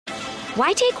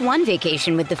Why take one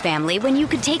vacation with the family when you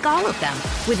could take all of them?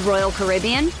 With Royal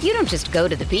Caribbean, you don't just go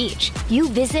to the beach. You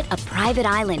visit a private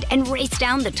island and race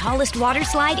down the tallest water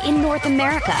slide in North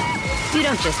America. You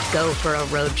don't just go for a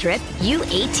road trip. You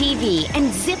ATV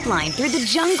and zip line through the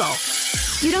jungle.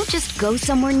 You don't just go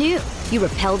somewhere new. You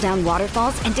rappel down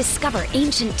waterfalls and discover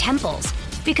ancient temples.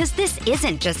 Because this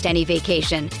isn't just any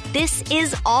vacation. This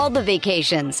is all the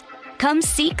vacations. Come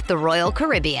seek the Royal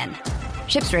Caribbean.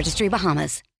 Ships Registry,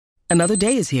 Bahamas. Another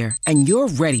day is here, and you're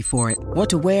ready for it. What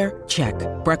to wear? Check.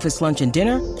 Breakfast, lunch, and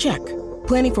dinner? Check.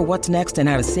 Planning for what's next and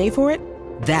how to save for it?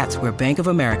 That's where Bank of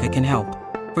America can help.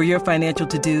 For your financial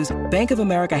to-dos, Bank of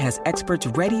America has experts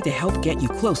ready to help get you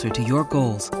closer to your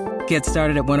goals. Get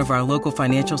started at one of our local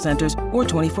financial centers or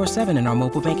 24/7 in our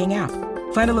mobile banking app.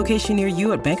 Find a location near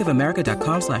you at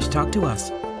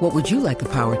bankofamerica.com/talktous. What would you like the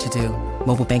power to do?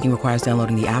 Mobile banking requires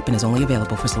downloading the app and is only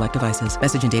available for select devices.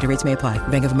 Message and data rates may apply.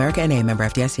 Bank of America N.A., member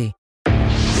FDIC.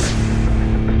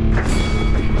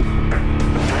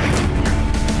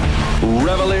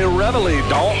 Reveille, reveille,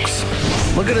 donks.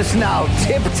 Look at us now,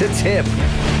 tip to tip.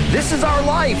 This is our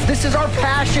life. This is our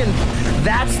passion.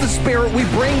 That's the spirit we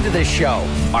bring to this show.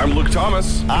 I'm Luke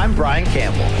Thomas. I'm Brian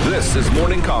Campbell. This is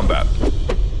Morning Combat.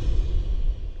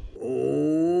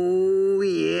 Oh,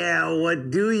 yeah.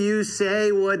 What do you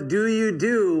say? What do you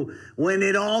do when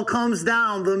it all comes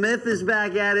down? The myth is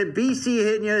back at it. BC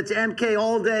hitting you. It's MK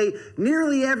all day,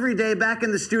 nearly every day. Back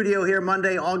in the studio here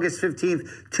Monday, August 15th,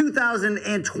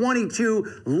 2022.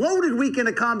 Loaded weekend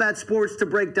of combat sports to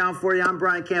break down for you. I'm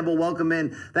Brian Campbell. Welcome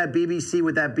in that BBC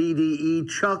with that BDE.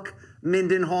 Chuck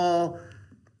Mindenhall,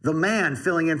 the man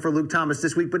filling in for Luke Thomas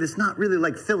this week, but it's not really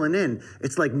like filling in.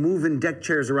 It's like moving deck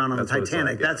chairs around on the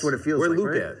Titanic. That's what it feels like. Where'd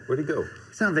Luke right? at? Where'd he go?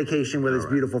 He's on vacation with his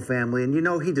beautiful family, and you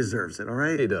know he deserves it, all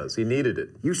right? He does. He needed it.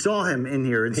 You saw him in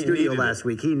here in studio last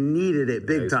week. He needed it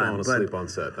big time. He's falling asleep on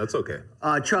set. That's okay.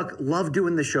 Chuck, love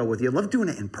doing the show with you. Love doing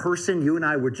it in person. You and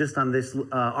I were just on this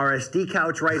RSD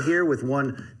couch right here with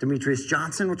one Demetrius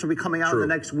Johnson, which will be coming out in the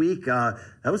next week. That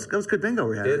was good bingo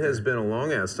we had. It has been a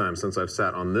long-ass time since I've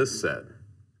sat on this set.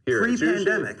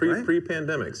 Pre-pandemic, right?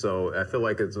 Pre-pandemic, so I feel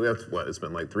like it's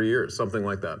been like 3 years, something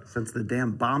like that. Since the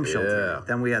damn bomb shelter. Yeah.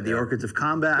 Then we had the Orchids of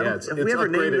Combat. Yeah, it's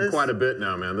upgraded quite a bit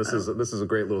now, man. This is a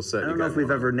great little set. I don't know if we've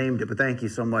ever named it, but thank you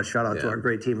so much. Shout out to our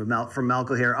great team from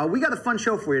Malco here. We got a fun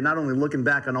show for you, not only looking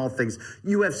back on all things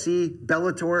UFC,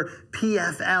 Bellator,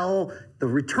 PFL, the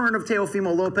return of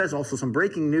Teofimo Lopez, also some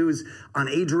breaking news on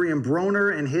Adrian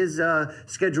Broner and his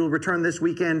scheduled return this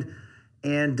weekend.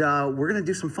 And we're going to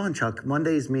do some fun, Chuck.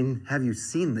 Mondays mean, have you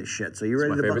seen this shit? So you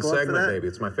ready to buckle up for that? Baby.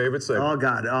 It's my favorite segment. Oh,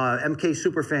 God. MK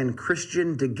superfan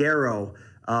Christian DeGuerro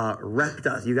repped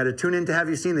us. You got to tune in to Have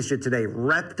You Seen This Shit today.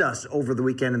 Repped us over the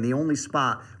weekend in the only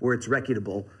spot where it's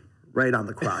reputable, right on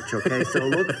the crotch, okay? So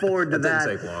look forward to that. That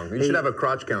didn't take long. You should have a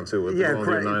crotch count, too. With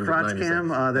crotch cam.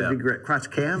 That'd be great. Crotch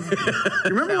cam.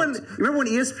 You remember when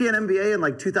ESPN NBA in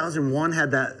like 2001 had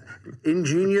that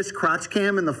ingenious crotch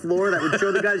cam in the floor that would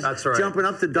show the guys jumping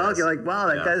up to dunk? You're like, wow,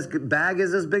 that guy's bag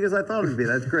is as big as I thought it would be.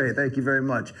 That's great. Thank you very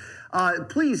much.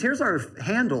 Please, here's our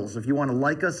handles. If you want to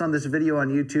like us on this video on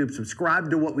YouTube, subscribe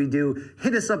to what we do,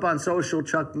 hit us up on social,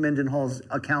 Chuck Mindenhall's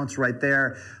accounts right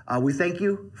there. We thank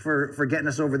you for getting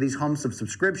us over these humps of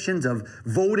subscriptions, of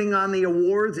voting on the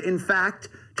awards. In fact,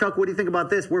 Chuck, what do you think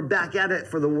about this? We're back at it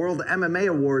for the World MMA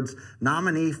Awards,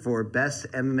 nominee for Best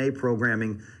MMA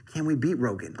Programming. Can we beat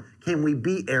Rogan? Can we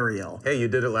beat Ariel? Hey, you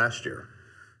did it last year.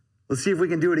 Let's see if we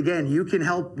can do it again. You can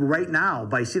help right now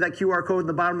by see that QR code in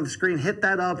the bottom of the screen. Hit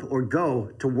that up or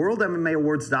go to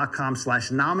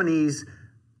worldmmaawards.com/nominees.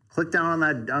 Click down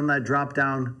on that drop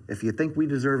down. If you think we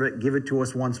deserve it, give it to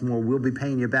us once more. We'll be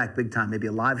paying you back big time. Maybe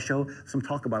a live show. Some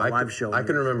talk about a live show. I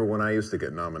can remember when I used to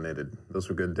get nominated. Those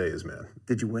were good days, man.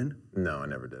 Did you win? No, I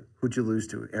never did. Who'd you lose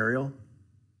to? Ariel?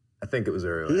 I think it was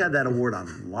Ariel. He had that award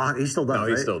on lock. He still does. No,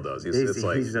 he still does. It's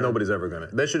like nobody's ever gonna.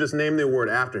 They should just name the award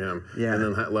after him, and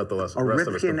then let the rest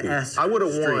of us compete. I would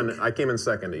have won. I came in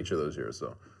second each of those years,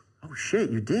 so. Oh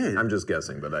shit, you did. I'm just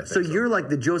guessing, but I think so. You're like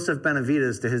the Joseph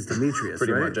Benavidez to his Demetrius,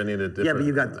 pretty right? much. I needed a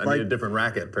different. I need a different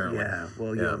racket, apparently. Yeah.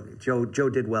 Well, Joe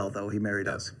did well though. He married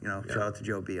us. Shout out to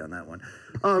Joe B on that one.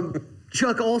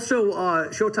 Chuck, also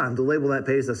Showtime, the label that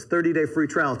pays us, 30-day free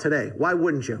trial today. Why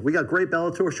wouldn't you? We got great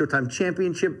Bellator, Showtime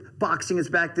Championship boxing is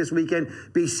back this weekend.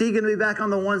 BC going to be back on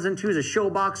the ones and twos. A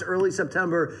ShowBox early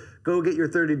September. Go get your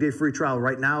 30-day free trial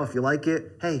right now. If you like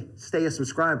it, hey, stay a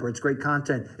subscriber. It's great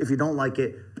content. If you don't like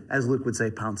it, as Luke would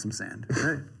say, pound some sand.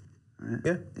 Right? right?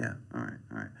 Yeah. Yeah. All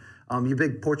right. You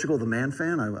big Portugal the Man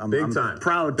fan? I'm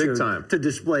proud to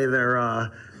display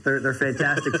their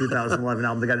fantastic 2011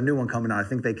 album. They got a new one coming out. I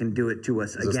think they can do it to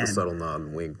us again. Just a subtle nod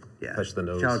and wink. Yeah. Touch the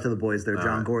nose. Shout out to the boys there,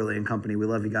 John Gorley and company. We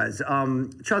love you guys.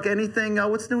 Chuck, anything?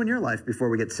 What's new in your life before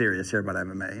we get serious here about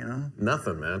MMA? You know?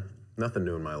 Nothing, man. Nothing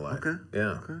new in my life. Okay.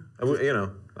 Yeah.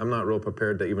 Okay. I'm not real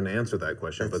prepared to even answer that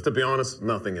question. But to be honest,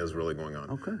 nothing is really going on.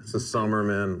 Okay. It's the summer,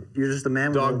 man. You're just a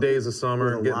man. Dog days of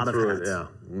summer. With a lot of hats. Yeah.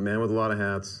 Man with a lot of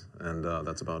hats. And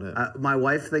that's about it. My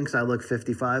wife thinks I look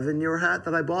 55 in your hat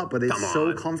that I bought, but it's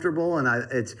so comfortable, and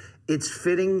it's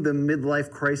fitting the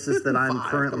midlife crisis that I'm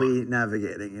currently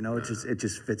navigating. You know, it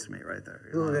just fits me right there.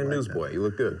 You look like a newsboy. You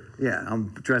look good. Yeah,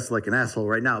 I'm dressed like an asshole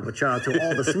right now, but shout out to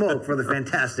All the Smoke for the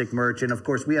fantastic merch, and of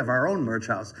course we have our own merch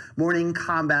house,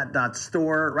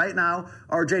 morningcombat.store. Right now,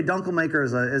 RJ Dunkelmaker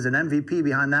is an MVP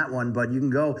behind that one, but you can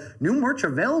go, new merch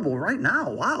available right now.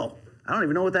 Wow. I don't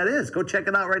even know what that is. Go check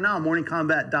it out right now,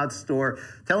 morningcombat.store.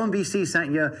 Tell them BC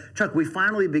sent you. Chuck, we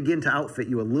finally begin to outfit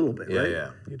you a little bit, right? Yeah,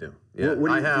 you do. Yeah.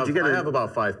 I have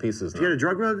about 5 pieces now. Did you get a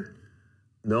drug rug?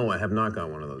 No, I have not got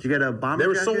one of those. Did you get a bomber They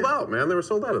were jacket? sold out, man. They were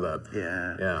sold out of that.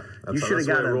 Yeah. Yeah. You should have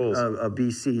got a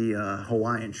BC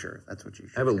Hawaiian shirt. That's what you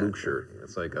should have. I have a Luke shirt.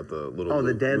 It's like got the little. Oh,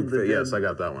 the dead. Yes, I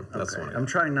got that one. That's the one. I'm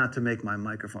trying not to make my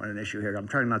microphone an issue here. I'm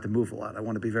trying not to move a lot. I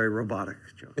want to be very robotic,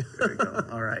 Joe. There we go.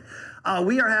 All right.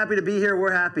 We are happy to be here.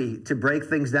 We're happy to break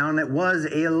things down. It was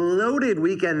a loaded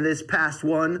weekend this past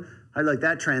one. I like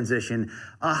that transition.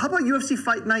 How about UFC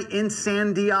Fight Night in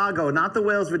San Diego? Not the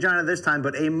whale's vagina this time,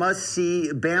 but a must-see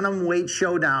bantamweight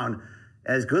showdown.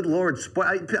 As good Lord,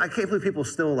 I can't believe people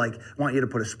still want you to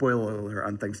put a spoiler alert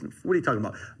on things. What are you talking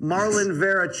about? Marlon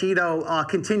Vera Cheeto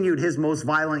continued his most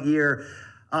violent year.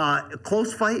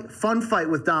 Close fight, fun fight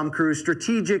with Dom Cruz,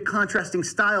 strategic, contrasting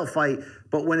style fight.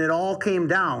 But when it all came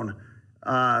down,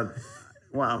 wow,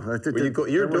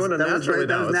 you're doing it naturally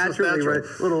now. That was naturally right.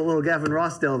 Little Gavin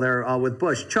Rossdale there with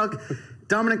Bush. Chuck,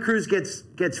 Dominic Cruz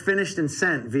gets finished and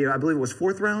sent via, I believe it was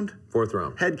fourth round.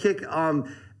 Head kick.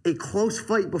 A close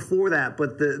fight before that,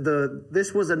 but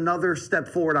this was another step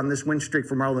forward on this win streak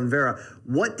for Marlon Vera.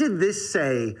 What did this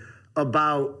say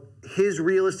about his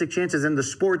realistic chances in the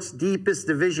sport's deepest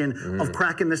division of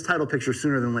cracking this title picture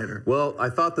sooner than later? Well, I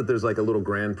thought that there's like a little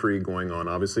Grand Prix going on,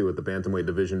 obviously with the bantamweight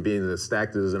division being as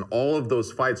stacked as, and all of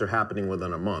those fights are happening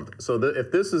within a month. So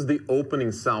if this is the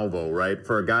opening salvo, right,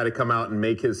 for a guy to come out and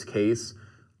make his case,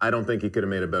 I don't think he could have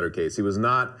made a better case. He was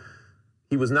not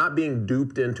being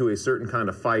duped into a certain kind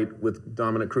of fight with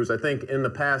Dominic Cruz. I think in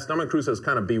the past, Dominic Cruz has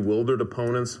kind of bewildered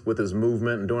opponents with his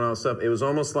movement and doing all that stuff. It was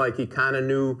almost like he kind of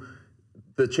knew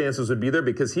the chances would be there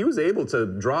because he was able to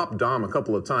drop Dom a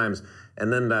couple of times,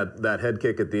 and then that head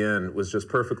kick at the end was just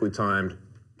perfectly timed.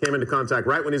 Came into contact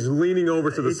right when he's leaning over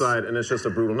to the side, and it's just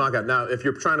a brutal knockout. Now, if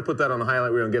you're trying to put that on the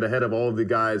highlight reel and get ahead of all of the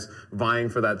guys vying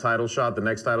for that title shot, the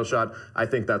next title shot, I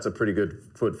think that's a pretty good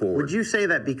foot forward. Would you say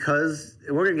that because,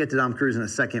 we're going to get to Dom Cruz in a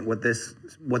second, what this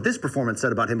performance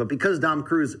said about him, but because Dom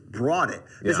Cruz brought it,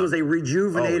 this was a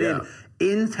rejuvenated,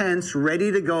 intense,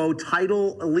 ready to go,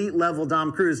 title, elite level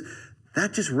Dom Cruz,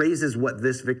 that just raises what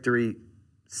this victory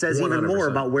says 100%. Even more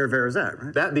about where Vera's at,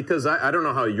 right? That, because I don't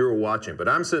know how you're watching, but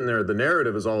I'm sitting there, the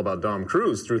narrative is all about Dom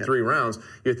Cruz through 3 rounds.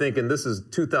 You're thinking this is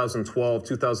 2012,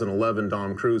 2011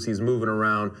 Dom Cruz. He's moving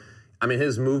around. I mean,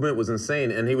 his movement was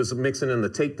insane, and he was mixing in the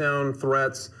takedown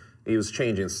threats. He was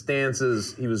changing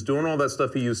stances. He was doing all that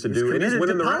stuff he used to do. And he's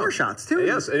winning the power shots, too.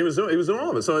 Yes, and he was doing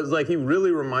all of it. So it's like he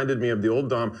really reminded me of the old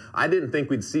Dom. I didn't think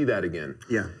we'd see that again.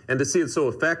 Yeah. And to see it so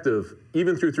effective,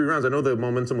 even through 3 rounds, I know the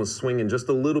momentum was swinging just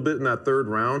a little bit in that 3rd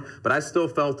round, but I still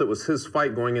felt it was his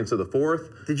fight going into the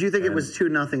 4th. Did you think it was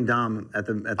 2-0 Dom at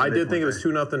the I did think it was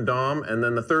 2-0 Dom, and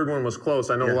then the 3rd one was close.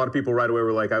 I know a lot of people right away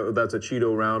were like, that's a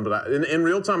Cheeto round, but in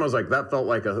real time, I was like, that felt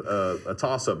like a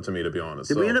toss-up to me, to be honest.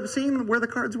 Did we end up seeing where the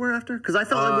cards were after? Because I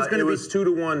felt it was going to be... It was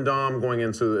 2-1 Dom going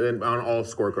into on all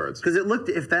scorecards. Because it looked,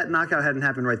 if that knockout hadn't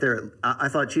happened right there, I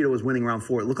thought Cheeto was winning round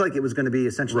 4. It looked like it was going to be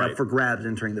essentially up for grabs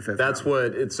entering the 5th That's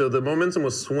round. So the momentum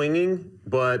was swinging,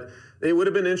 but it would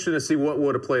have been interesting to see what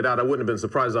would have played out. I wouldn't have been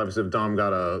surprised, obviously, if Dom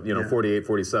got a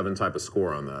 48-47 type of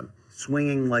score on that.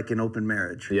 Swinging like an open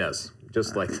marriage. Yes,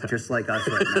 just like that. Just like us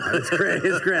right now. It's great.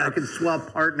 It's great. I can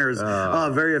swap partners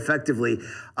very effectively.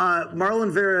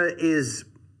 Marlon Vera is...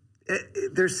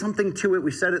 There's something to it.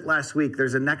 We said it last week.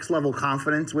 There's a next level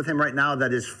confidence with him right now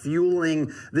that is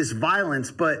fueling this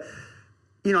violence. But,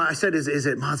 I said, is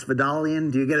it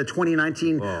Masvidalian? Do you get a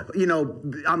 2019,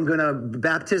 I'm going to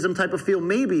baptism type of feel?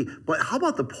 Maybe. But how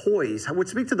about the poise?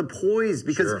 Speak to the poise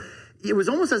because it was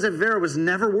almost as if Vera was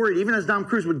never worried. Even as Dom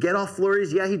Cruz would get off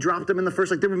flurries, he dropped him in the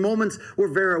first. Like, there were moments where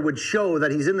Vera would show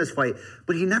that he's in this fight,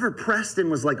 but he never pressed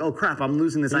and was like, oh, crap, I'm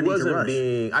losing this. I need to rush.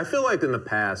 I feel like in the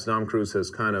past, Dom Cruz has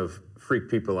kind of freaked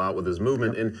people out with his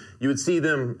movement, and you would see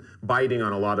them biting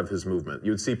on a lot of his movement.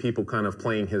 You would see people kind of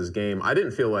playing his game. I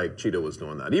didn't feel like Chito was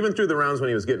doing that. Even through the rounds when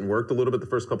he was getting worked a little bit the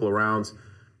first couple of rounds,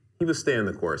 he was staying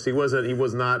the course. He was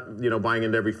not, buying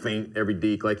into every feint, every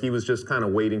deke. Like, he was just kind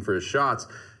of waiting for his shots.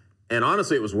 And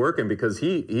honestly, it was working because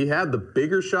he had the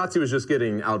bigger shots. He was just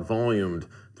getting out-volumed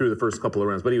through the first couple of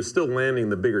rounds, but he was still landing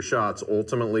the bigger shots,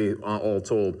 ultimately, all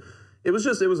told. It was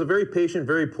a very patient,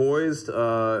 very poised.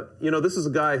 This is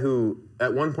a guy who,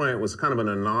 at one point, was kind of an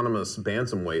anonymous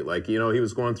bantamweight. Like, he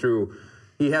was going through...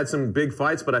 He had some big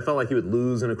fights, but I felt like he would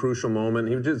lose in a crucial moment.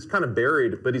 He was just kind of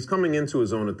buried, but he's coming into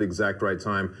his own at the exact right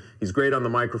time. He's great on the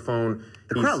microphone.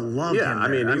 The crowd loved him.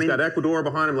 Yeah, he's got Ecuador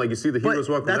behind him. Like, you see the Heroes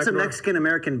Welcome That's Ecuador. a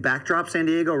Mexican-American backdrop, San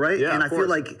Diego, right? Yeah, and I feel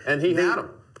like... And he had him.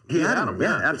 He had him,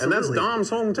 yeah, absolutely. And that's Dom's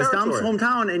home territory. It's Dom's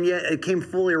hometown, and yet it came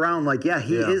fully around. Like, he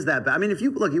is that bad. I mean, if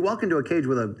you walk into a cage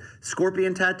with a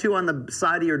scorpion tattoo on the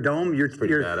side of your dome, you're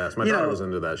pretty badass. My daughter was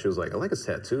into that. She was like, I like his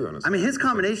tattoo on his I mean, his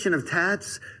combination of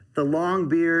tats, the long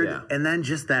beard, and then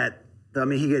just that. I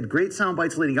mean, he had great sound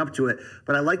bites leading up to it,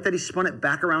 but I like that he spun it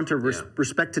back around to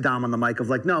respect to Dom on the mic of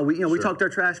like, no, we talked our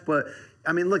trash, but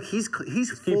I mean, look, he's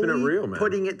keeping it real, man.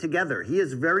 Putting it together. He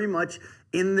is very much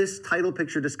in this title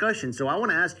picture discussion. So I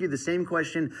want to ask you the same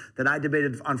question that I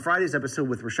debated on Friday's episode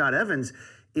with Rashad Evans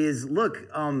is, look,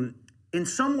 in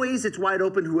some ways it's wide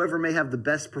open, whoever may have the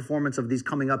best performance of these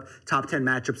coming up top 10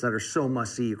 matchups that are so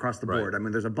must-see across the board. I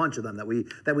mean, there's a bunch of them that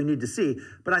we need to see.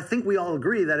 But I think we all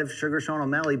agree that if Sugar Sean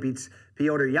O'Malley beats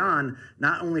Petr Yan,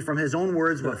 not only from his own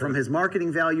words, but from his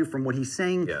marketing value, from what he's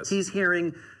saying, he's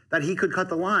hearing, that he could cut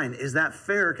the line. Is that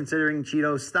fair considering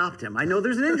Chito stopped him? I know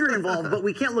there's an injury involved, but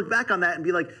we can't look back on that and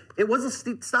be like, it was a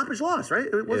stoppage loss, right?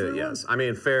 It wasn't. Yes. I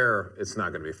mean, fair, it's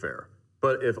not going to be fair.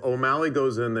 But if O'Malley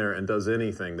goes in there and does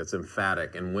anything that's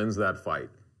emphatic and wins that fight,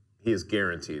 he is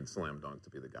guaranteed slam dunk to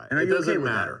be the guy. And it doesn't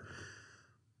matter.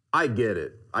 I get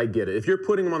it. If you're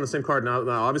putting him on the same card now,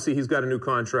 obviously he's got a new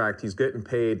contract. He's getting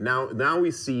paid. Now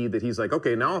we see that he's like,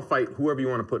 okay, now I'll fight whoever you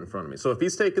want to put in front of me. So if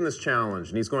he's taking this challenge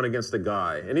and he's going against a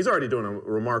guy, and he's already doing a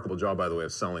remarkable job, by the way,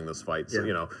 of selling this fight.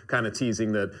 So, kind of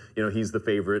teasing that, he's the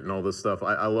favorite and all this stuff.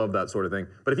 I love that sort of thing.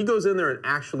 But if he goes in there and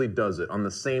actually does it on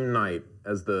the same night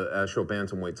as the Astro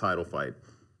Bantamweight title fight,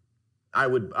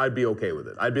 I'd be okay with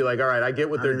it. I'd be like, all right, I get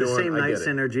what they're doing. The same night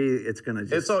synergy, it's going to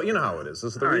just... It's all, you know how it is.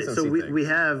 This is the all right, recency so we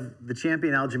have the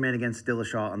champion Aljamain against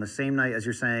Dillashaw on the same night, as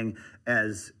you're saying,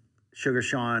 as Sugar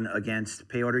Sean against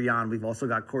Petr Yan. We've also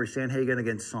got Corey Sandhagen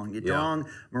against Song Yadong,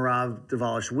 Merab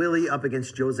Dvalishvili up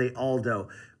against Jose Aldo.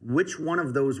 Which one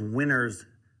of those winners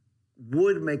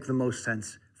would make the most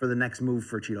sense for the next move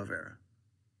for Chito Vera?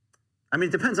 I mean,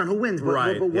 it depends on who wins, but,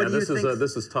 right. but what do you think?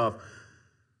 This is tough.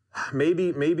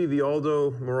 Maybe the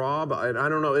Aldo Merab. I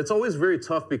don't know. It's always very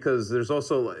tough because there's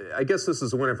also, I guess this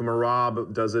is a winner. If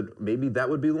Merab does it, maybe that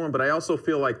would be the one. But I also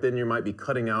feel like then you might be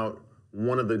cutting out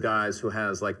one of the guys who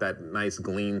has like that nice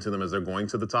gleam to them as they're going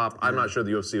to the top. I'm not sure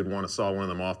the UFC would want to saw one of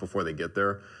them off before they get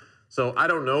there. So I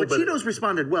don't know. But Chito's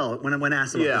responded well when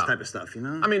asked about this type of stuff,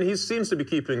 I mean, he seems to be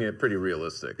keeping it pretty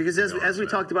realistic. Because as we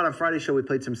talked about on Friday's show, we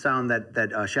played some sound that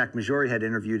Shaq Majori had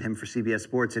interviewed him for CBS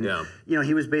Sports. And,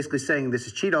 he was basically saying, this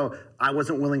is Chito. I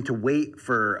wasn't willing to wait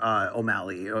for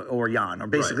O'Malley or Yan. Or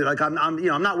basically, like, I'm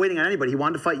not waiting on anybody. He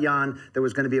wanted to fight Yan. There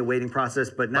was going to be a waiting process.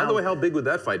 But now... By the way, how big would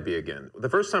that fight be again? The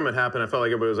first time it happened, I felt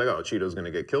like everybody was like, oh, Chito's going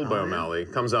to get killed by O'Malley.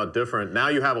 Comes out different. Now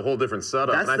you have a whole different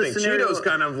setup. That's and I think Chito's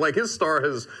kind of like, his star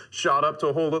has shot up to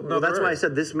a whole Well, that's why I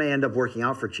said this may end up working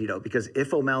out for Chito, because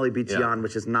if O'Malley beats Yan,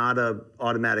 which is not a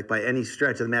automatic by any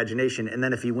stretch of the imagination, and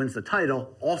then if he wins the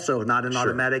title, also not an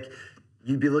automatic,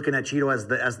 you'd be looking at Chito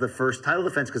as the first title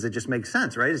defense because it just makes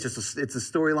sense, right? It's just it's a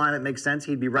storyline that makes sense.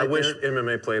 He'd be right there. I wish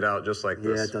MMA played out just like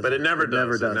this, but it never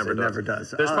does. It never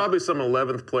does. There's probably some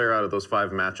 11th player out of those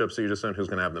 5 matchups, so you just know who's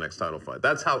going to have the next title fight.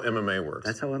 That's how MMA works.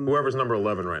 That's how MMA Whoever's number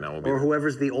 11 right now will be. Or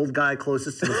whoever's the old guy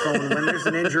closest to the phone when there's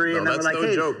an injury, and then we're like,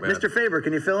 hey, joke, Mr. Faber,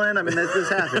 can you fill in? I mean, this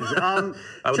happens.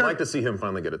 I would like to see him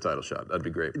finally get a title shot. That'd be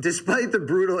great. Despite the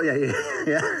brutal,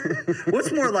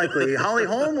 What's more likely, Holly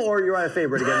Holm or Uriah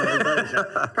Faber to get a title shot?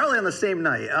 Probably on the same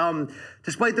night.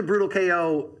 Despite the brutal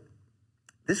KO,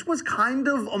 this was kind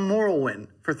of a moral win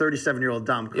for 37-year-old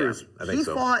Dom Cruz. Yeah, I think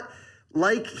so. He fought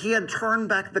like he had turned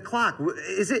back the clock.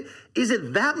 Is Is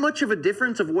it that much of a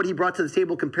difference of what he brought to the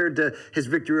table compared to his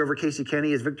victory over Casey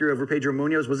Kenny, his victory over Pedro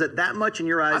Munoz? Was it that much in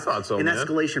your eyes? I thought so, in man.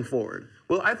 Escalation forward?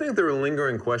 Well, I think there were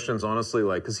lingering questions, honestly,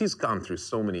 like, because he's gone through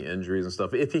so many injuries and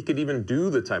stuff, if he could even do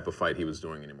the type of fight he was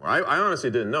doing anymore. I honestly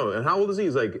didn't know. And how old is he?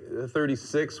 He's like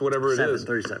 36, whatever it is.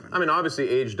 37. I mean, obviously,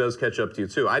 age does catch up to you,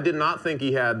 too. I did not think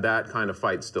he had that kind of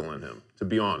fight still in him, to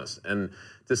be honest. And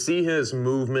to see his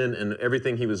movement and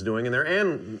everything he was doing in there,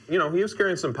 and, you know, he was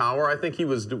carrying some power. I think he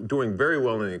was doing very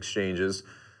well in the exchanges.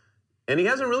 And he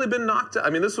hasn't really been knocked out. I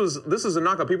mean, this is a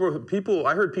knockout. People.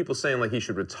 I heard people saying like he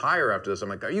should retire after this. I'm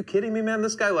like, are you kidding me, man?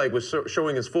 This guy like was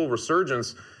showing his full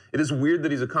resurgence. It is weird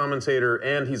that he's a commentator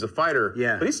and he's a fighter.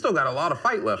 Yeah. But he's still got a lot of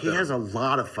fight left. He has a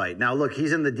lot of fight. Now, look,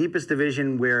 he's in the deepest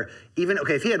division where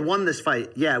if he had won this fight,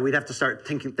 yeah, we'd have to start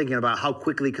thinking about how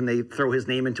quickly can they throw his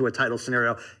name into a title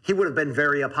scenario. He would have been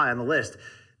very up high on the list.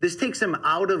 This takes him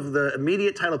out of the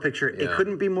immediate title picture. Yeah. It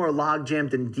couldn't be more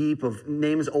log-jammed and deep of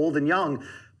names old and young.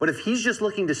 But if he's just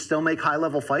looking to still make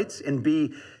high-level fights and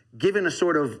be given a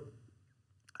sort of,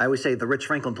 I always say the Rich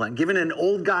Franklin plan, given an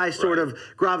old guy sort of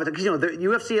gravitas, because, you know, the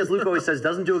UFC, as Luke always says,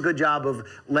 doesn't do a good job of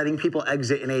letting people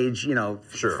exit in age, you know,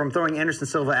 from throwing Anderson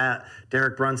Silva at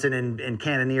Derek Brunson and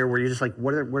Cannonier, where you're just like,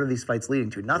 what are these fights leading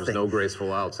to? Nothing. There's no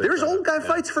graceful outs. There's old guy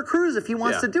fights for Cruz if he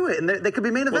wants to do it, and they could be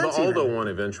main events. Well, the Aldo one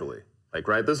eventually. Like,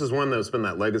 right, this is one that's been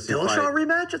that legacy fight. Dillashaw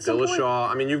rematch at some point? Dillashaw,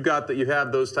 I mean, you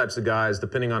have those types of guys,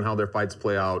 depending on how their fights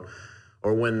play out,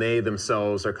 or when they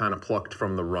themselves are kind of plucked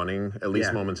from the running, at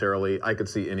least momentarily. I could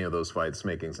see any of those fights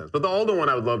making sense. But the Aldo one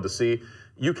I would love to see.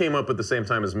 You came up at the same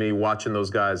time as me watching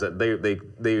those guys that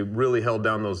they really held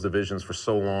down those divisions for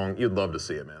so long. You'd love to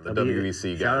see it, man. The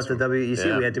WEC guys. Shout out to WEC.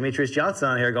 Yeah. We had Demetrius Johnson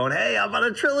on here going, hey, how about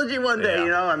a trilogy one day? Yeah. You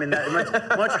know, I mean,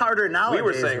 much harder nowadays. We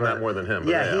were saying that more than him.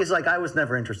 Yeah, he's like, I was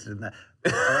never interested in that.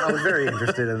 I was very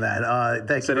interested in that.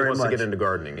 Thanks very much. He wants to get into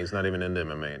gardening. He's not even into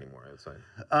MMA anymore.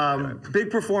 Big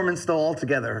performance, though,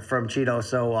 altogether from Chito.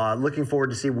 So looking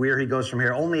forward to see where he goes from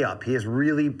here. Only up. He is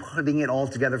really putting it all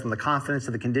together, from the confidence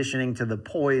to the conditioning to the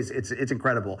poise. It's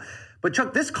incredible. But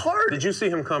Chuck, this card. Did you see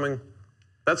him coming?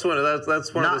 That's one of those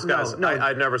guys. No.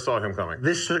 I never saw him coming.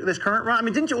 This current round. I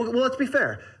mean, didn't you? Well, let's be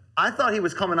fair. I thought he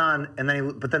was coming on, and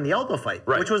then the Aldo fight,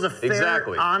 which was a fair,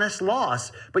 honest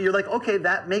loss. But you're like, okay,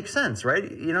 that makes sense, right?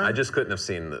 You know, I just couldn't have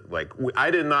seen that. Like,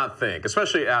 I did not think,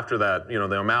 especially after that, you know,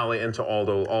 the O'Malley into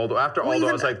Aldo. After Aldo,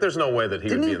 I was like, there's no way that he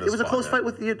would be in this. It was a close fight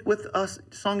with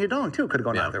Song Yadong too. Could have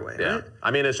gone either way. Yeah, right?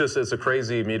 I mean, it's a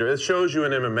crazy meter. It shows you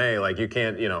in MMA, like, you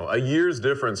can't, you know, a year's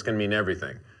difference can mean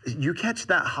everything. You catch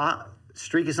that hot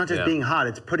streak. It's not just being hot.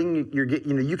 It's putting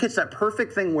you catch that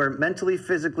perfect thing where mentally,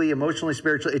 physically, emotionally,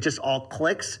 spiritually, it just all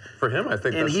clicks. For him, I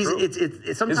think that's true.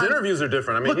 It's sometimes his interviews are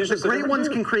different. I mean, look, he's just the great ones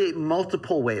can create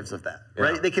multiple waves of that,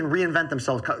 right? They can reinvent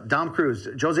themselves. Dom Cruz,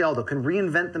 Jose Aldo can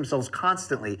reinvent themselves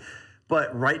constantly.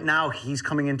 But right now, he's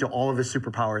coming into all of his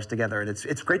superpowers together, and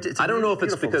it's great. I don't know if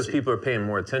it's because people are paying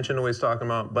more attention to what he's talking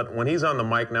about, but when he's on the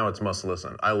mic now, it's must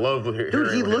listen. I love hearing.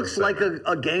 Dude, he looks like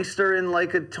a gangster in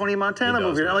like a Tony Montana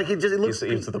movie. Like he looks.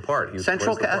 He's to the part.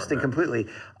 Central casting completely.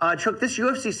 Chuck, this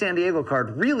UFC San Diego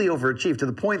card really overachieved to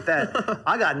the point that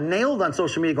I got nailed on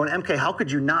social media going, MK, how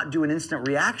could you not do an instant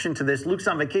reaction to this? Luke's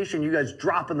on vacation. You guys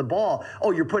dropping the ball.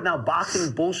 Oh, you're putting out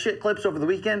boxing bullshit clips over the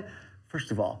weekend. First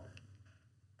of all,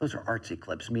 those are artsy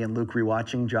clips. Me and Luke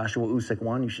rewatching Joshua Usyk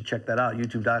 1. You should check that out.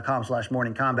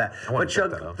 YouTube.com/Morning Combat. But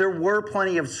Chuck, there were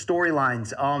plenty of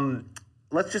storylines.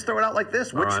 Let's just throw it out like this.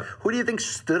 Who do you think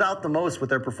stood out the most with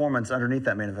their performance underneath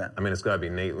that main event? I mean, it's got to be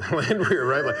Nate Landwehr,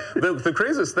 right? Like, the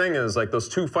craziest thing is, like, those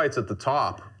two fights at the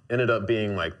top ended up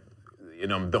being, like, you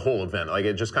know, the whole event. Like,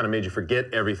 it just kind of made you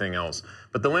forget everything else.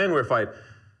 But the Landwehr fight,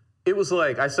 it was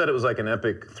like, I said it was like an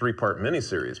epic 3-part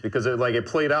miniseries because it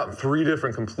played out in 3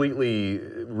 different completely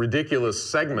ridiculous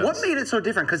segments. What made it so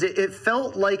different? Because it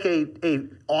felt like a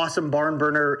awesome barn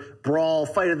burner brawl,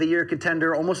 fight of the year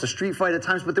contender, almost a street fight at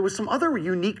times, but there was some other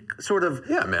unique sort of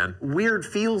weird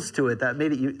feels to it that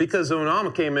made it. Because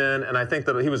Onama came in, and I think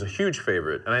that he was a huge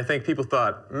favorite, and I think people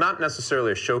thought, not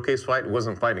necessarily a showcase fight, he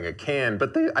wasn't fighting a can,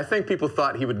 but I think people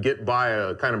thought he would get by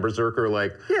a kind of berserker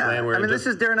like Landwehr. I mean, this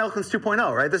is Darren Elkins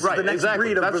 2.0, right? This is the next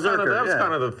breed of berserker. That was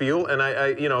kind of the feel, and I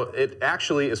you know, it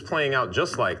actually is playing out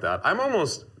just like that.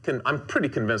 I'm pretty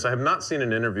convinced. I have not seen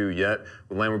an interview yet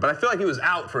with Landwehr, but I feel like he was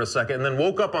out for a second and then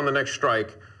woke up on the next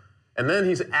strike, and then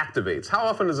he activates. How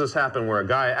often does this happen where a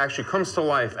guy actually comes to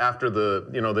life after the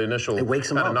initial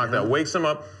knockdown, wakes him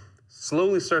up,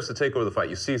 slowly starts to take over the fight?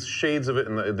 You see shades of it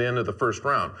at the end of the first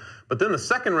round, but then the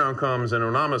second round comes and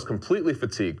Onama is completely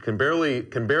fatigued, can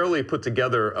barely put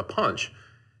together a punch.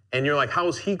 And you're like, how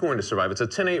is he going to survive? It's a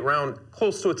 10-8 round,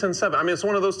 close to a 10-7. I mean, it's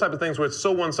one of those type of things where it's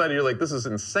so one-sided, you're like, this is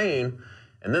insane.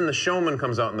 And then the showman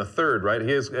comes out in the third, right?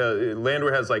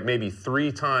 Landwehr has like maybe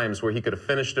 3 times where he could have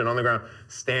finished it on the ground,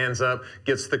 stands up,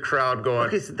 gets the crowd going.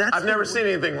 Okay, so I've never seen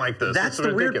anything like this. That's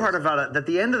the weird part about it, that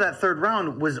the end of that third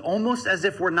round was almost as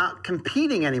if we're not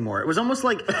competing anymore. It was almost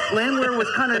like Landwehr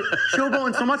was kind of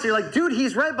showboating so much. You're like, dude,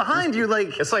 he's right behind you.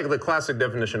 Like, it's like the classic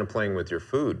definition of playing with your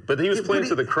food. But he was playing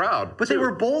to the crowd, But too. they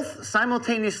were both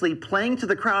simultaneously playing to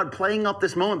the crowd, playing up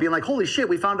this moment, being like, holy shit,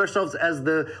 we found ourselves as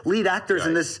the lead actors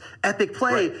in this epic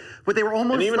play. Right. But they were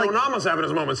almost and even like... Onama's having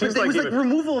his moments. It was like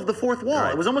removal of the fourth wall.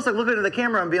 Right. It was almost like looking at the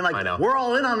camera and being like, we're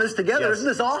all in on this together. Yes. Isn't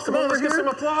this awesome? Let's get some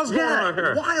applause going on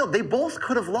here. Wild. They both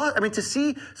could have lost. I mean, to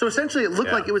see... So essentially, it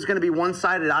looked like it was going to be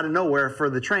one-sided out of nowhere for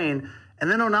the train. And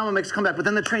then Onama makes a comeback. But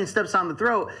then the train steps on the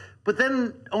throat. But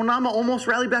then Onama almost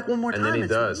rallied back one more time. And then he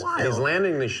does. Wild. And he's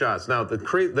landing these shots. Now,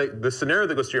 the scenario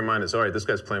that goes to your mind is, all right, this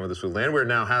guy's playing with this food. Landwehr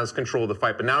now has control of the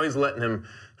fight, but now he's letting him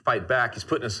fight back. He's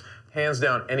putting his hands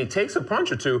down, and he takes a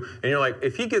punch or two, and you're like,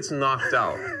 if he gets knocked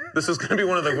out, this is going to be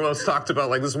one of the most talked about,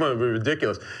 like, this is going to be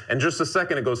ridiculous. And just a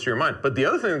second, it goes to your mind. But the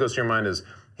other thing that goes to your mind is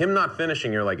him not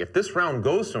finishing. You're like, if this round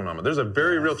goes to Onama, there's a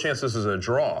very real chance this is a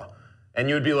draw. And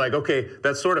you would be like, okay,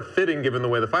 that's sort of fitting given the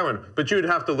way the fight went. But you would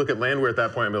have to look at Landwehr at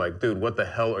that point and be like, dude, what the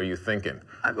hell are you thinking?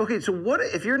 Okay, so what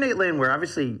if you're Nate Landwehr?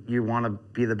 Obviously, you want to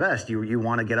be the best. You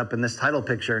want to get up in this title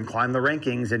picture and climb the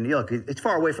rankings. And look, it's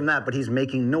far away from that, but he's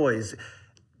making noise.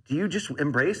 Do you just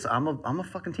embrace? I'm a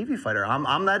fucking TV fighter.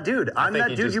 I'm that dude. I'm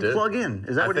that dude you plug in.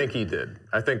 Is that what? I think he did.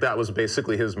 I think that was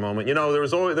basically his moment. You know, there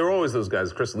were always those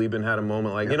guys. Chris Lieben had a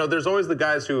moment like, you know, there's always the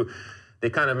guys who. They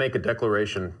kind of make a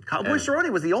declaration. Cowboy Cerrone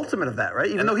was the ultimate of that,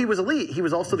 right? Even though he was elite, he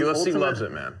was also the ultimate. UFC loves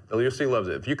it, man. The UFC loves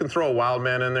it. If you can throw a wild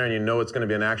man in there and you know it's going to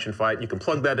be an action fight, you can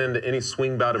plug that into any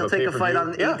swing bout of a pay-per-view. He'll take a fight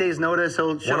on 8 days' notice.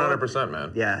 He'll show 100%,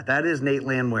 man. Yeah, that is Nate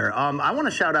Landwehr. I want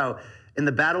to shout out in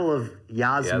the Battle of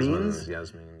Yasmins.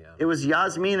 Yasmin, yeah. It was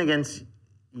Yasmin against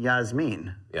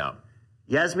Yasmin. Yeah.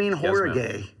 Yasmin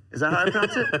Horigay. Is that how I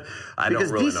pronounce it? I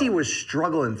don't really Because DC know. was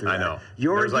struggling through that. I know.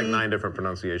 There's like 9 different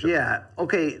pronunciations. Yeah.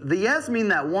 Okay. The Yasmin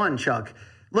that won, Chuck.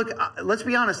 Look, let's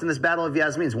be honest. In this battle of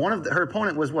Yasmins, her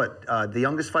opponent was what? The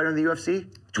youngest fighter in the UFC?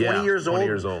 20 years old. 20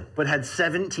 years old. But had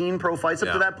 17 pro fights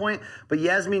up to that point. But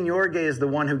Yasmin Horigay is the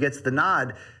one who gets the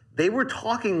nod. They were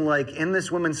talking like in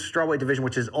this women's strawweight division,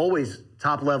 which is always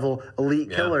top level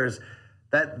elite killers,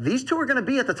 that these two are going to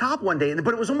be at the top one day.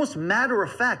 But it was almost matter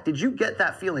of fact. Did you get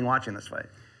that feeling watching this fight?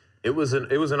 It was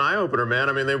an eye opener, man.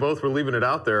 I mean, they both were leaving it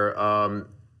out there.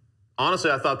 Honestly,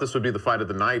 I thought this would be the fight of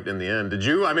the night in the end. Did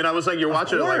you? I mean, I was like, you're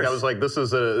watching it, like I was like, this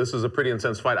is a pretty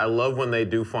intense fight. I love when they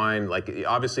do find, like,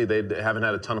 obviously they haven't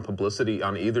had a ton of publicity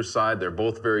on either side. They're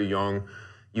both very young.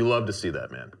 You love to see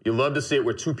that, man. You love to see it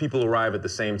where 2 people arrive at the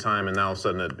same time, and now all of a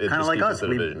sudden it kind of like us.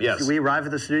 We arrive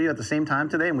at the studio at the same time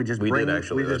today, and we just bring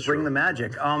the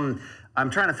magic. I'm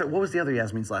trying to fit. What was the other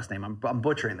Yasmin's last name? I'm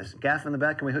butchering this. Gaff in the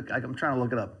back. Can we hook? I'm trying to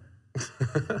look it up.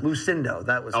 Lucindo,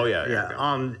 that was. Oh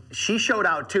yeah. She showed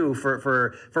out too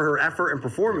for her effort and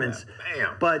performance. Yeah.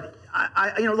 Bam. But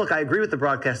I look, I agree with the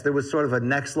broadcast. There was sort of a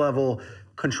next level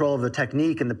control of the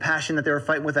technique and the passion that they were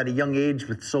fighting with at a young age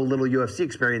with so little UFC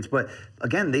experience. But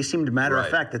again, they seemed matter of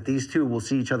fact that these two will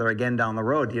see each other again down the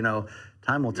road. You know,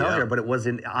 time will tell here. But it was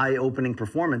an eye-opening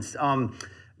performance.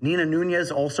 Nina Nunez,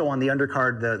 also on the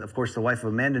undercard, of course, the wife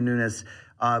of Amanda Nunes,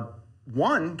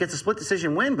 gets a split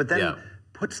decision win, but then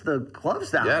puts the gloves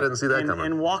down. Yeah, I didn't see that coming.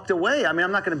 And walked away. I mean,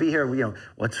 I'm not going to be here,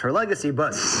 what's her legacy?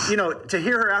 But, to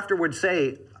hear her afterwards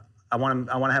say, I want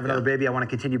to have another baby, I want to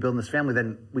continue building this family,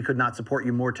 then we could not support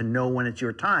you more to know when it's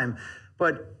your time.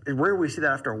 But where do we see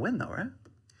that after a win, though, right?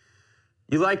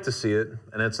 You like to see it,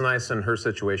 and it's nice in her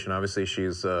situation. Obviously,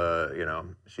 she's got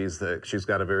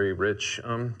a very rich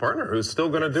partner who's still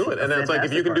going to do it. And it's like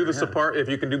if you can do the support, if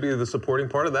you can be the supporting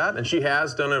part of that, and she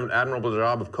has done an admirable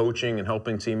job of coaching and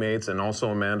helping teammates, and also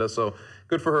Amanda. So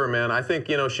good for her, man. I think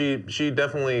she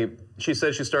definitely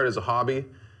said she started as a hobby,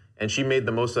 and she made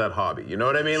the most of that hobby. You know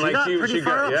what I mean? She got pretty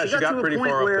far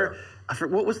up there.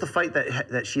 What was the fight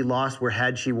that she lost? Where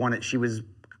had she won it, she was.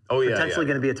 Potentially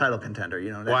going to be a title contender,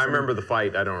 Well, I remember the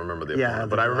fight. I don't remember the opponent,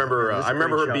 but I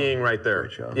remember her being right there.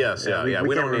 Yes, we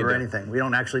don't remember anything. We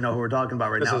don't actually know who we're talking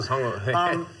about right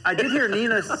now. I did hear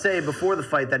Nina say before the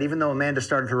fight that even though Amanda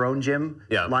started her own gym,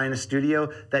 Lioness Studio,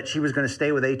 that she was going to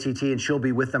stay with ATT and she'll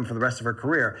be with them for the rest of her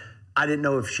career. I didn't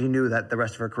know if she knew that the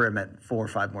rest of her career meant 4 or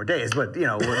 5 more days, but we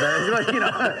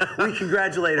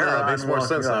congratulate her. It makes more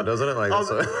sense now, doesn't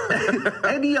it?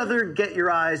 Any other get your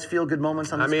eyes, feel good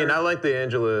moments on this? I like the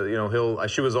Angela Hill.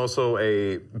 She was also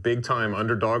a big time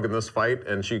underdog in this fight,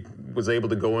 and she was able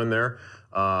to go in there.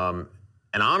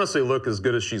 and honestly look as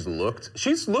good as she's looked.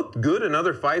 She's looked good in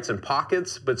other fights and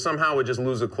pockets, but somehow would just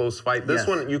lose a close fight. This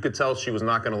one, you could tell she was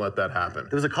not going to let that happen.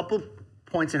 There was a couple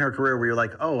points in her career where you're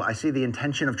like, oh, I see the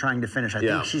intention of trying to finish. I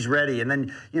think she's ready. And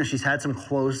then, she's had some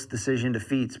close decision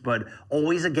defeats, but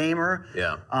always a gamer.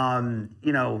 Yeah.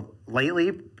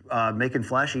 Lately, making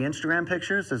flashy Instagram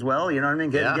pictures as well. You know what I mean?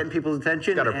 Getting people's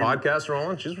attention. Got her podcast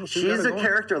rolling. She's a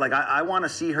character. Like I want to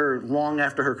see her long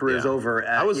after her career is over.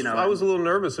 I was a little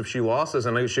nervous if she lost this,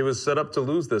 and she was set up to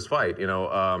lose this fight.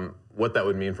 What that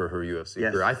would mean for her UFC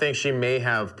career. I think she may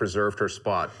have preserved her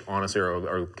spot, honestly,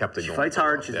 or kept it going. She fights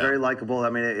hard. She's very likable. I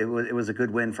mean, it was a good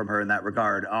win from her in that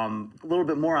regard. A little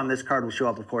bit more on this card will show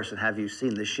up, of course, and have you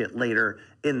seen this shit later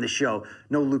in the show.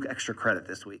 No Luke extra credit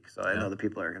this week, so I know the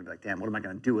people are going to be like, damn, what am I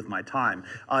going to do with my time?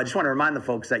 I just want to remind the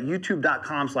folks that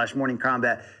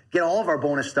youtube.com/morningcombat. Get all of our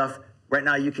bonus stuff. Right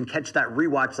now, you can catch that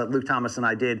rewatch that Luke Thomas and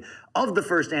I did of the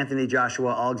first Anthony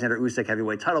Joshua Alexander Usyk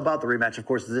heavyweight title bout. The rematch, of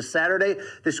course, is this Saturday.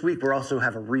 This week, we'll also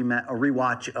have a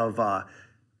rewatch of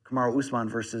Kamaru Usman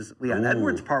versus Leon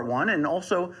Edwards, Part 1, and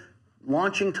also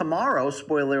launching tomorrow.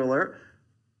 Spoiler alert: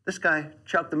 this guy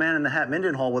Chuck the Man in the Hat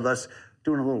Mindenhall with us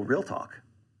doing a little real talk.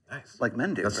 Nice, like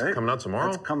men do. That's right? Coming out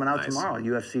tomorrow. That's coming out tomorrow.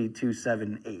 UFC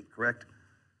 278, correct?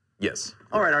 Yes.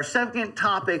 All right, our second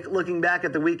topic, looking back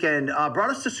at the weekend,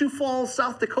 brought us to Sioux Falls,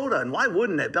 South Dakota, and why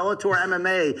wouldn't it? Bellator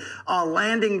MMA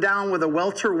landing down with a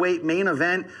welterweight main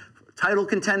event. Title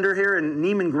contender here, and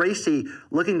Neiman Gracie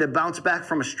looking to bounce back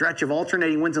from a stretch of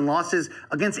alternating wins and losses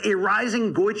against a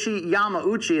rising Goichi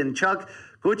Yamauchi. And Chuck,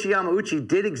 Goichi Yamauchi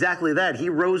did exactly that. He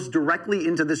rose directly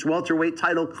into this welterweight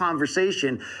title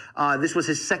conversation. This was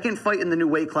his second fight in the new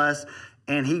weight class,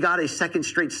 and he got a second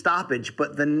straight stoppage,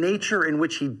 but the nature in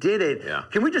which he did it. Yeah.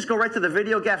 Can we just go right to the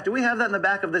video, Gaff? Do we have that in the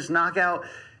back of this knockout?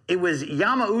 It was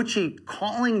Yamauchi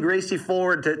calling Gracie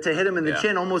forward to hit him in the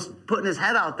chin, almost putting his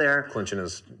head out there. Clinching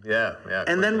his,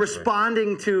 and then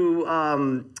responding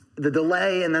to the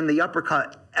delay and then the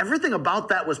uppercut. Everything about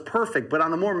that was perfect, but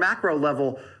on a more macro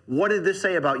level, what did this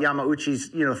say about Yamauchi's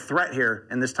threat here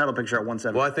in this title picture at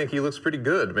 170? Well, I think he looks pretty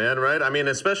good, man, right? I mean,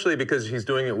 especially because he's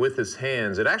doing it with his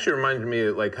hands. It actually reminded me,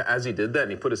 like, as he did that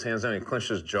and he put his hands down and he clenched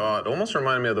his jaw, it almost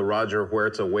reminded me of the Roger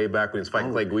Huerta way back when he was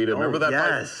fighting Clay Guida. Remember that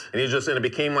fight? And it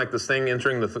became like this thing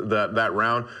entering that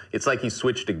round. It's like he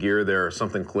switched a gear there, or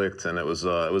something clicked, and it was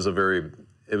a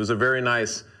very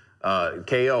nice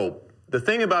KO. The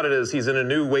thing about it is he's in a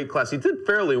new weight class. He did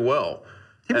fairly well.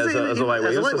 As a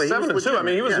lightweight. He was 7-2. I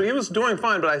mean, he was doing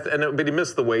fine, but he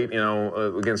missed the weight,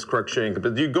 against Cruikshank.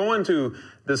 But you go into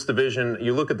this division,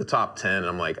 you look at the top 10, and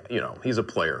I'm like, he's a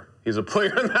player. He's a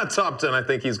player in that top 10. I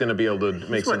think he's going to be able to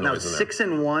make some noise in there.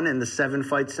 6-1 in the 7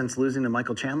 fights since losing to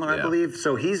Michael Chandler, I believe.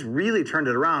 So he's really turned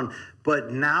it around.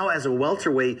 But now as a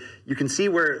welterweight, you can see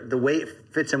where the weight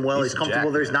fits him well. He's comfortable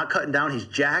jacked, there. He's not cutting down. He's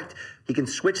jacked. He can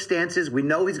switch stances. We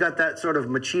know he's got that sort of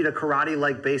Machida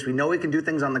karate-like base. We know he can do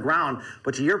things on the ground.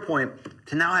 But to your point,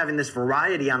 to now having this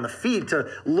variety on the feet to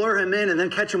lure him in and then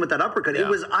catch him with that uppercut, it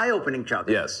was eye-opening, Chuck.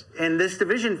 Yes. And this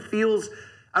division feels,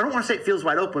 I don't want to say it feels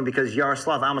wide open because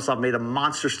Yaroslav Amosov made a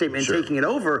monster statement in taking it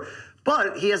over.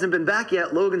 But he hasn't been back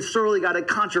yet. Logan Storley got a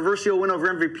controversial win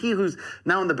over MVP, who's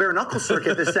now in the bare knuckle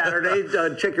circuit this Saturday.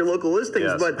 Check your local listings.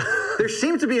 Yes. But there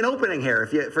seems to be an opening here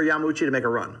for Yamauchi to make a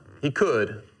run. He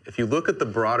could. If you look at the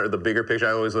bigger picture,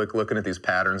 I always like looking at these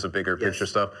patterns of bigger picture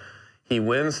stuff. He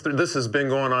wins 3. This has been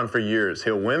going on for years.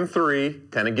 He'll win 3,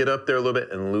 kind of get up there a little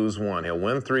bit, and lose 1. He'll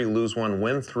win 3, lose 1,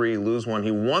 win 3, lose 1.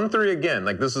 He won 3 again.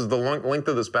 Like, this is the length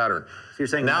of this pattern. So you're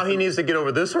saying now he needs to get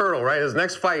over this hurdle, right? His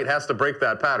next fight has to break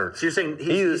that pattern. So you're saying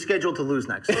he's scheduled to lose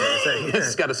next.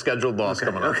 He's got a scheduled loss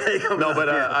coming up.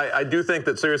 I do think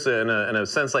that, seriously, in a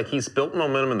sense, like, he's built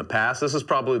momentum in the past. This is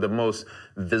probably the most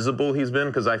visible he's been,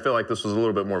 because I feel like this was a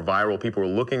little bit more viral. People were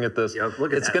looking at this.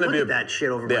 Look at that shit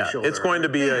over my shoulder. It's going to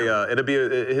be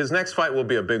his next fight will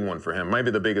be a big one for him. Might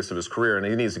be the biggest of his career, and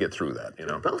he needs to get through that.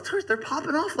 Bellator's, they're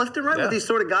popping off left and right with these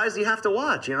sort of guys you have to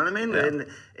watch. You know what I mean? Yeah.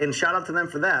 And shout out to them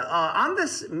for that. On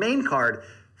this main card,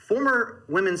 former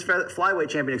women's flyweight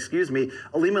champion,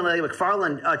 Ilima-Lei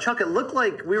Macfarlane. Chuck, it looked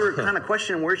like we were kind of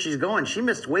questioning where she's going. She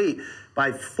missed weight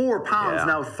by 4 pounds,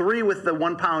 now 3 with the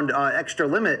 1 pound extra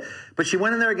limit. But she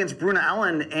went in there against Bruna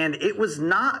Ellen, and it was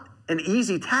not an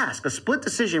easy task. A split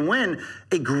decision win,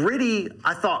 a gritty,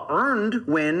 I thought, earned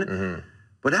win. Mm-hmm.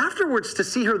 But afterwards, to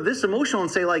see her this emotional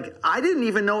and say, like, I didn't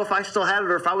even know if I still had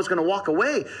it or if I was going to walk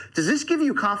away. Does this give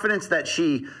you confidence that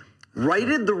she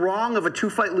righted the wrong of a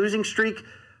 2-fight losing streak,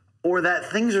 or that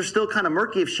things are still kind of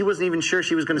murky if she wasn't even sure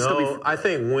she was going to still be? I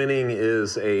think winning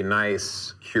is a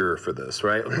nice cure for this,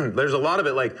 right? There's a lot of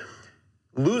it, like,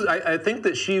 I think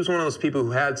that she's one of those people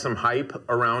who had some hype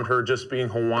around her just being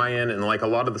Hawaiian and like a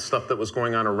lot of the stuff that was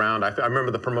going on around. I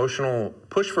remember the promotional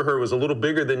push for her was a little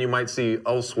bigger than you might see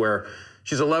elsewhere.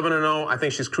 She's 11-0. I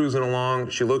think she's cruising along.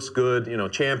 She looks good,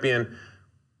 champion.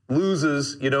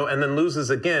 Loses, and then loses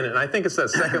again. And I think it's that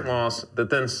second loss that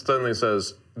then suddenly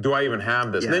says, do I even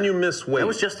have this? Yeah. And then you miss weight. That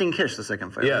was Justine Kish, the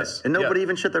second fight. Yes. Right? And nobody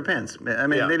even shit their pants. I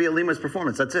mean, maybe Alima's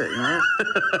performance, that's it,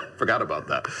 Forgot about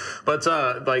that. But,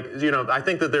 I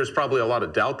think that there's probably a lot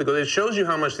of doubt that goes. It shows you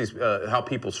how much how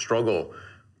people struggle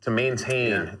to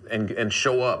maintain and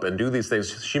show up and do these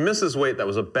things. She misses weight. That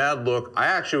was a bad look. I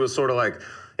actually was sort of like,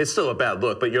 it's still a bad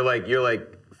look, but you're like,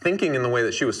 thinking in the way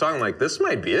that she was talking, like, this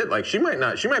might be it. Like, she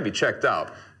might be checked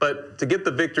out. But to get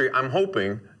the victory, I'm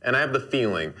hoping, and I have the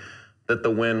feeling, that the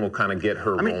win will kind of get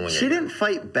her rolling. She didn't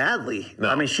fight badly. No.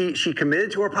 I mean, she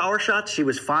committed to her power shots. She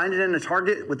was finding in the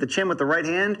target with the chin with the right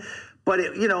hand. But,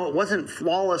 it wasn't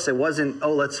flawless. It wasn't,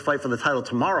 let's fight for the title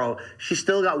tomorrow. She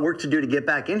still got work to do to get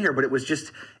back in here. But it was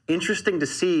just interesting to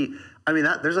see. I mean,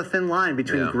 there's a thin line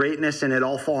between greatness and it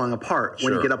all falling apart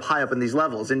when you get up high up in these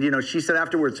levels. And, she said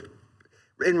afterwards,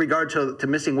 in regard to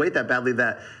missing weight that badly,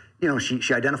 that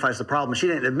she identifies the problem. She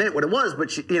didn't admit what it was, but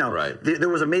she, there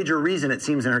was a major reason, it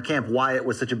seems, in her camp why it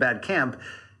was such a bad camp.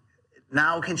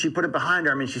 Now, can she put it behind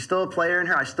her? I mean, she's still a player in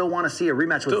here. I still want to see a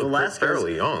rematch with Velasquez. Still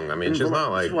fairly young. I mean, she's not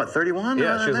like... She's what, 31?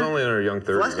 Yeah, she's only in her young 30s.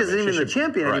 Velasquez isn't even the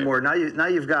champion anymore. Now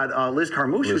you've got Liz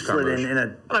Carmouche who slid in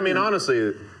a... I mean,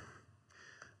 honestly...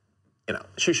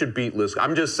 she should beat Liz.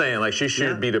 I'm just saying, like, she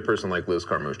should beat a person like Liz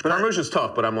Carmouche. But Carmouche is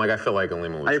tough, but I'm like, I feel like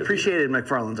Ilima would. I appreciated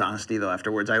McFarland's honesty, though,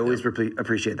 afterwards. I always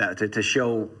appreciate that, to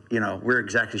show, where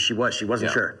exactly she was. She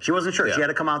wasn't sure. She wasn't sure. Yeah. She had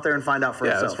to come out there and find out for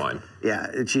herself. Yeah, that's fine.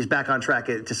 Yeah, she's back on track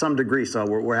to some degree, so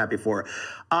we're happy for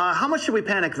her. How much should we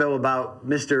panic, though, about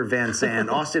Mr. Van Zandt?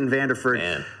 Austin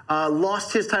Vanderford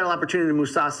lost his title opportunity to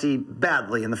Mousasi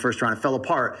badly in the first round. It fell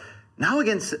apart. Now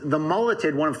against the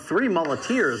mulleted, one of 3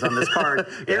 mulleteers on this card.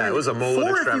 It was a mullet 4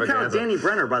 extravaganza. If you count Danny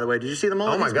Brenner, by the way. Did you see the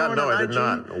mullet? Oh, my God, no, I did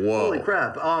not. Whoa. Holy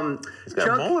crap. He's got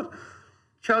a mullet?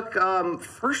 Chuck,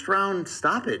 first round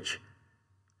stoppage.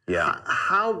 Yeah.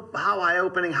 How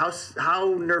eye-opening,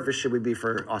 how nervous should we be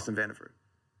for Austin Vanderford?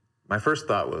 My first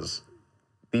thought was,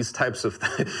 these types of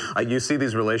you see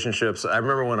these relationships. I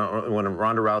remember when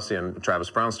Ronda Rousey and Travis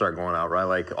Brown start going out, right?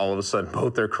 Like, all of a sudden,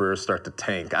 both their careers start to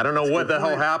tank. I don't know what the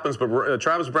hell happens, but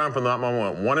Travis Brown from that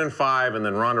moment went 1-5, and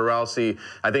then Ronda Rousey,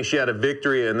 I think she had a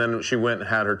victory, and then she went and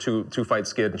had her two-fight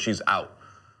skid, and she's out.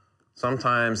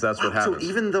 Sometimes that's what happens. So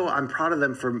even though I'm proud of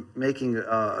them for making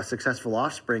a successful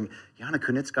offspring, Yana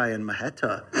Kunitskaya and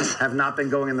Maheta have not been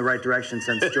going in the right direction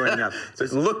since joining up.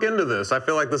 Look into this. I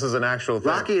feel like this is an actual thing.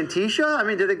 Rocky and Tisha? I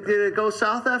mean, did it go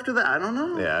south after that? I don't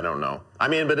know. Yeah, I don't know. I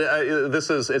mean, but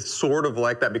it's sort of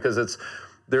like that because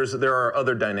there are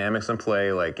other dynamics in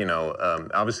play. Like,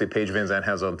 obviously Paige Van Zandt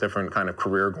has a different kind of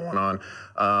career going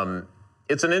on.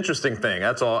 It's an interesting thing.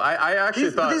 That's all. I actually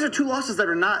thought... But these are 2 losses that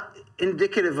are not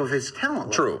indicative of his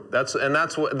talent. True. That's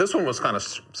what this one was kind of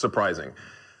surprising.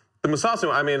 The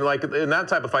Mousasi, I mean, like, in that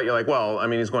type of fight, you're like, well, I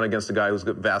mean, he's going against a guy who's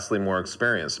vastly more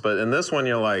experienced. But in this one,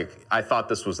 you're like, I thought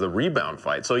this was the rebound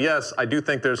fight. So, yes, I do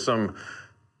think there's some,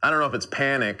 I don't know if it's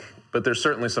panic, but there's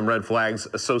certainly some red flags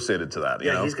associated to that.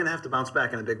 You know? He's going to have to bounce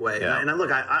back in a big way. Yeah. And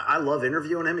look, I love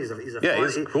interviewing him. He's a he's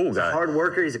a cool guy. He's a hard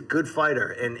worker. He's a good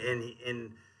fighter.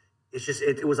 And it's just,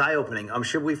 it was eye-opening.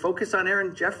 Should we focus on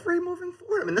Aaron Jeffrey moving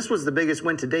forward? I mean, this was the biggest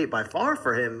win to date by far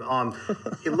for him.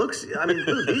 It looks, I mean,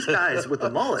 dude, these guys with the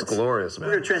mullets. It's glorious, man.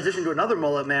 We're going to transition to another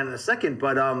mullet man in a second,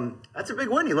 but that's a big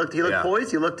win. He looked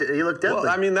poised. He looked deadly. Well,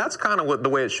 I mean, that's kind of the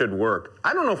way it should work.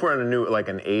 I don't know if we're in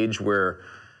an age where,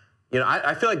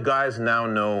 I feel like guys now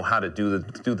know how to do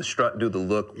the strut, do the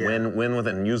look, win with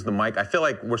it, and use the mic. I feel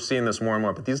like we're seeing this more and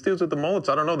more. But these dudes with the mullets,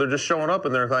 I don't know, they're just showing up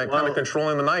and they're kind of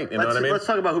controlling the night. You know what I mean? Let's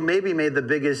talk about who maybe made the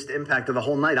biggest impact of the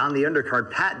whole night on the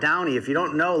undercard. Pat Downey. If you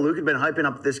don't know, Luke had been hyping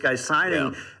up this guy's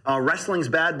signing. Yeah. Wrestling's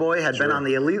bad boy, had been on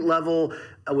the elite level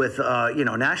with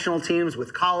national teams,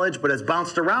 with college, but has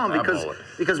bounced around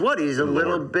because what? He's a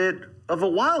little bit of a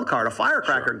wild card, a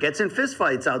firecracker, gets in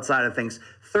fistfights outside of things.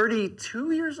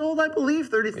 32 years old, I believe,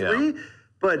 33. Yeah.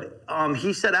 But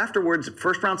he said afterwards,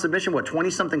 first round submission,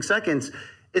 20-something seconds.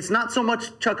 It's not so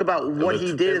much, Chuck, about what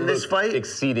he did in this fight.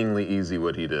 Exceedingly easy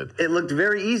what he did. It looked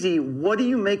very easy. What do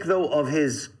you make, though, of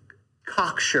his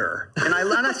cocksure? And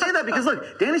I say that because,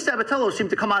 look, Danny Sabatello seemed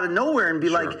to come out of nowhere and be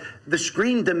like, the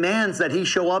screen demands that he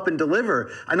show up and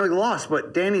deliver. I know he lost,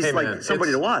 but Danny's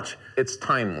somebody to watch. It's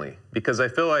timely because I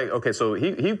feel like, okay, so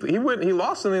he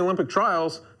lost in the Olympic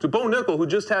trials to Bo Nickel, who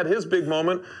just had his big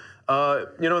moment.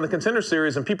 in the Contender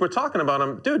Series, and people are talking about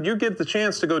him. Dude, you get the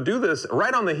chance to go do this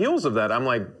right on the heels of that. I'm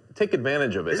like, take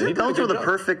advantage of it. Isn't Bellator the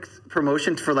perfect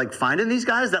promotion for like finding these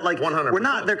guys that like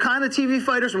 100%. They're kind of TV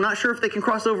fighters. We're not sure if they can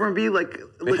cross over and be like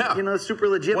super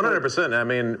legit. 100%. I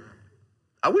mean,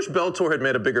 I wish Bellator had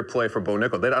made a bigger play for Bo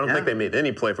Nickel. I don't think they made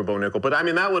any play for Bo Nickel. But, I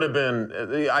mean, that would have been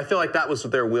 – I feel like that was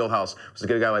their wheelhouse, was to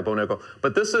get a guy like Bo Nickel.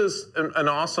 But this is an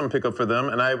awesome pickup for them,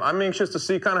 and I'm anxious to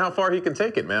see kind of how far he can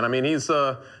take it, man. I mean, he's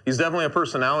definitely a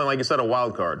personality, and like you said, a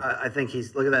wild card. I think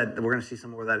look at that. We're going to see some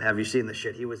more of that. Have you seen the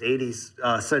shit? He was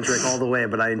 80s centric all the way,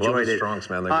 but I enjoyed it. Strongs,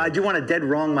 man. I do want to dead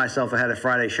wrong myself ahead of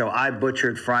Friday's show. I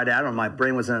butchered Friday. I don't know. My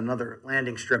brain was in another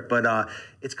landing strip, but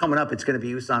it's coming up. It's going to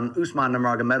be Usman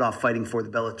Nurmagomedov fighting for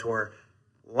the Bellator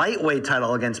lightweight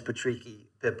title against Patricky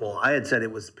Pitbull. I had said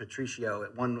it was Patricio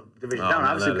at one division down.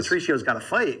 Obviously, Patricio's got a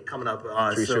fight coming up.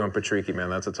 Patricio and Patricky, man,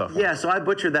 that's a tough one. Yeah, so I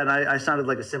butchered that. I sounded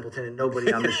like a simpleton, and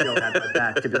nobody on the show had my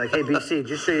back to be like, hey, BC,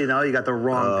 just so you know, you got the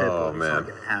wrong Pitbull. Man.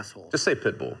 He's like an asshole. Just say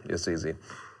Pitbull. It's easy.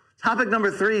 Topic number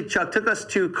 3, Chuck, took us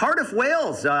to Cardiff,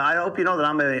 Wales. I hope you know that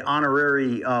I'm an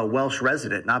honorary Welsh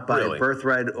resident, not by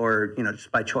birthright or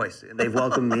just by choice. They've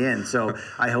welcomed me in, so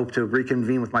I hope to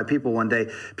reconvene with my people one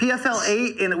day. PFL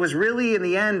 8, and it was really in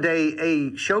the end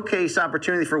a showcase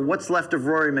opportunity for what's left of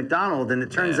Rory McDonald, and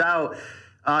it turns out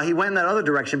he went in that other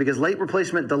direction because late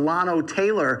replacement Delano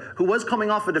Taylor, who was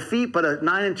coming off a defeat but a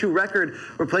 9-2 record,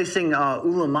 replacing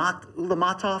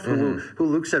Ulamatov, who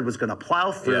Luke said was going to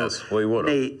plow through. Yes, well, he would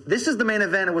have. This is the main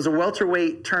event. It was a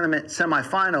welterweight tournament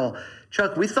semifinal.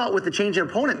 Chuck, we thought with the change in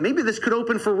opponent, maybe this could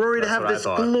open for Rory to have this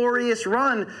glorious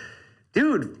run.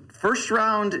 Dude, first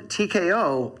round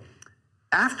TKO.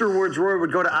 Afterwards, Rory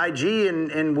would go to IG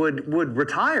and would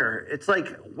retire. It's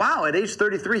like, wow, at age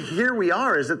 33, here we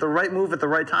are. Is it the right move at the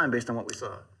right time based on what we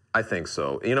saw? I think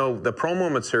so. The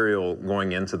promo material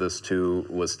going into this, too,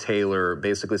 was Taylor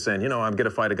basically saying, I'm going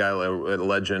to fight a guy, a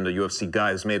legend, a UFC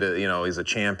guy who's made he's a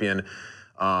champion,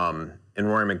 in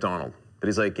Rory McDonald. But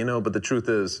he's like, but the truth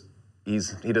is,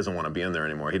 he doesn't want to be in there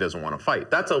anymore. He doesn't want to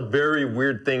fight. That's a very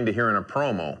weird thing to hear in a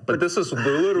promo. But this is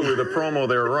literally the promo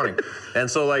they were running. And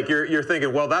so, like, you're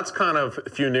thinking, well, that's kind of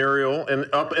funereal and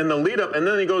up in the lead up. And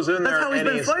then he goes in there. That's how he's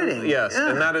been fighting. Yes,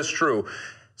 and that is true.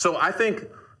 So I think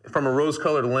from a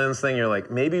rose-colored lens thing, you're like,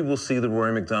 maybe we'll see the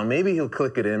Rory McDonald. Maybe he'll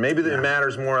click it in. Maybe it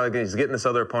matters more. Like he's getting this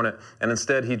other opponent. And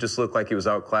instead, he just looked like he was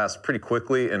outclassed pretty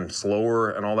quickly and slower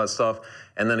and all that stuff.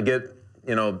 And then to get,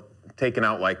 taken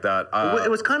out like that. It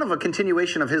was kind of a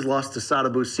continuation of his loss to Sada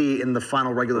Boucy in the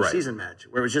final regular season match,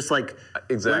 where it was just like,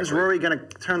 when's Rory going to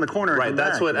turn the corner? Right,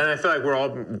 that's what, and I feel like we're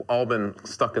all been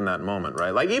stuck in that moment, right?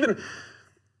 Like even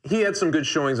he had some good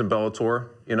showings in Bellator,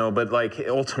 but like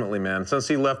ultimately, man, since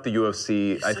he left the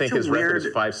UFC, I think his record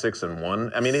is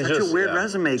 5-6-1. I mean, he's just such a weird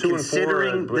resume 2-4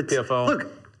 considering the PFL. Look,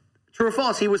 true or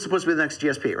false, he was supposed to be the next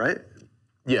GSP, right?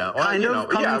 Yeah,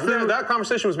 well, that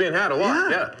conversation was being had a lot.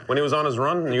 Yeah, when he was on his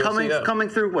run in UFC, coming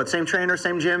through what, same trainer,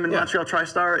 same gym in Montreal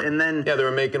TriStar, and then they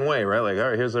were making way, right? Like, all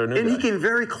right, here's our new. And guy. He came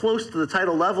very close to the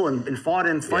title level and fought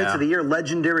in fights of the year,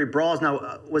 legendary brawls.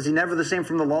 Now, was he never the same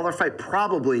from the Lawler fight?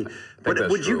 Probably. But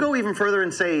would you go even further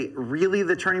and say, really,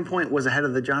 the turning point was ahead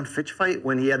of the John Fitch fight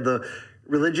when he had the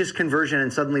religious conversion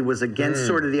and suddenly was against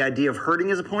sort of the idea of hurting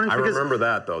his opponents? I remember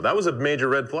that, though. That was a major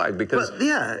red flag because... But,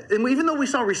 and even though we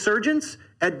saw resurgence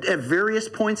at various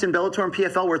points in Bellator and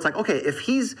PFL where it's like, okay, if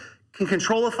he's can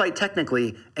control a fight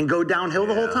technically and go downhill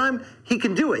the whole time, he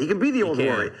can do it. He can be the old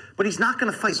Rory. But he's not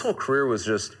going to fight. His whole career was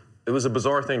just... It was a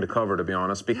bizarre thing to cover, to be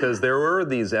honest, because there were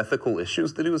these ethical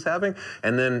issues that he was having,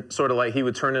 and then sort of like he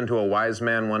would turn into a wise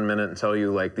man one minute and tell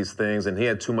you like these things, and he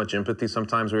had too much empathy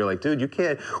sometimes. We were like, dude, you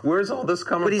can't. Where's all this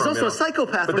coming from? But he's also a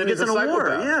psychopath. But when he gets in a war.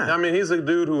 Yeah. I mean, he's a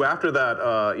dude who after that,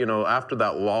 after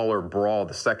that Lawler brawl,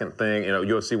 the second thing,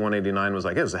 UFC 189 was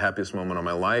like, it was the happiest moment of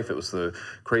my life. It was the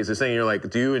craziest thing. You're like,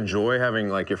 do you enjoy having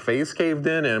like your face caved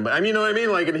in? And I mean, you know what I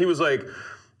mean? Like, and he was like.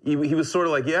 He was sort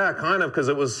of like, yeah, kind of, because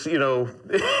it was, it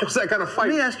was that kind of fight.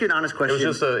 Let me ask you an honest question. It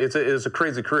was just it's a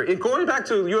crazy career. Going back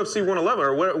to UFC 111,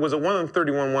 or what was it,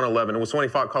 131, 111, it was when he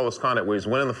fought Carlos Condit, where he's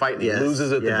winning the fight and he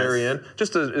loses at the very end.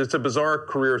 It's a bizarre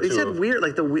career, too. He said weird,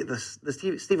 like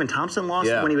the Stephen Thompson loss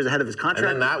when he was ahead of his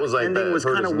contract. And then that was like, ending was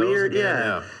kind of weird,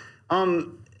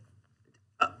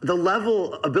 the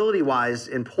level, ability-wise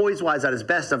and poise-wise at his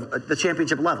best of the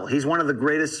championship level. He's one of the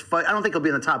greatest I don't think he'll be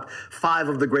in the top 5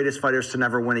 of the greatest fighters to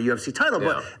never win a UFC title,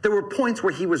 but there were points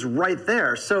where he was right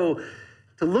there. So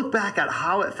to look back at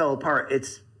how it fell apart,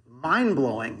 it's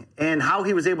mind-blowing, and how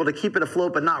he was able to keep it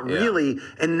afloat, but not really,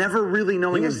 and never really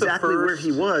knowing exactly where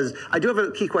he was. I do have a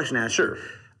key question to ask you.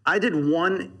 I did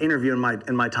one interview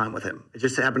in my time with him. It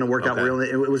just happened to work out really.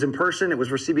 It was in person. It was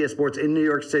for CBS Sports in New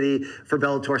York City for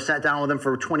Bellator. Sat down with him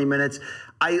for 20 minutes.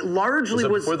 I largely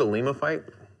was before the Lima fight?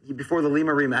 Before the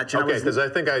Lima rematch. Okay, because I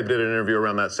think I did an interview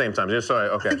around that same time. Just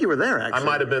so I think you were there, actually. I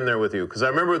might have been there with you, because I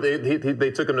remember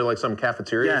they took him to like some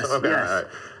cafeteria. Yes, okay, yes. all right.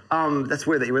 That's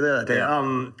weird that you were there that day.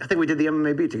 Yeah. I think we did the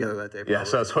MMA beat together that day. Probably. Yeah,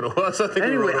 so that's what it was. I think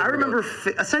anyway, I remember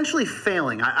essentially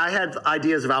failing. I had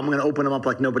ideas of I'm going to open them up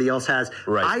like nobody else has.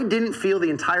 Right. I didn't feel the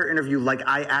entire interview like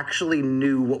I actually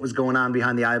knew what was going on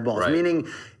behind the eyeballs. Right. Meaning,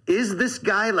 is this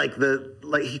guy like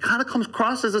he kind of comes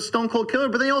across as a stone cold killer,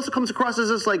 but then he also comes across as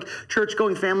this like church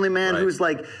going family man who's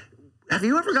like, have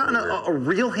you ever gotten a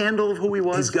real handle of who he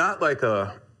was? He's got like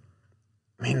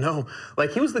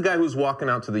like he was the guy who was walking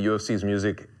out to the UFC's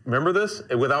music. Remember this?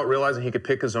 Without realizing he could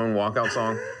pick his own walkout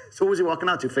song. So what was he walking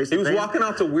out to? He was walking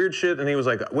out to weird shit, and he was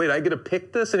like, "Wait, I get to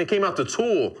pick this?" And he came out to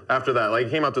Tool after that. Like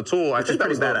he came out to Tool. I think that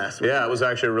was badass. Yeah, it was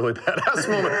actually a really badass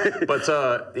moment. But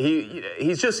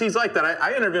he's like that.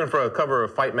 I interviewed him for a cover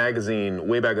of Fight magazine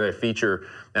way back in that feature,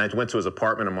 and I went to his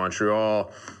apartment in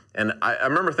Montreal. And I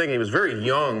remember thinking he was very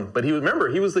young, but he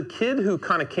was the kid who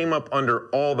kind of came up under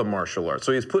all the martial arts.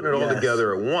 So he's putting it all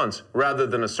together at once rather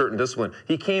than a certain discipline.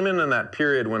 He came in that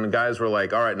period when the guys were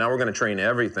like, all right, now we're going to train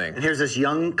everything. And here's this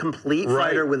young, complete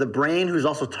fighter with a brain who's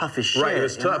also tough as shit. Right, he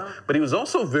was tough. But he was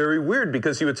also very weird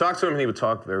because you would talk to him and he would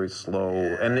talk very slow.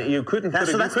 And you couldn't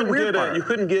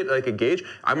get like a gauge.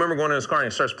 I remember going in his car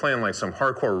and he starts playing like some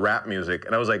hardcore rap music.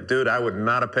 And I was like, dude, I would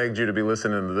not have pegged you to be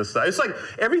listening to this stuff. It's like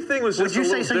everything was just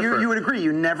different. You would agree,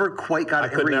 you never quite got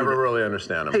it. I could never really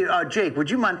understand him. Hey, Jake, would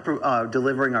you mind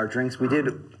delivering our drinks? We did.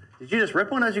 Did you just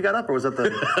rip one as you got up, or was that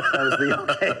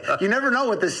okay? You never know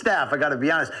with this staff. I got to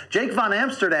be honest. Jake Von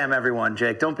Amsterdam, everyone.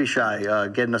 Jake, don't be shy.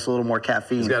 Getting us a little more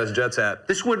caffeine. He's got his Jets hat.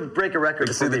 This would break a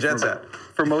record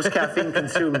for most caffeine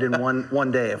consumed in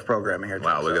one day of programming here.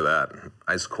 Wow, look at that.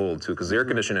 Ice cold too, because the air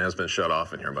conditioning has been shut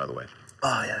off in here, by the way.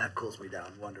 Oh yeah, that cools me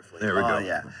down wonderfully. There we go.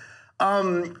 Yeah.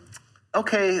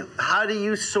 Okay, how do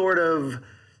you sort of,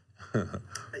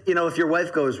 if your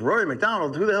wife goes, Rory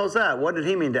McDonald, who the hell's that? What did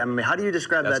he mean to MMA? How do you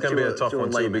describe that to a layman? That's going to be a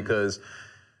tough one, too, because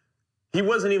he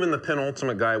wasn't even the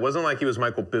penultimate guy. It wasn't like he was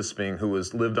Michael Bisping, who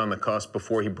lived on the cusp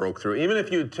before he broke through. Even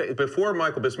if before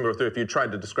Michael Bisping broke through, if you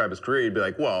tried to describe his career, you'd be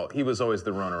like, well, he was always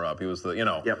the runner-up. He was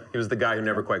he was the guy who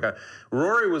never quite got.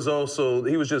 Rory was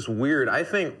he was just weird. I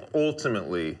think,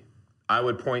 ultimately, I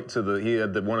would point to he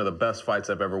had one of the best fights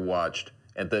I've ever watched.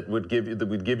 And that would give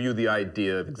you the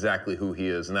idea of exactly who he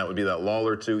is, and that would be that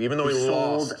Lawler 2. Even though he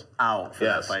lost, sold out for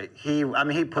that fight. He put I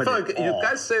feel it like you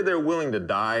guys say they're willing to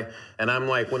die, and I'm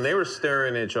like, when they were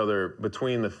staring at each other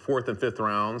between the 4th and 5th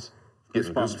rounds,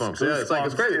 getting goosebumps. Yeah,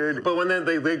 it's crazy. Dude. But when they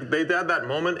had that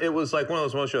moment, it was like one of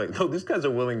those moments you're like, no, these guys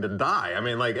are willing to die. I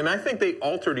mean, like, and I think they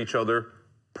altered each other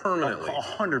permanently.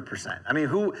 100%. I mean,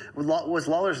 who was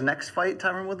Lawler's next fight?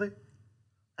 Tyron Woodley.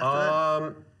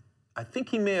 I think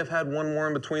he may have had one more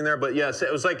in between there, but yes,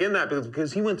 it was like in that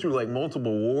because he went through like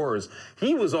multiple wars.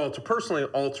 He was personally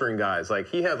altering guys. Like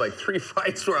he had like 3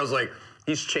 fights where I was like,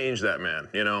 he's changed that man,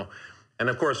 And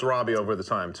of course, Robbie over the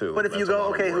time too. But if you go,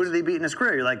 okay, who did he beat in his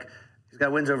career? You're like, he's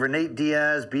got wins over Nate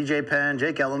Diaz, BJ Penn,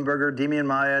 Jake Ellenberger, Demian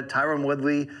Maia, Tyron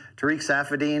Woodley, Tariq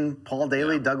Saffiedine, Paul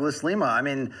Daly, Douglas Lima. I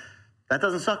mean, that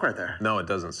doesn't suck right there. No, it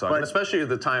doesn't suck. And especially at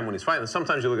the time when he's fighting.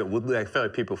 Sometimes you look at Woodley, I feel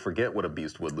like people forget what a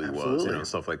beast Woodley was,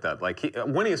 stuff like that. Like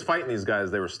when he was fighting these guys,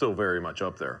 they were still very much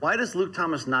up there. Why does Luke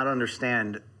Thomas not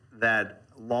understand that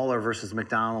Lawler versus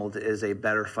McDonald is a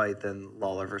better fight than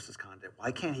Lawler versus Condit?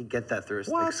 Why can't he get that through his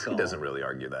thick skull? He doesn't really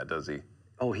argue that, does he?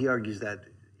 Oh, he argues that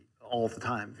all the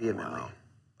time, vehemently. Wow.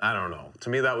 I don't know. To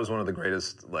me, that was one of the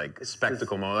greatest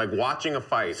spectacle moments. Like watching a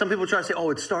fight. Some people try to say,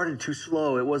 "Oh, it started too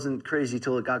slow. It wasn't crazy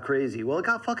till it got crazy." Well, it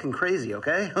got fucking crazy.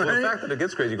 Okay. Well, the fact that it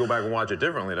gets crazy, you go back and watch it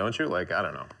differently, don't you? Like I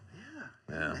don't know.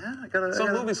 Yeah.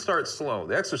 Some movies start slow.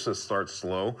 The Exorcist starts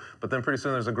slow, but then pretty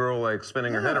soon there's a girl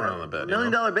spinning her head around the bed.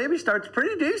 $1 Million Baby starts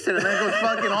pretty decent, and then goes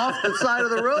fucking off the side of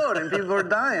the road, and people are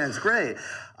dying. It's great.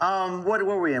 What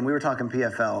were we in? We were talking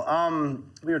PFL.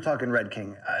 We were talking Red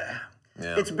King.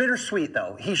 Yeah. It's bittersweet,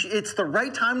 though. It's the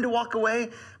right time to walk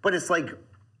away, but it's like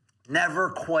never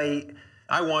quite.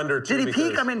 I wonder, too. Did he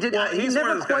peak? I mean, he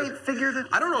never quite figured it?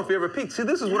 I don't know if he ever peaked. See,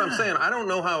 this is what I'm saying. I don't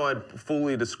know how I'd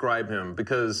fully describe him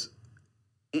because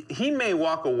he may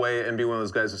walk away and be one of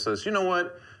those guys that says, you know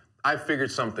what? I figured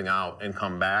something out and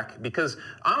come back. Because,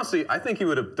 honestly, I think he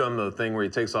would have done the thing where he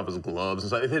takes off his gloves and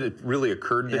stuff. If it had really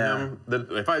occurred to him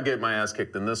that if I get my ass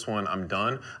kicked in this one, I'm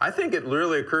done. I think it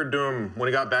literally occurred to him when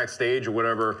he got backstage or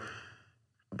whatever.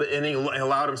 And he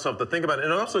allowed himself to think about it.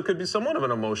 And it also could be somewhat of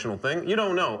an emotional thing. You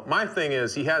don't know. My thing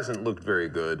is he hasn't looked very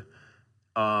good.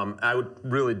 I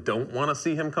really don't want to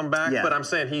see him come back, but I'm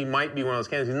saying he might be one of those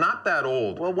candidates. He's not that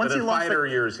old. Well, once but in he lost fighter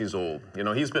years, he's old. You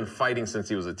know, he's been fighting since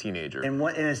he was a teenager. And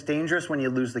it's dangerous when you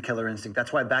lose the killer instinct.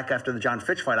 That's why back after the John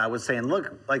Fitch fight, I was saying,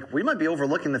 look, like we might be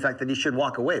overlooking the fact that he should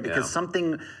walk away because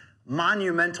something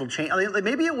monumental change. I mean,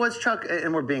 maybe it was Chuck,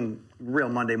 and we're being real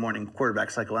Monday morning quarterback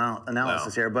cycle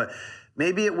analysis here, but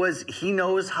maybe it was he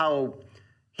knows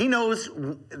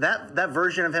that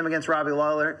version of him against Robbie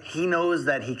Lawler. He knows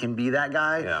that he can be that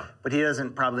guy, but he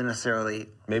doesn't probably necessarily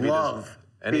love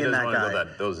and being he doesn't that want guy. to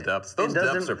go those depths. Those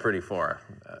depths are pretty far.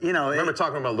 You know, I remember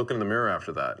talking about looking in the mirror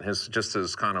after that.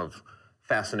 His kind of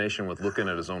fascination with looking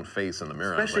at his own face in the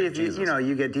mirror. Especially if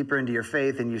you get deeper into your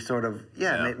faith and you sort of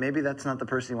maybe that's not the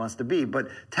person he wants to be. But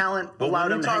talent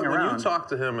allowed him to hang around. When you talked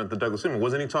to him at the Douglas Stadium,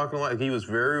 wasn't he talking like he was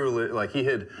very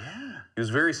he was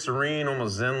very serene,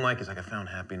 almost zen-like. He's like, I found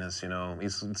happiness, you know.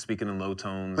 He's speaking in low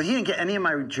tones. But he didn't get any of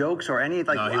my jokes or any,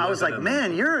 like, I was like,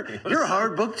 man, you're a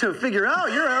hard book to figure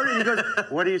out. You're hard. And he goes,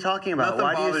 what are you talking about?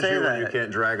 Why do you say that? When you can't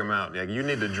drag them out. Like, you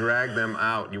need to drag them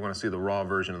out. You want to see the raw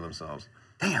version of themselves.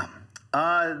 Damn.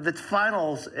 The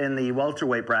finals in the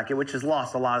welterweight bracket, which has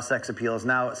lost a lot of sex appeal, is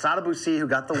now Sada Boucy, who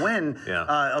got the win,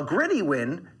 a gritty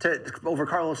win over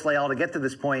Carlos Leal to get to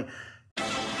this point.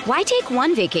 Why take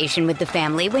one vacation with the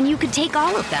family when you could take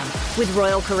all of them? With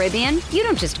Royal Caribbean, you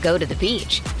don't just go to the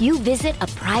beach. You visit a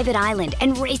private island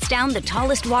and race down the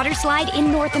tallest water slide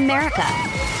in North America.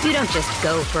 You don't just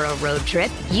go for a road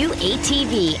trip. You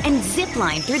ATV and zip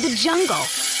line through the jungle.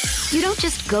 You don't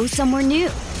just go somewhere new.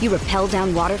 You rappel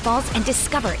down waterfalls and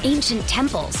discover ancient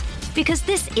temples. Because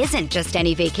this isn't just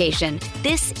any vacation.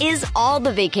 This is all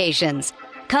the vacations.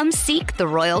 Come seek the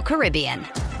Royal Caribbean.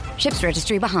 Ships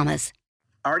Registry, Bahamas.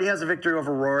 Already has a victory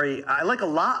over Rory. I like a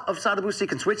lot of Sada Boucy,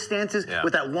 can switch stances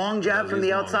with that long jab from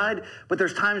the outside, but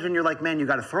there's times when you're like, man, you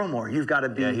got to throw more. You've got to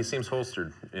be. Yeah, he seems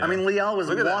holstered. Yeah. I mean, Leal was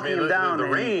walking him down. The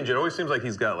range, it always seems like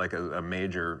he's got like a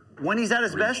major. When he's at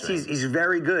his best, he's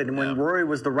very good. And when Rory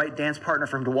was the right dance partner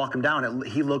for him to walk him down,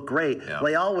 he looked great. Yeah.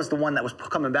 Leal was the one that was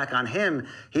coming back on him.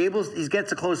 He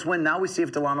gets a close win. Now we see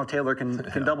if Delano Taylor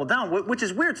can double down, which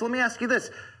is weird. So let me ask you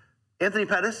this. Anthony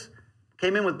Pettis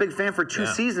came in with big fanfare 2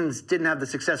 seasons, didn't have the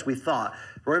success we thought.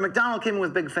 Rory McDonald came in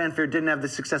with big fanfare, didn't have the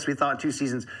success we thought in 2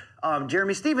 seasons.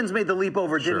 Jeremy Stevens made the leap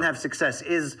over, didn't have success.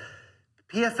 Is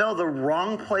PFL the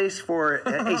wrong place for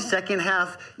a second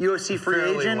half UFC free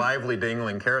agent? Fairly lively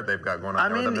dangling carrot they've got going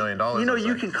on with $1 million. You know,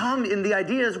 you can come, and the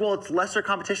idea is, well, it's lesser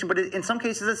competition, but in some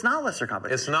cases it's not lesser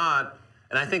competition. It's not.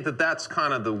 And I think that's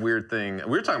kind of the weird thing.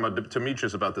 We were talking about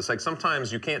Demetrius about this. Like,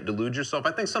 sometimes you can't delude yourself.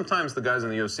 I think sometimes the guys in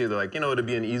the UFC, they're like, you know,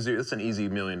 it's an easy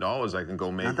 $1 million I can go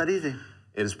make. Not that easy.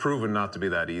 It is proven not to be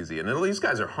that easy. And these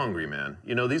guys are hungry, man.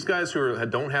 You know, these guys who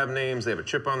don't have names, they have a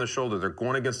chip on their shoulder. They're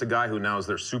going against a guy who now is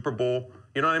their Super Bowl.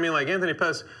 You know what I mean? Like Anthony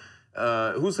Pettis,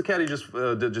 who's the cat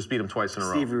who just beat him twice in a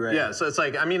row? Stevie Ray. Yeah, so it's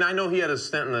like, I mean, I know he had his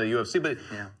stint in the UFC, but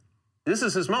this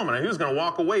is his moment. He was going to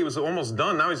walk away. He was almost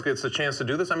done. Now he gets a chance to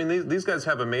do this. I mean, these guys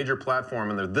have a major platform,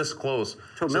 and they're this close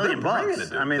to $1 million.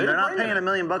 I mean, they're not paying $1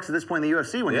 million at this point in the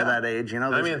UFC when you're that age. You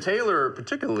know. I mean, Taylor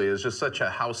particularly is just such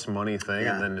a house money thing,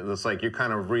 and then it's like you're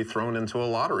kind of re-thrown into a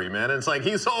lottery, man. And it's like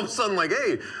he's all of a sudden like,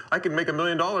 hey, I could make $1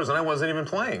 million, and I wasn't even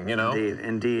playing. You know.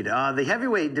 Indeed. The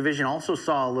heavyweight division also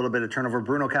saw a little bit of turnover.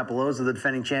 Bruno Capelozza, the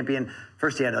defending champion,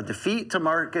 first he had a defeat to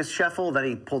Marcus Scheffel, then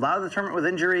he pulled out of the tournament with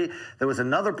injury. There was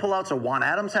another pullout, so Juan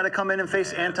Adams had to come in and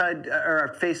face Mateus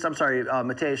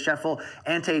Scheffel.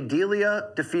 Ante Delia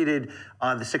defeated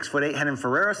the 6'8" Renan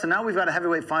Ferreira. So now we've got a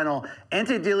heavyweight final.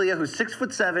 Ante Delia, who's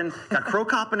 6'7", got Crow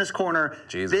Cop in his corner.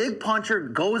 Jesus. Big puncher,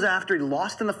 goes after. He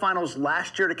lost in the finals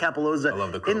last year to Capelozza. I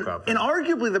love the Crow Cop. In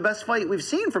arguably the best fight we've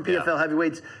seen from PFL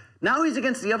heavyweights. Now he's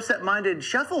against the upset-minded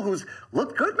Scheffel, who's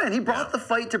looked good, man. He brought the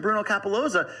fight to Bruno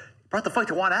Capelozza. Brought the fight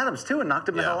to Juan Adams, too, and knocked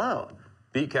him the hell out.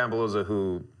 Beat Capelozza,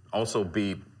 who also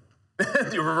beat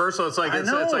your reversal. It's like one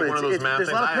of those math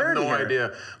things. I have no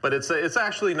idea, but it's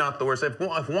actually not the worst. If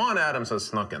Juan Adams has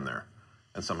snuck in there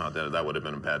and somehow did it, that would have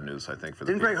been bad news, I think, for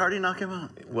the Didn't Greg Hardy knock him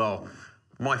out? Well,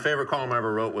 my favorite column I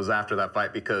ever wrote was after that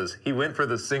fight because he went for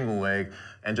the single leg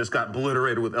and just got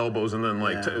obliterated with elbows and then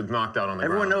knocked out on the ground.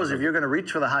 Everyone knows if you're going to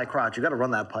reach for the high crotch, you got to run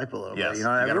that pipe a little bit. You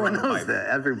know, everyone knows that.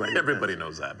 Everybody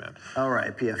knows that, man. All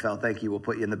right, PFL, thank you. We'll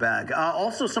put you in the bag.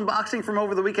 Also, some boxing from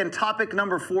over the weekend. Topic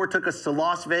number 4 took us to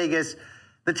Las Vegas.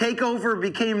 The takeover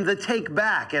became the take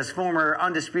back as former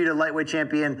undisputed lightweight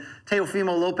champion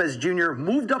Teofimo Lopez Jr.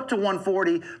 moved up to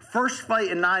 140. First fight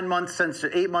in 8 months since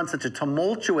a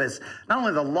tumultuous, not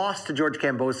only the loss to George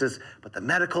Kambosos, but the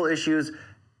medical issues,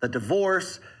 the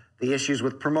divorce, the issues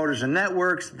with promoters and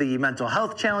networks, the mental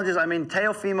health challenges. I mean,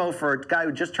 Teofimo, for a guy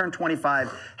who just turned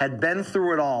 25, had been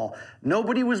through it all.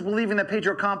 Nobody was believing that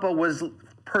Pedro Campa was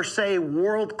per se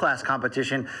world-class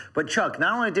competition. But Chuck,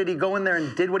 not only did he go in there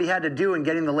and did what he had to do in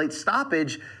getting the late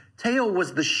stoppage, Teo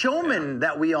was the showman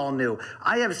that we all knew.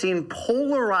 I have seen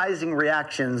polarizing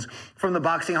reactions from the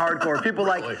boxing hardcore. People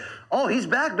really? Like, oh, he's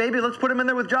back, baby. Let's put him in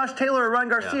there with Josh Taylor or Ryan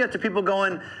Garcia. To people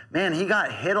going, man, he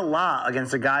got hit a lot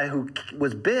against a guy who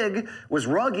was big, was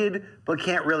rugged, but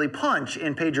can't really punch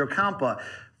in Pedro Campa.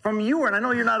 From you, and I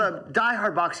know you're not a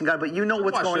diehard boxing guy, but you know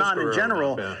what's going on in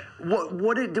general.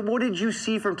 What did you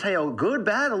see from Teo? Good,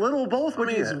 bad, a little, both? I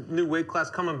mean, he's new weight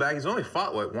class coming back. He's only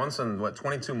fought once in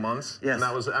 22 months. Yes. And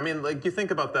that was, I mean, like you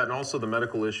think about that, and also the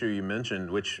medical issue you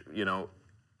mentioned, which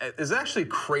is actually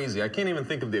crazy. I can't even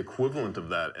think of the equivalent of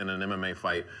that in an MMA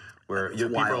fight. Where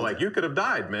people are like, you could have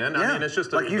died, man. Yeah. I mean, it's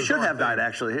just like you should have died,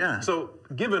 actually. Yeah. So,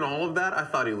 given all of that, I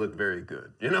thought he looked very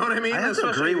good. You know what I mean? I have to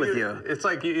agree with you. It's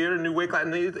like you're in a new weight class,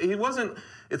 and he wasn't.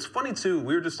 It's funny too.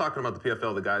 We were just talking about the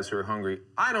PFL, the guys who are hungry.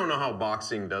 I don't know how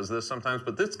boxing does this sometimes,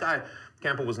 but this guy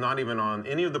Campa was not even on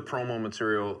any of the promo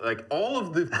material. Like all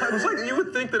of the, it was like you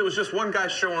would think that it was just one guy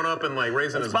showing up and like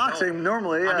raising his boxing belt.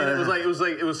 Normally. Yeah. I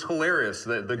mean, it was hilarious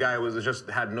that the guy just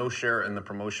had no share in the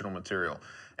promotional material.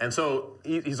 And so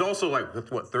he's also like,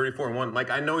 what, 34-1?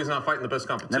 Like, I know he's not fighting the best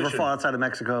competition. Never fought outside of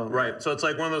Mexico. Right. So it's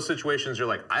like one of those situations you're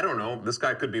like, I don't know, this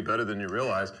guy could be better than you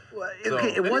realize. Well, so,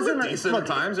 okay, it wasn't decent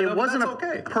times. It wasn't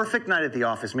a perfect night at the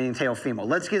office, meaning Teofimo.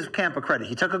 Let's give Campa credit.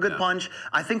 He took a good punch.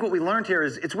 I think what we learned here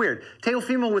is it's weird.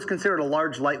 Teofimo was considered a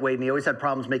large lightweight, and he always had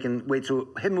problems making weight, so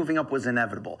him moving up was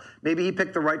inevitable. Maybe he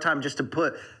picked the right time just to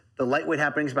put the lightweight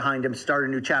happenings behind him, start a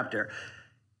new chapter.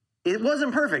 It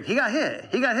wasn't perfect. He got hit.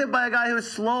 He got hit by a guy who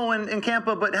was slow in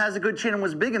Campa but has a good chin and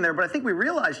was big in there. But I think we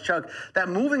realized, Chuck, that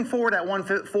moving forward at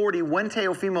 140, when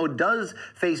Teofimo does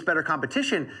face better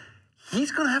competition,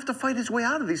 he's going to have to fight his way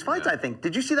out of these fights, I think.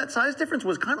 Did you see that size difference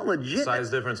was kind of legit?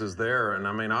 Size difference is there. And,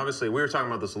 I mean, obviously, we were talking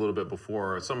about this a little bit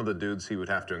before. Some of the dudes he would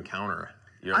have to encounter.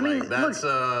 I mean, that's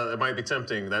it might be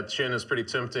tempting. That chin is pretty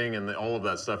tempting and all of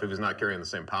that stuff if he's not carrying the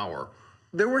same power.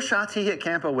 There were shots he hit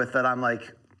Campa with that I'm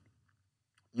like,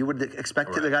 you would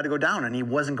expect the guy to go down, and he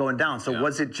wasn't going down. So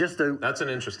was it just a... That's an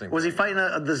interesting Was he fighting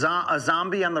a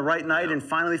zombie on the right night and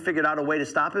finally figured out a way to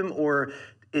stop him, or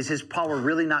is his power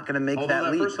really not going to make that leap?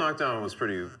 Although that first knockdown was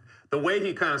pretty... The way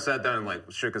he kind of sat down and like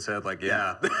shook his head, like,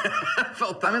 I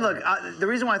felt that. I mean, look, the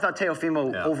reason why I thought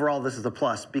Teofimo, overall, this is a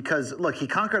plus, because, look, he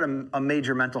conquered a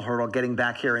major mental hurdle getting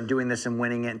back here and doing this and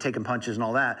winning it and taking punches and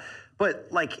all that. But,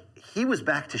 like, he was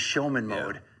back to showman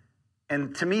mode.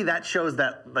 And to me, that shows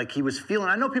that, like, he was feeling.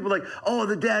 I know people are like, oh,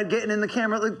 the dad getting in the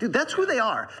camera. Like, dude, that's who they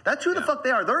are. That's who the fuck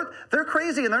they are. They're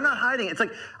crazy and they're not hiding. It's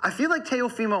like, I feel like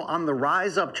Teofimo on the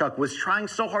rise up, Chuck, was trying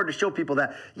so hard to show people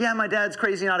that, my dad's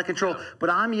crazy and out of control, but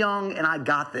I'm young and I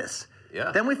got this.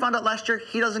 Yeah. Then we found out last year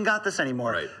he doesn't got this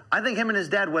anymore. Right. I think him and his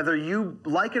dad, whether you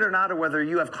like it or not, or whether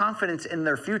you have confidence in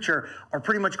their future, are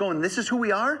pretty much going, this is who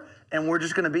we are, and we're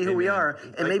just going to be who we are.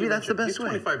 And maybe that's the best way.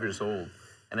 He's 25 years old.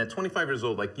 And at 25 years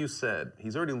old, like you said,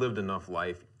 he's already lived enough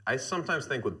life. I sometimes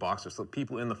think with boxers, so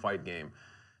people in the fight game,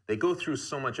 they go through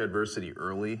so much adversity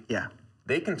early. Yeah.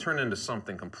 They can turn into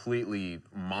something completely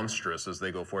monstrous as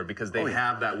they go forward because they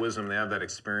have that wisdom, they have that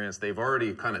experience. They've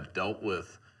already kind of dealt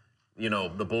with,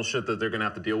 the bullshit that they're going to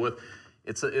have to deal with.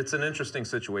 It's an interesting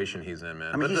situation he's in,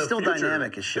 man. I mean, he's still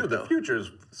dynamic as shit, the future is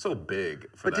so big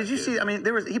for But did you see, I mean,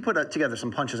 he put together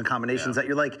some punches and combinations that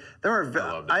you're like,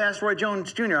 I asked Roy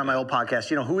Jones Jr. on my old podcast,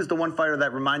 who is the one fighter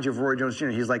that reminds you of Roy Jones Jr.?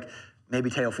 He's like, maybe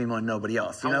Teofimo and nobody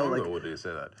else. How long ago did he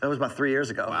say that? That was about 3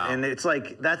 years ago. Wow. And it's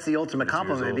like, that's the ultimate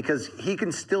compliment because he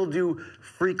can still do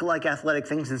freak-like athletic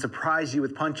things and surprise you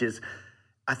with punches.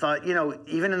 I thought,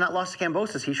 even in that loss to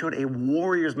Kambosos, he showed a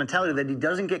warrior's mentality that he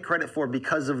doesn't get credit for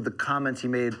because of the comments he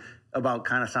made about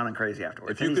kind of sounding crazy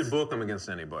afterwards. If you could book him against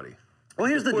anybody, well,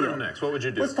 here's the deal. Put him next. What would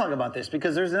you do? Let's talk about this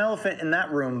because there's an elephant in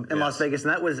that room in Las Vegas,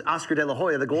 and that was Oscar De La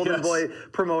Hoya, the Golden Boy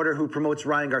promoter who promotes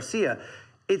Ryan Garcia.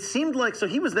 It seemed like, so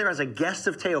he was there as a guest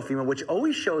of Teofimo, which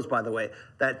always shows, by the way,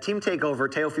 that Team Takeover,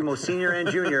 Teofimo Sr. and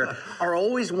Jr. are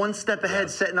always one step ahead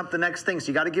setting up the next thing, so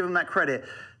you got to give them that credit.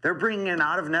 They're bringing an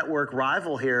out-of-network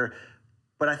rival here,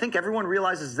 but I think everyone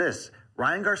realizes this.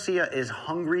 Ryan Garcia is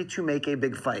hungry to make a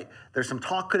big fight. There's some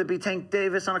talk, could it be Tank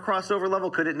Davis on a crossover level?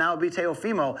 Could it now be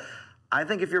Teofimo? I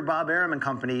think if you're Bob Arum and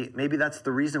company, maybe that's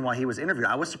the reason why he was interviewed.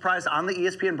 I was surprised on the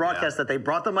ESPN broadcast that they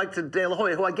brought the mic to De La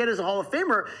Hoya, who I get is a Hall of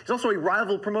Famer. He's also a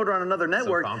rival promoter on another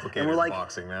network. So complicated and we're like,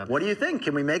 boxing, man. What do you think?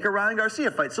 Can we make a Ryan Garcia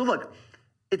fight? So look,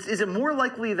 Is it more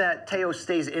likely that Teo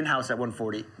stays in-house at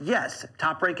 140? Yes.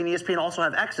 Top Rank and ESPN also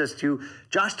have access to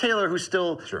Josh Taylor, who's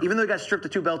still, even though he got stripped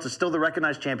of 2 belts, is still the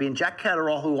recognized champion. Jack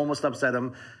Catterall, who almost upset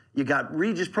him. You got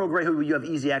Regis Prograis, who you have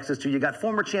easy access to. You got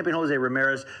former champion Jose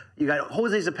Ramirez. You got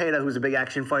Jose Zepeda, who's a big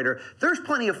action fighter. There's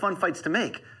plenty of fun fights to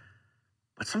make.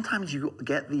 But sometimes you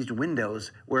get these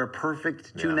windows where a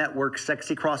perfect 2-network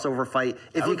sexy crossover fight,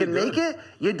 if you can make it,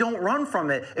 you don't run from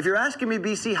it. If you're asking me,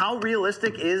 BC, how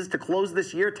realistic is to close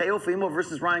this year Teofimo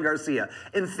versus Ryan Garcia?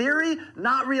 In theory,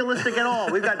 not realistic at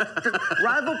all. We've got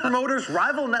rival promoters,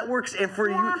 rival networks, and for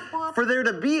there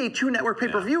to be a 2-network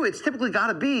pay-per-view, it's typically got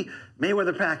to be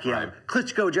Mayweather-Pacquiao,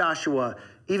 Klitschko Joshua,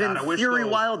 even Fury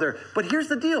Wilder. But here's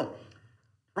the deal.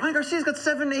 Ryan Garcia's got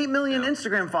 7-8 million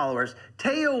Instagram followers.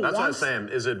 Teo That's what I'm saying.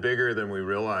 Is it bigger than we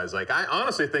realize? Like, I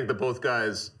honestly think that both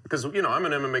guys, because, you know, I'm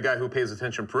an MMA guy who pays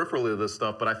attention peripherally to this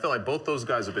stuff, but I feel like both those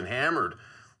guys have been hammered,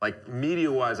 like,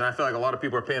 media-wise, and I feel like a lot of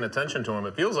people are paying attention to them.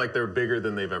 It feels like they're bigger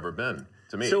than they've ever been,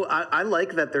 to me. So I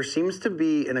like that there seems to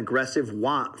be an aggressive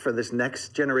want for this next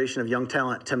generation of young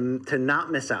talent to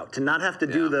not miss out, to not have to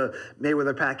do the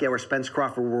Mayweather-Pacquiao or Spence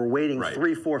Crawford where we're waiting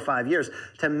 3, 4, 5 years,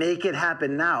 to make it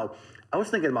happen now. I was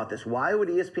thinking about this. Why would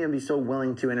ESPN be so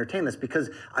willing to entertain this? Because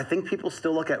I think people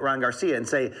still look at Ryan Garcia and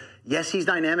say, yes, he's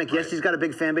dynamic. Yes, he's got a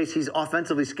big fan base. He's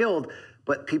offensively skilled.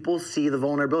 But people see the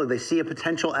vulnerability. They see a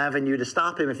potential avenue to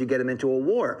stop him if you get him into a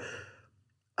war.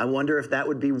 I wonder if that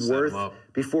would be worth,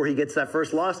 before he gets that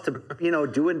first loss, to, you know,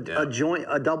 do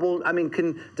a double. I mean,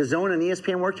 can DAZN and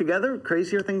ESPN work together?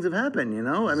 Crazier things have happened, you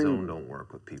know? I mean, DAZN don't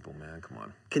work with people, man. Come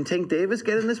on. Can Tank Davis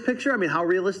get in this picture? I mean, how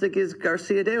realistic is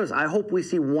Garcia Davis? I hope we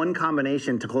see one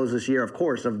combination to close this year, of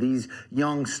course, of these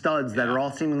young studs that are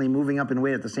all seemingly moving up in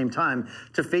weight at the same time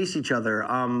to face each other.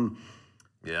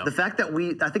 The fact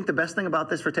that I think the best thing about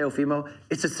this for Teofimo,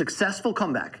 it's a successful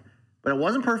comeback. But it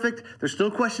wasn't perfect. There's still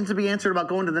questions to be answered about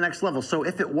going to the next level. So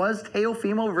if it was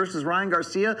Teofimo versus Ryan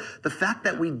Garcia, the fact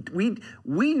that we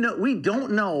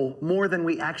don't know more than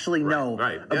we actually know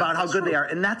about how good they are,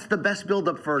 and that's the best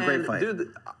buildup for a great fight.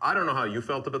 Dude, I don't know how you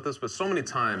felt about this, but so many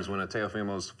times when a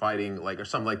Teofimo's fighting, like, or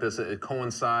something like this, it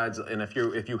coincides. And if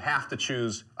you have to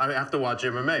choose, I have to watch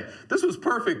MMA. This was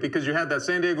perfect because you had that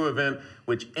San Diego event,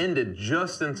 which ended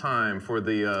just in time for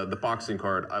the boxing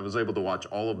card. I was able to watch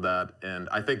all of that, and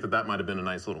I think that might have been a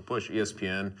nice little push.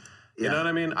 ESPN, you know what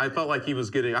I mean? I felt like he was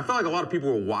getting. I felt like a lot of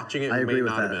people were watching it. I agree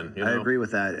with that. I agree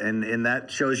with that, and that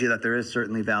shows you that there is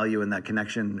certainly value in that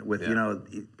connection with you know,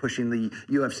 pushing the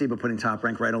UFC but putting Top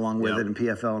Rank right along with it and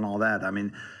PFL and all that. I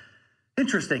mean,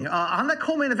 interesting. On that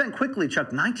co-main event, quickly,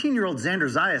 Chuck, 19-year-old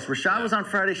Xander Zayas. Rashad was on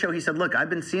Friday's show. He said, "Look, I've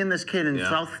been seeing this kid in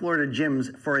South Florida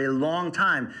gyms for a long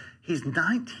time. He's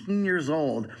 19 years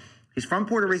old." He's from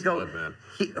Puerto Rico.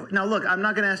 Now, look, I'm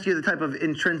not going to ask you the type of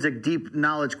intrinsic, deep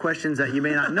knowledge questions that you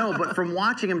may not know, but from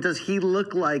watching him, does he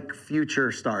look like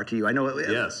future star to you? I know.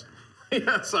 Yes.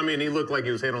 Yes. I mean, he looked like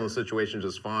he was handling the situation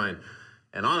just fine.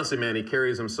 And honestly, man, he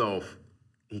carries himself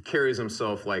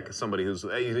like somebody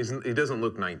he doesn't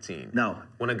look 19. No.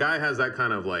 When a guy has that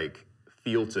kind of, like,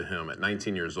 feel to him at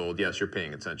 19 years old, yes, you're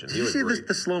paying attention. Did you see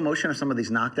the slow motion of some of these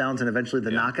knockdowns and eventually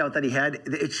the knockout that he had?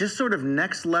 It's just sort of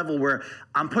next level where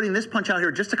I'm putting this punch out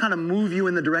here just to kind of move you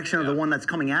in the direction of the one that's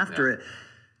coming after it.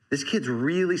 This kid's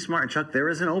really smart. Chuck, there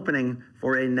is an opening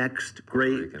for a next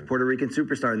great Puerto Rican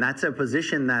superstar, and that's a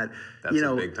position that, you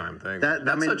know, a big-time thing.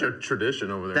 That's such a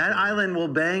tradition over there. That island will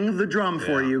bang the drum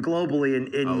for you globally,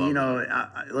 and you know,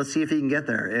 let's see if he can get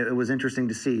there. It was interesting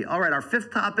to see. All right, our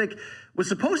fifth topic was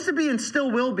supposed to be and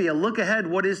still will be a look ahead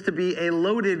what is to be a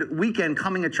loaded weekend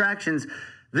coming attractions.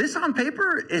 This on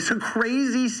paper is a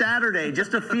crazy Saturday,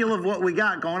 just a feel of what we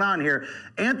got going on here.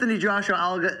 Anthony Joshua,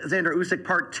 Alexander Usyk,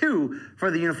 part 2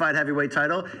 for the unified heavyweight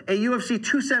title. A UFC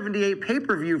 278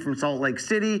 pay-per-view from Salt Lake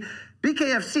City.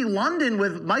 BKFC London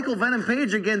with Michael Venom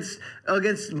Page against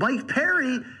Mike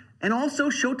Perry. And also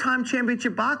Showtime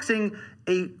Championship Boxing,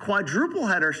 a quadruple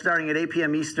header starting at 8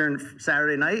 p.m. Eastern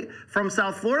Saturday night from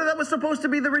South Florida. That was supposed to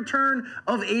be the return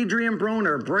of Adrian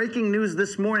Broner. Breaking news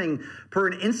this morning, per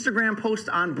an Instagram post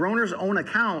on Broner's own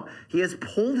account, he has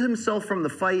pulled himself from the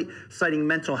fight, citing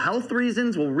mental health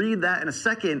reasons. We'll read that in a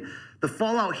second. The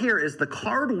fallout here is the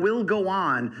card will go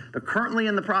on. They're currently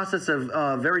in the process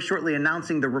of very shortly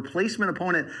announcing the replacement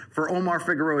opponent for Omar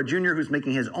Figueroa Jr., who's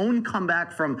making his own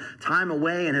comeback from time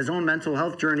away and his own mental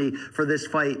health journey for this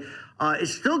fight.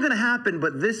 It's still going to happen,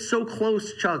 but this so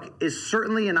close, Chuck, is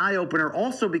certainly an eye-opener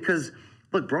also because,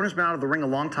 look, Broner's been out of the ring a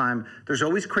long time. There's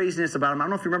always craziness about him. I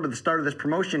don't know if you remember the start of this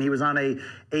promotion. He was on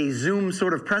a Zoom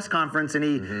sort of press conference, and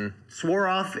he swore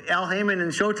off Al Heyman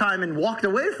and Showtime and walked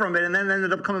away from it and then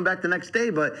ended up coming back the next day.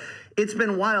 But it's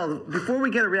been wild. Before we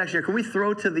get a reaction here, can we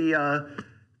throw to the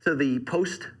to the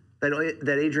post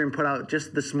that Adrian put out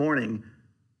just this morning.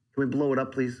 Can we blow it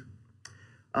up, please?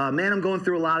 Man, I'm going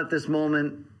through a lot at this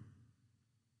moment.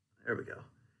 There we go.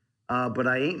 But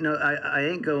I ain't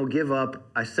gonna give up.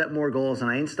 I set more goals, and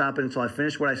I ain't stopping until I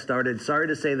finish what I started. Sorry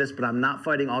to say this, but I'm not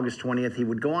fighting August 20th. He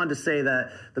would go on to say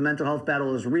that the mental health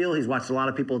battle is real. He's watched a lot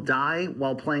of people die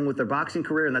while playing with their boxing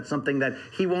career, and that's something that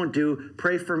he won't do.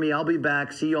 Pray for me. I'll be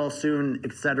back. See you all soon,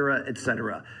 etc.,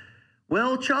 etc.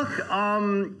 Well, Chuck,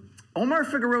 Omar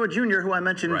Figueroa Jr., who I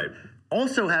mentioned,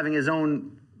 also having his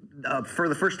own, for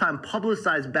the first time,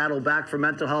 publicized battle back for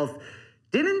mental health,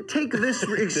 didn't take this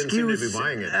excuse seem to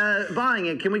be buying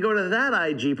it. Can we go to that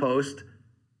IG post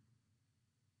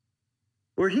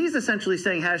where he's essentially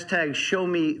saying hashtag show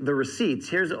me the receipts?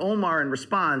 Here's Omar in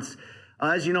response.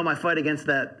 As you know, my fight against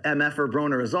that MFer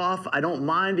Broner is off. I don't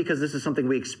mind because this is something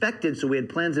we expected, so we had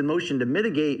plans in motion to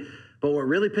mitigate. But what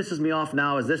really pisses me off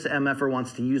now is this MFer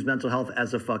wants to use mental health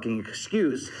as a fucking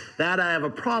excuse. That I have a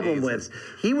problem with.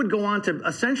 He would go on to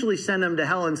essentially send him to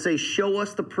hell and say, show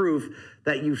us the proof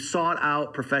that you've sought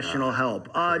out professional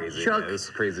help. Chuck, this is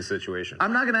a crazy situation.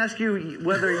 I'm not going to ask you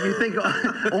whether you think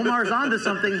Omar's onto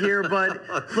something here, but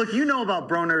look, you know about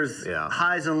Broner's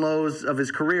highs and lows of his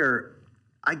career.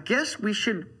 I guess we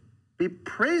should be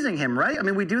praising him, right? I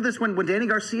mean, we do this when Danny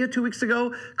Garcia 2 weeks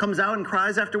ago comes out and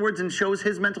cries afterwards and shows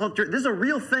his mental health. This is a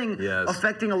real thing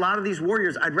affecting a lot of these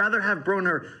warriors. I'd rather have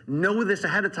Broner know this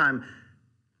ahead of time,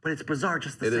 but it's bizarre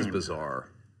just the same. It is bizarre.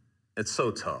 It's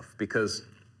so tough because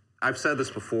I've said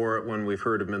this before when we've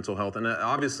heard of mental health, and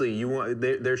obviously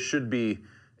there should be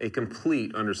a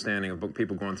complete understanding of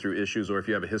people going through issues, or if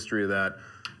you have a history of that.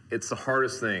 It's the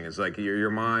hardest thing. It's like your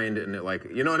mind and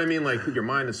you know what I mean? Like your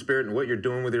mind and spirit and what you're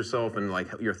doing with yourself and like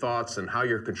your thoughts and how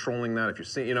you're controlling that. If you're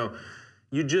seeing,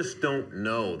 you just don't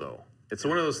know though. It's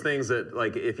one of those things that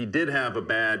like if you did have a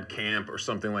bad camp or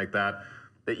something like that,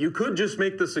 that you could just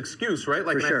make this excuse, right?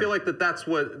 Like, I feel like that's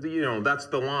what, that's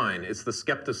the line. It's the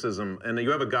skepticism. And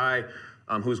you have a guy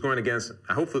who's going against,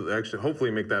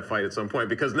 hopefully make that fight at some point,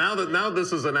 because now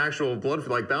this is an actual blood,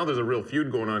 like now there's a real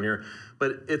feud going on here.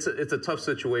 But it's a tough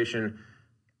situation.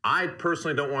 I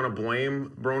personally don't want to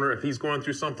blame Broner if he's going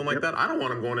through something like that. I don't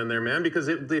want him going in there, man, because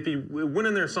if he went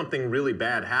in there, something really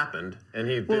bad happened, and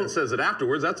he says it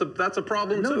afterwards. That's a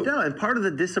problem too. No doubt. And part of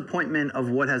the disappointment of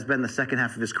what has been the second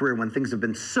half of his career, when things have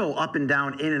been so up and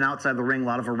down, in and outside the ring, a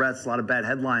lot of arrests, a lot of bad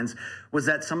headlines, was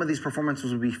that some of these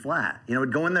performances would be flat.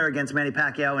 He'd go in there against Manny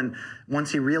Pacquiao, and once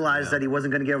he realized that he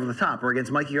wasn't going to get over the top, or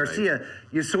against Mikey Garcia,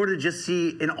 you sort of just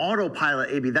see an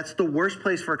autopilot. AB, that's the worst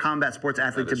place for a combat sports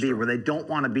athlete to be, where they don't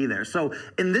want to be there. So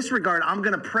in this regard, I'm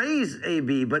going to praise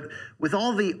AB, but with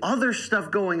all the other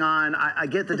stuff going on, I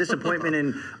get the disappointment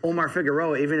in Omar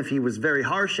Figueroa, even if he was very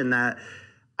harsh in that.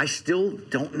 I still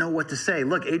don't know what to say.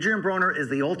 Look, Adrian Broner is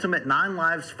the ultimate 9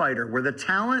 lives fighter, where the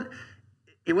talent,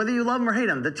 whether you love him or hate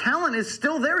him, the talent is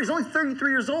still there. He's only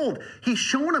 33 years old. He's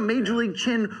shown a major league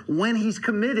chin when he's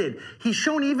committed. He's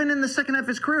shown even in the second half of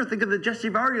his career. Think of the Jesse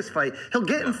Vargas fight. He'll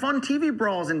get in fun TV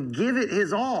brawls and give it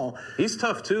his all. He's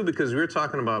tough too, because we were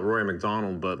talking about Rory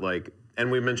McDonald, but and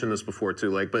we mentioned this before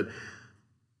too, but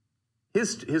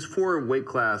his 4 weight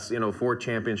class, 4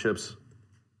 championships.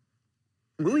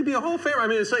 Will he be a Hall of Famer? I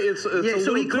mean, it's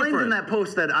so he claimed different. in that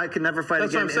post that I could never fight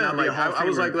again. That's what I'm saying. I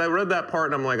was like, I read that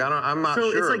part and I'm like, I'm not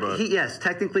sure. So it's like, yes,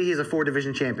 technically he's a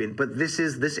 4-division champion, but this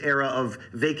is this era of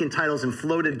vacant titles and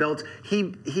floated belts.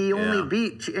 He only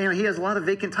beat, he has a lot of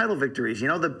vacant title victories. The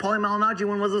Paulie Malignaggi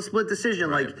one was a split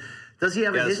decision. Right. Does he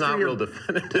have a history? It's not real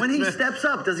definitive. When he steps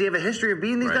up, does he have a history of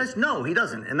beating these guys? No, he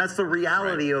doesn't. And that's the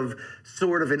reality of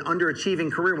sort of an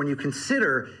underachieving career when you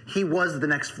consider he was the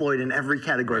next Floyd in every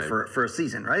category for a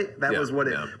season, right? That was what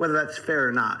whether that's fair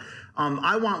or not.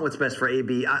 I want what's best for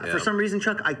AB. For some reason,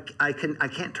 Chuck, I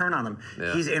can't turn on him.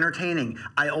 Yeah. He's entertaining.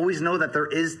 I always know that there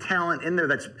is talent in there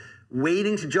that's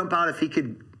waiting to jump out if he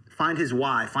could find his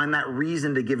why, find that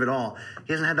reason to give it all.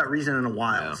 He hasn't had that reason in a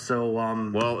while. Yeah. So,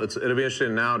 well, it'll be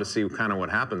interesting now to see kind of what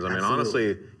happens. I mean,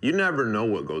 honestly, you never know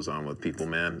what goes on with people,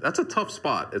 man. That's a tough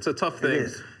spot. It's a tough thing. It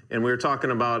is. And we were talking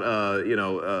about,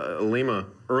 Lima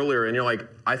earlier, and you're like,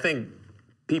 I think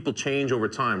people change over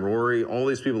time. Rory, all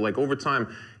these people, over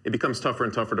time, it becomes tougher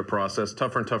and tougher to process,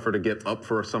 tougher and tougher to get up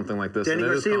for something like this. Danny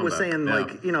Garcia was saying,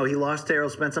 he lost to Errol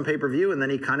Spence on pay-per-view, and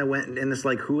then he kind of went in this,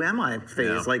 who am I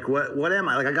phase? Yeah. What am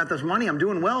I? I got this money, I'm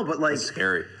doing well, but, That's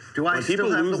scary. Do I still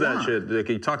have people lose that shit,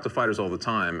 you talk to fighters all the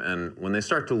time, and when they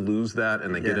start to lose that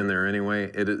and they get in there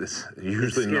anyway, it's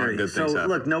usually not good things happen.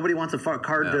 Look, nobody wants a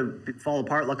card to fall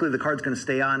apart. Luckily, the card's going to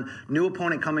stay on. New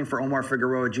opponent coming for Omar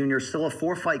Figueroa Jr. Still a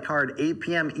 4-fight card, 8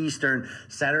 p.m. Eastern,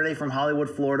 Saturday from Hollywood,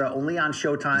 Florida, only on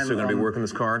Showtime. time. He's still going to be working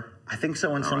this card? I think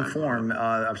so in some form.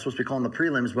 I'm supposed to be calling the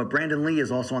prelims, but Brandon Lee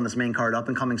is also on this main card,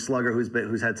 up-and-coming slugger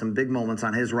who's had some big moments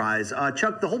on his rise.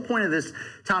 Chuck, the whole point of this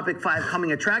Topic 5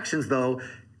 coming attractions, though,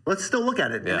 let's still look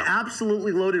at it. An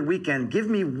absolutely loaded weekend. Give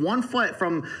me one fight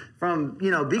from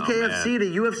BKFC to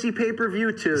UFC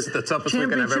pay-per-view to the toughest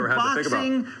weekend I've ever had boxing. to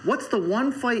think about. What's the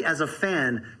one fight as a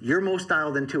fan you're most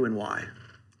dialed into and why?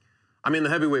 I mean, the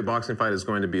heavyweight boxing fight is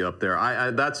going to be up there. I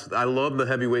love the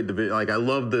heavyweight division. Like, I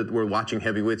love that we're watching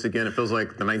heavyweights again. It feels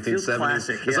like the 1970s.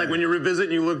 Classic, it's like when you revisit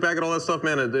and you look back at all that stuff,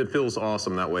 man, it feels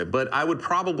awesome that way. But I would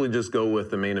probably just go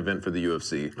with the main event for the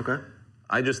UFC. Okay.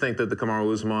 I just think that the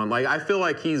Kamaru Usman, like, I feel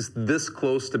like he's this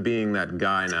close to being that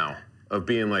guy now. Of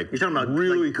being like, you're talking about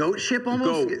really like goat ship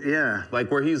almost? Goat. Yeah.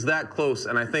 Like where he's that close.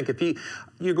 And I think if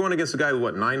you're going against a guy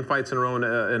with 9 fights in a row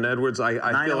in Edwards, I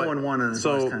feel like 9-0-1 in his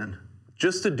last 10.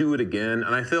 Just to do it again,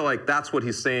 and I feel like that's what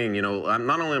he's saying.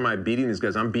 Not only am I beating these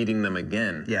guys, I'm beating them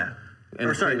again. Yeah.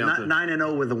 Or sorry,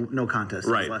 9-0 with a no contest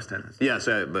in his last 10. Yes,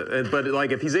 but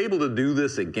like if he's able to do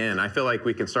this again, I feel like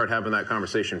we can start having that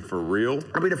conversation for real.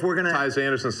 I mean, if we're gonna ties to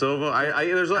Anderson Silva,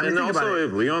 and also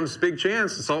if Leon's big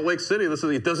chance, Salt Lake City.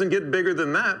 It doesn't get bigger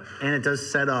than that. And it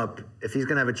does set up if he's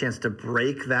gonna have a chance to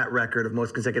break that record of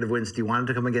most consecutive wins. Do you want him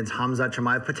to come against Khamzat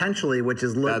Chimaev potentially, which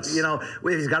is he's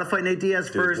got to fight Nate Diaz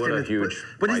first. What a huge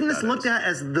but isn't this looked at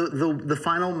as the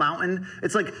final mountain?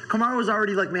 It's like Kamaru was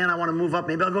already like, man, I want to move up.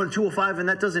 Maybe I'll go to 205, and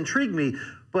that does intrigue me.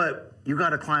 But you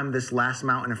got to climb this last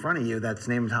mountain in front of you that's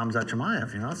named Khamzat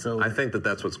Chimaev, So I think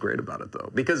that's what's great about it, though,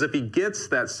 because if he gets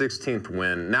that 16th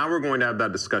win, now we're going to have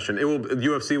that discussion.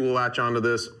 UFC will latch onto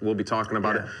this. We'll be talking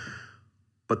about it.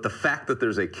 But the fact that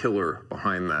there's a killer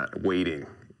behind that waiting,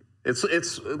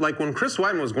 it's like when Chris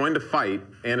Weidman was going to fight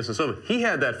Anderson Silva, he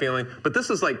had that feeling. But this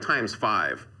is like times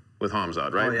 5 with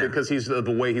Khamzat, right? Oh, yeah. Because he's the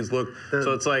way he's looked.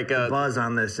 So it's like the buzz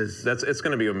on this is it's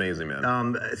going to be amazing,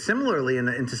 man. Similarly, and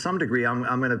to some degree, I'm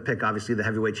going to pick obviously the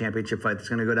heavyweight championship fight that's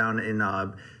going to go down in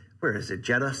where is it?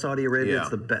 Jeddah, Saudi Arabia. Yeah. It's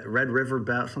the Red River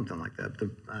Bout, something like that.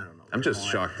 I don't know. I'm just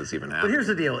shocked this even happened. But here's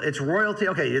the deal: it's royalty.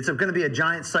 Okay, it's going to be a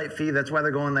giant site fee. That's why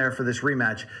they're going there for this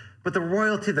rematch. But the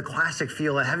royalty, the classic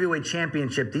feel, a heavyweight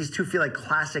championship, these two feel like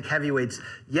classic heavyweights.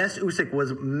 Yes, Usyk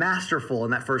was masterful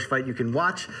in that first fight. You can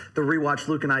watch the rewatch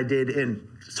Luke and I did and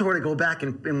sort of go back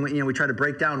and we try to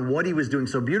break down what he was doing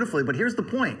so beautifully. But here's the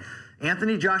point.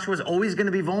 Anthony Joshua is always going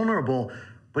to be vulnerable,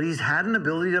 but he's had an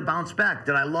ability to bounce back.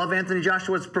 Did I love Anthony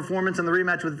Joshua's performance in the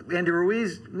rematch with Andy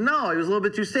Ruiz? No, he was a little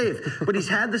bit too safe. But he's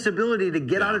had this ability to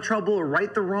get out of trouble or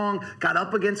right the wrong, got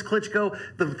up against Klitschko.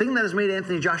 The thing that has made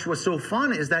Anthony Joshua so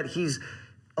fun is that he's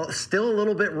still a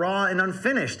little bit raw and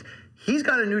unfinished. He's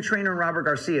got a new trainer in Robert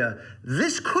Garcia.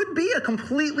 This could be a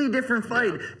completely different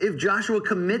fight if Joshua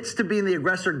commits to being the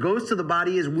aggressor, goes to the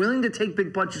body, is willing to take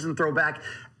big punches and throw back.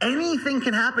 Anything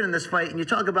can happen in this fight. And you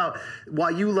talk about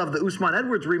why you love the Usman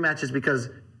Edwards rematches because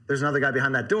there's another guy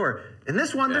behind that door. In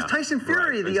this one, there's Tyson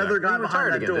Fury, the other guy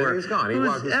behind that door. He's gone. He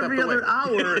every other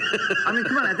hour. I mean,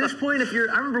 come on. At this point, I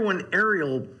remember when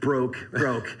Ariel broke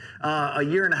a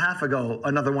year and a half ago.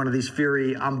 Another one of these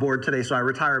Fury on board today, so I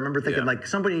retire. I remember thinking like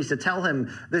somebody needs to tell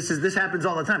him this happens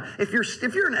all the time. If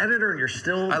you're an editor and you're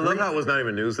still, I love how it was not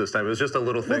even news this time. It was just a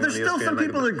little thing. Well, there's still some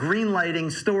people that are green lighting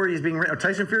stories being written.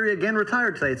 Tyson Fury again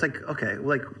retired today. It's like okay,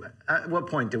 like at what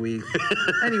point do we?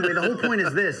 Anyway, the whole point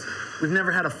is this: we've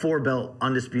never had a 4-belt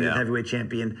undisputed heavyweight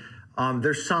champion.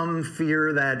 There's some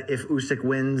fear that if Usyk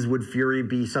wins, would Fury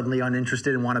be suddenly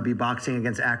uninterested and want to be boxing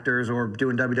against actors or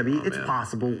doing WWE? It's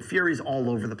possible. Fury's all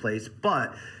over the place.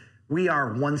 But we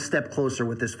are one step closer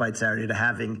with this fight Saturday to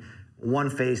having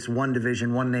one face, one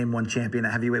division, one name, one champion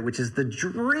at heavyweight, which is the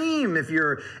dream if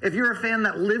you're a fan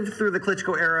that lived through the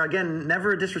Klitschko era. Again,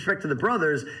 never a disrespect to the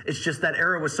brothers. It's just that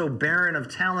era was so barren of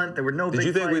talent. There were no big fights.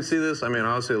 Did you think we'd see this? I mean,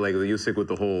 honestly, like the Usyk with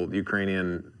the whole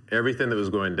Ukrainian, everything that was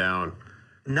going down.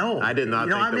 No, I did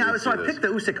not. I picked the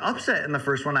Usyk upset in the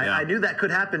first one. I knew that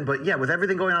could happen, but with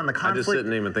everything going on in the conflict, I just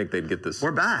didn't even think they'd get this.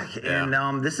 We're back,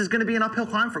 and this is going to be an uphill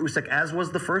climb for Usyk, as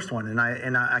was the first one,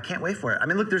 and I can't wait for it. I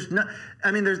mean, look,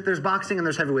 there's boxing and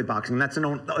there's heavyweight boxing. That's an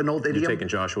old idiom. You're taking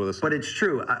Joshua this, but it's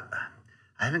true.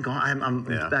 I haven't gone.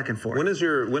 I'm back and forth. When did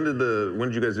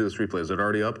you guys do this replay? Is it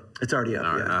already up? It's already up.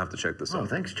 All right, I have to check this out. Oh,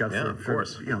 thanks, Chuck, for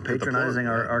patronizing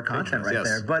our content right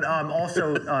there. But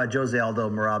also Jose Aldo,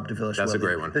 Merab Dvalishvili. That's a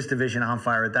great one. This division on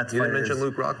fire. That's you didn't mention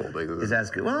Luke Rockhold. Is as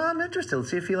good. Well, I'm interested.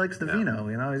 Let's see if he likes the vino.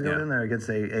 He's going in there against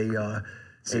a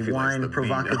wine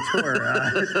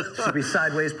provocateur. Should be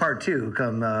Sideways Part 2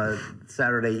 come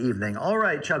Saturday evening. All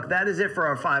right, Chuck, that is it for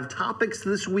our 5 topics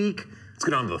this week. Let's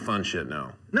get on to the fun shit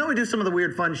now. No, we do some of the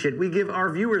weird fun shit. We give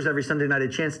our viewers every Sunday night a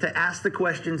chance to ask the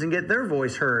questions and get their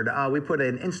voice heard. We put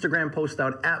an Instagram post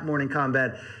out at Morning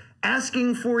Combat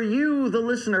asking for you, the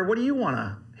listener, what do you want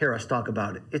to hear us talk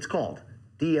about? It's called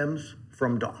DMs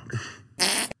from Donks.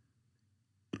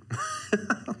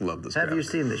 Love this. Have you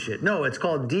seen this shit? No, it's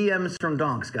called DMs from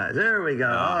Donks, guys. There we go.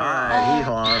 All right.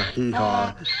 Hee-haw,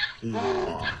 hee-haw,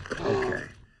 hee-haw. Okay.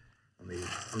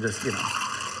 I'm just,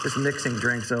 just mixing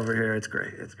drinks over here. It's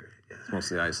great. It's great. Yeah. It's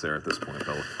mostly ice there at this point,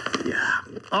 fella. Yeah.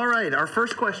 All right. Our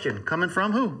first question coming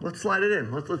from who? Let's slide it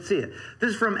in. Let's see it.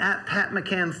 This is from at Pat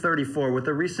McCann 34 with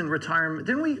the recent retirement.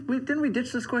 Didn't we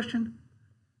ditch this question?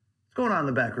 What's going on in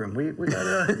the back room? We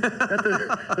got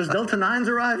does Delta 9s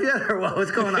arrive yet, or what?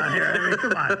 What's going on here? I mean,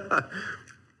 come on.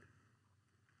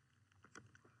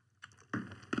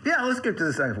 Yeah, let's skip to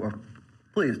the second one,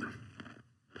 please.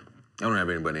 I don't have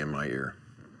anybody in my ear.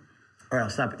 All right, I'll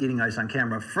stop eating ice on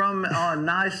camera. From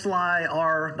Nysly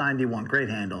R91, great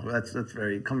handle. That's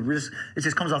very. It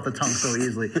just comes off the tongue so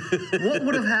easily. What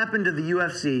would have happened to the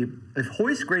UFC if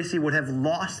Royce Gracie would have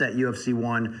lost at UFC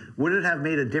 1? Would it have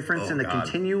made a difference in the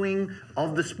continuing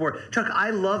of the sport? Chuck,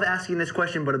 I love asking this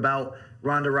question, but about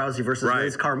Ronda Rousey versus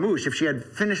Liz Carmouche. If she had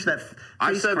finished that,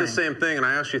 I said the same thing, and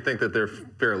I actually think that they're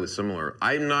fairly similar.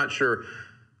 I'm not sure.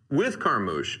 With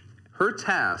Carmouche, her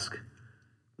task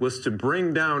was to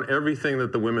bring down everything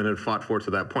that the women had fought for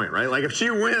to that point, right? Like if she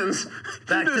wins,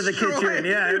 back to the kitchen,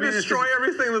 you destroy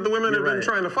everything that the women have been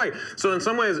trying to fight. So in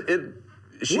some ways,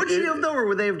 would she have though, or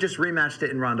would they have just rematched it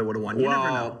and Ronda would have won? You never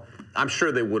know. I'm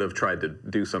sure they would have tried to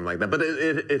do something like that, but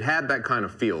it had that kind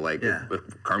of feel. Like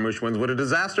if Carmouche wins, what a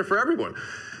disaster for everyone.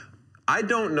 I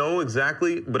don't know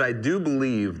exactly, but I do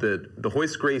believe that the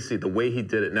Royce Gracie, the way he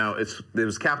did it, now it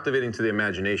was captivating to the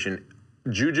imagination.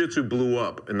 Jiu-jitsu blew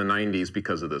up in the 90s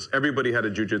because of this. Everybody had a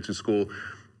jiu-jitsu school.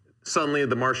 Suddenly,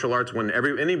 the martial arts, when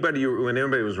anybody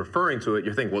was referring to it,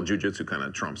 you think, well, jiu-jitsu kind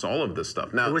of trumps all of this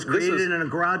stuff. Now, it was created in a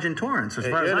garage in Torrance, as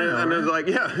far as I know. And it's like,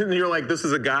 and you're like, this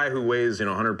is a guy who weighs,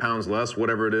 100 pounds less,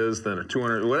 whatever it is, than a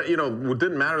 200. It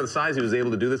didn't matter the size, he was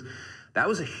able to do this. That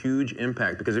was a huge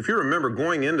impact because if you remember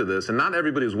going into this, and not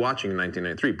everybody was watching in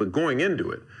 1993, but going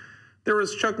into it, there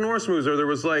was Chuck Norris movies, or there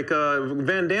was like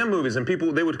Van Damme movies, and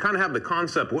people, they would kind of have the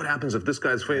concept, what happens if this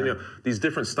guy's fighting, these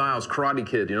different styles, Karate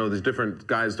Kid, these different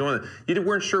guys doing it. You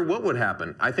weren't sure what would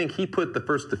happen. I think he put the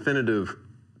first definitive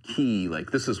key,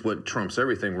 like this is what trumps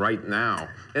everything right now.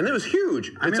 And it was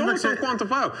huge. It's almost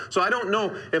unquantifiable. So I don't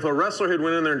know if a wrestler had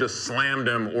went in there and just slammed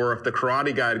him, or if the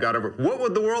karate guy had got over. What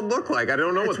would the world look like? I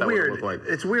don't know what that would look like.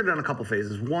 It's weird on a couple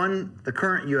phases. One, the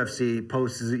current UFC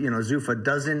posts, Zuffa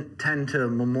doesn't tend to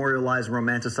memorialize,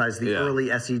 romanticize the early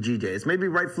SEG days. Maybe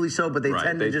rightfully so, but they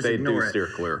tend to just ignore it. Steer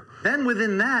clear. Then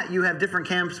within that, you have different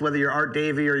camps, whether you're Art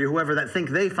Davie or you're whoever, that think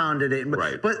they founded it.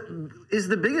 Right. But is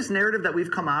the biggest narrative that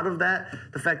we've come out of that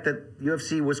the fact that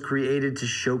UFC was created to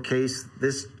showcase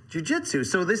this jiu-jitsu?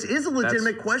 So this is a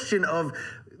legitimate question of,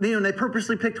 they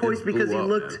purposely picked Royce because he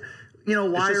looked, wiry.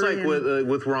 It's just like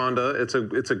with Ronda, it's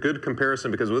a good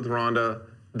comparison because with Ronda,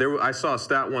 I saw a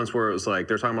stat once where it was like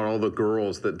they're talking about all the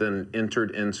girls that then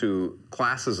entered into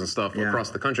classes and stuff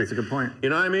across the country. That's a good point. You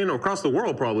know what I mean? Across the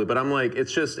world probably, but I'm like,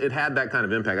 it had that kind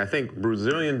of impact. I think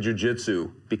Brazilian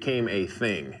Jiu-Jitsu became a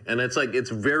thing, and it's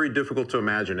very difficult to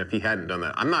imagine if he hadn't done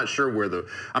that. I'm not sure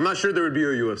there would be a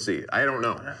UFC. I don't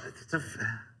know.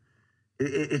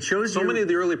 It shows so many of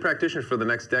the early practitioners for the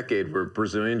next decade were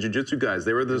Brazilian Jiu-Jitsu guys.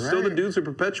 They were still the dudes who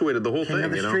perpetuated the whole thing. King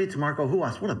of the streets, Marco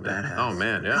Huas. What a badass. Oh,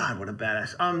 man, yeah. God, what a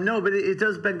badass. No, but it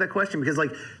does beg that question because,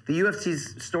 the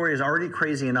UFC's story is already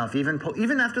crazy enough. Even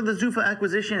after the Zuffa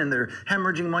acquisition and they're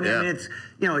hemorrhaging money. Yeah. I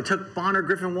mean, it took Bonner,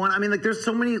 Griffin one. I mean, there's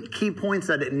so many key points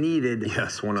that it needed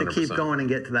to keep going and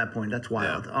get to that point. That's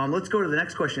wild. Yeah. Let's go to the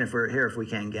next question if we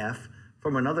can, Gaff,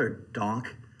 from another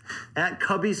donk. At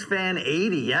Cubbies Fan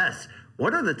 80, yes.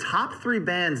 What are the top 3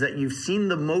 bands that you've seen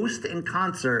the most in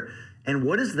concert, and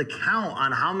what is the count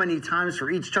on how many times for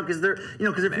each? Chuck, is there,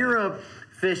 because if you're a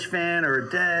Fish fan or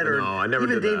a Dead or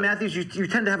even Dave Matthews, you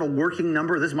tend to have a working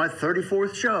number. This is my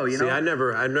 34th show, See, I've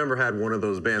never had one of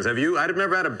those bands. Have you? I've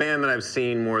never had a band that I've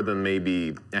seen more than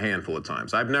maybe a handful of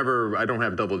times. I don't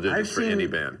have double digits for any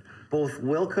band. Both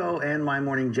Wilco and My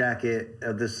Morning Jacket,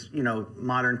 this,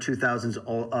 modern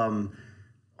 2000s,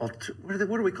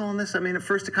 what are we calling this? I mean, at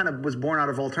first it kind of was born out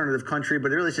of alternative country, but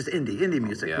really it's just indie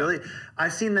music, really.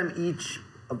 I've seen them each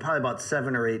probably about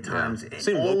 7 or 8 times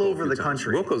all over the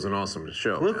country. Wilco's an awesome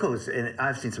show. And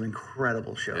I've seen some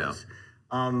incredible shows.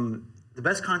 Yeah. The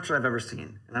best concert I've ever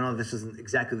seen, and I know this isn't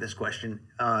exactly this question,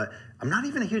 I'm not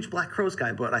even a huge Black Crowes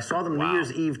guy, but I saw them New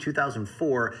Year's Eve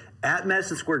 2004 at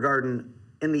Madison Square Garden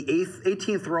in the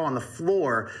 18th row on the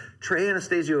floor, Trey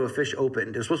Anastasio of Fish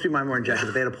opened. It was supposed to be My Morning Jacket,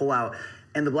 but they had to pull out.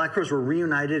 And the Black Crowes were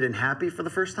reunited and happy for the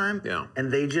first time. Yeah.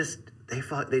 And they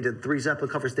did 3 Zeppelin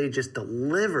covers. They just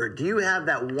delivered. Do you have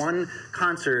that one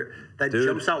concert that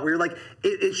jumps out where you're like,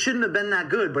 it shouldn't have been that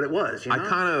good, but it was, you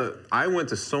know? I went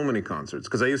to so many concerts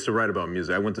because I used to write about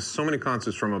music. I went to so many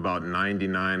concerts from about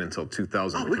 99 until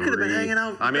 2003. Oh, we could have been hanging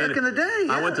out back in the day.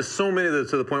 Yeah. I went to so many to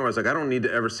the point where I was like, I don't need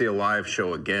to ever see a live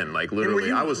show again. Like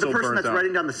literally, I was so burnt out. The person that's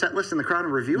writing down the set list in the crowd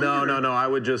and reviewing it? No.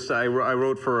 I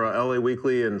wrote for LA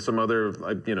Weekly and some other,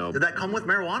 Did that come with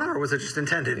marijuana or was it just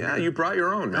intended? Yeah, you brought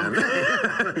your own, man.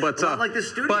 Okay. But like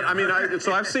this studio. But I mean,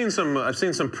 I've seen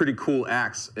some pretty cool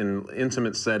acts in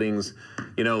intimate settings.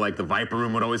 You know, like the Viper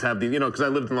Room would always have these. You know, because I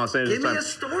lived in Los Angeles. Give me a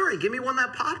story. Give me one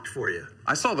that popped for you.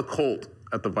 I saw the Cult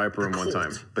at the Viper Room one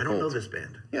time. I don't know this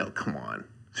band. Yeah, come on.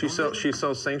 She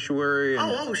sells Sanctuary. And,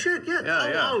 oh shit, yeah.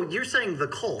 Oh, you're saying the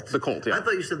Cult. The Cult, yeah. I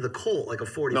thought you said the Colt, like a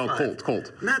 45. No,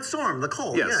 Colt. Matt Sorum, the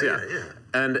Cult. Yes, yeah.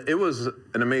 And it was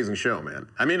an amazing show, man.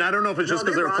 I mean, I don't know if it's just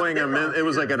because they were playing it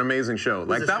was like an amazing show.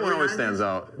 Like that one always stands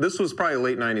out. This was probably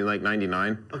late 90s, like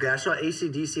 99. Okay, I saw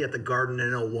AC/DC at the Garden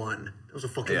in 01. It was a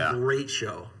fucking great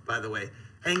show, by the by.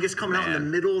 Angus coming out in the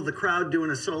middle of the crowd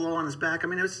doing a solo on his back. I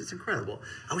mean, it's incredible.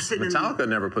 I was sitting Metallica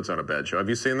never puts on a bad show. Have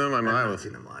you seen them? I've not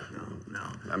seen them live, no.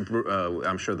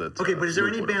 I'm sure that... Okay, but is there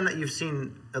any band that you've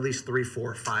seen at least 3,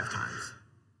 4, 5 times?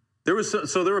 There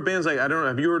were bands like, I don't know,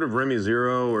 have you heard of Remy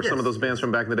Zero or some of those bands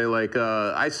from back in the day? Like,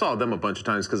 I saw them a bunch of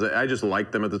times because I just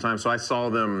liked them at the time. So I saw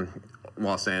them in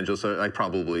Los Angeles, like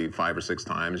probably 5 or 6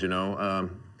 times, you know?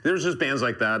 There's just bands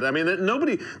like that. I mean,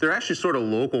 they're actually sort of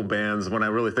local bands when I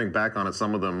really think back on it,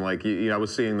 some of them. Like, I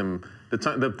was seeing them,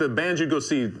 the bands you'd go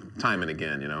see time and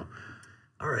again, you know?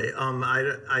 All right.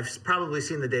 I've probably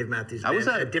seen the Dave Matthews Band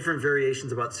at different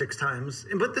variations about 6 times.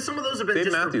 But some of those have been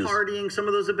Dave Matthews. For partying. Some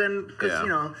of those have been because, you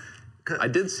know. I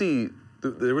did see...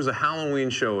 There was a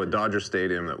Halloween show at Dodger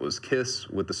Stadium that was Kiss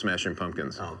with the Smashing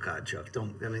Pumpkins. Oh, God, Chuck.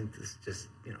 This just,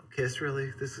 Kiss,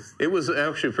 really? It was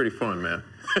actually pretty fun, man.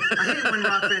 I hate when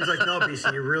rock fans are like, no,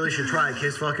 BC, you really should try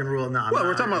Kiss fucking rule. No,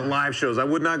 we're talking about live shows. I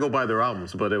would not go buy their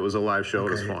albums, but it was a live show.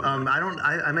 Okay. It was fun.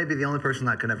 I may be the only person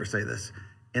that could ever say this.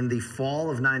 In the fall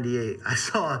of '98, I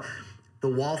saw the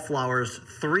Wallflowers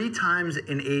 3 times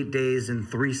in 8 days in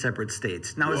 3 separate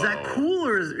states. Now, is that cool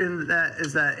or is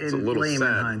that lame in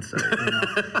hindsight? You know?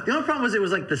 The only problem was it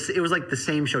was like the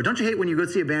same show. Don't you hate when you go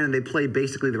see a band and they play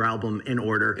basically their album in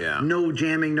order? Yeah. No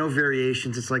jamming, no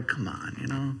variations. It's like, come on, you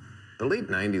know. The late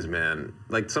 90s, man,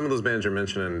 like some of those bands you're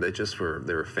mentioning, they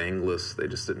were fangless. They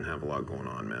just didn't have a lot going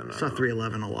on, man. I saw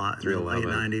 311 a lot. 311. In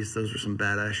the late 90s, those were some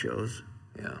badass shows.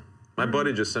 Yeah. My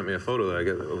buddy just sent me a photo that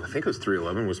I think it was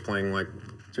 311 was playing like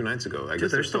 2 nights ago. I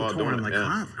guess they're still touring like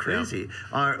crazy.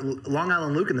 Yeah. Long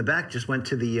Island Luke in the back just went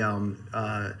to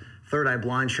the Third Eye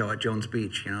Blind show at Jones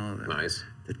Beach. You know, nice.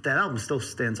 That album still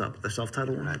stands up. The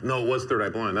self-titled one. No, it was Third Eye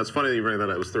Blind. That's funny that you bring that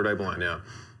up. It was Third Eye Blind. Yeah,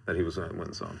 that he was went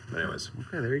and saw. Anyways.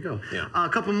 Okay, there you go. Yeah. A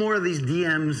couple more of these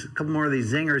DMs. A couple more of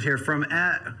these zingers here from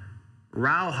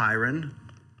Rao Hiron.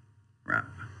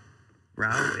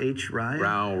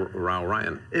 Rao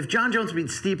Ryan. If John Jones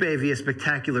beats Stipe via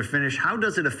spectacular finish, how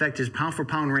does it affect his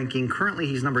pound-for-pound ranking? Currently,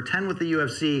 he's number 10 with the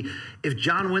UFC. If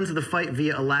John wins the fight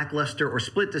via a lackluster or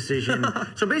split decision...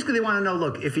 So basically, they want to know,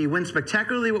 look, if he wins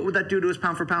spectacularly, what would that do to his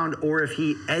pound-for-pound? Or if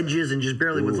he edges and just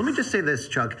barely wins? Let me just say this,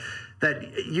 Chuck,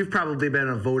 that you've probably been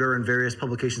a voter in various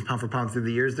publications pound-for-pound through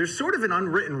the years. There's sort of an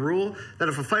unwritten rule that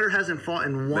if a fighter hasn't fought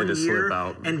in 1 year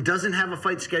and doesn't have a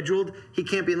fight scheduled, he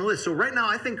can't be in the list. So right now,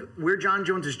 I think where John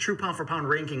Jones' true pound-for-pound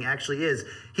ranking actually is,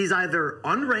 he's either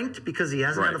unranked because he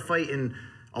hasn't had a fight in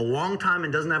a long time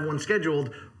and doesn't have one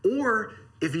scheduled, or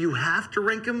if you have to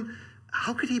rank him,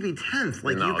 how could he be 10th?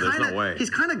 Like, there's no way. He's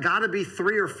kind of got to be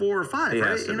 3 or 4 or 5, he right?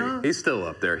 Has to be. He's still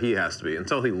up there. He has to be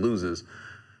until he loses.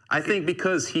 I think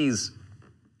because he's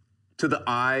to the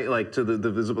eye, like to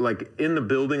the visible, like in the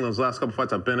building, those last couple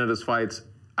fights, I've been at his fights.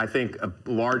 I think a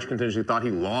large contingent thought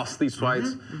he lost these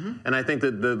fights. And I think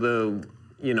that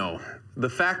the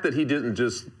fact that he didn't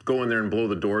just go in there and blow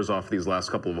the doors off these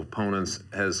last couple of opponents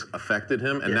has affected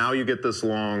him. And now you get this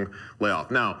long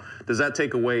layoff. Now, does that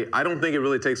take away? I don't think it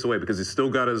really takes away because he's still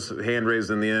got his hand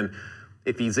raised in the end.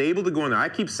 If he's able to go in there, I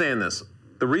keep saying this.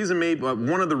 The reason,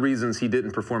 one of the reasons he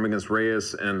didn't perform against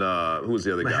Reyes and who was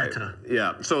the other guy?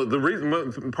 Yeah. So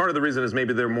part of the reason is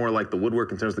maybe they're more like the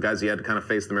woodwork in terms of the guys he had to kind of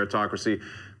face the meritocracy.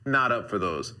 Not up for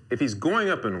those. If he's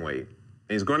going up in weight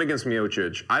and he's going against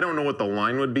Miocic. I don't know what the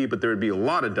line would be, but there would be a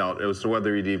lot of doubt as to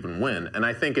whether he'd even win. And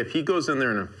I think if he goes in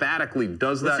there and emphatically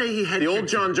does that, the old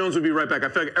John Jones would be right back. I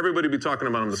feel like everybody would be talking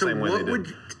about him the same way they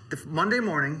did. Monday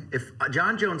morning, if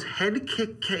John Jones head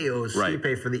kick KOs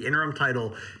Stipe for the interim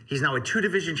title, he's now a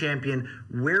 2-division champion.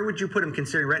 Where would you put him,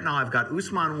 considering right now I've got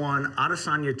Usman 1,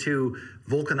 Adesanya 2,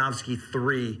 Volkanovski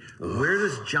 3. Where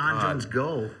does John Jones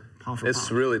go? It's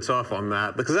really tough on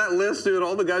that. Because that list, dude,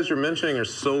 all the guys you're mentioning are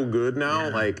so good now.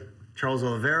 Yeah. Like Charles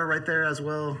Oliveira right there as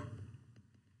well.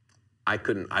 I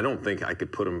don't think I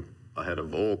could put him ahead of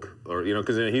Volk, or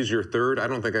because he's your third. I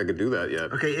don't think I could do that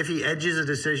yet. Okay, if he edges a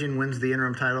decision, wins the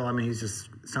interim title, I mean, he's just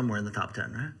somewhere in the top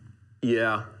 10, right?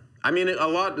 Yeah, I mean,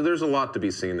 there's a lot to be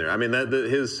seen there. I mean,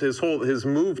 his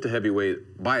move to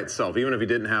heavyweight by itself, even if he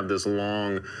didn't have this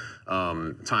long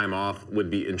time off,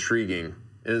 would be intriguing,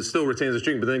 and it still retains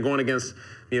intrigue. But then going against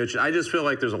I just feel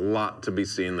like there's a lot to be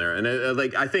seen there. And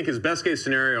I think his best case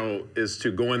scenario is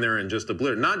to go in there and just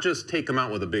obliterate, not just take him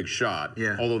out with a big shot.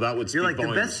 Yeah. Although that would speak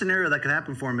volumes. The best scenario that could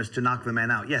happen for him is to knock the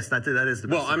man out. Yes, that is the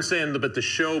best Well, scenario. I'm saying, but the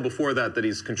show before that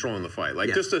he's controlling the fight.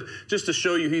 Like, just to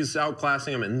show you he's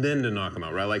outclassing him and then to knock him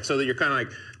out, right? Like, so that you're kind of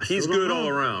like, he's good all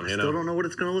around, I still don't know what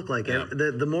it's going to look like. Yeah.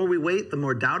 The more we wait, the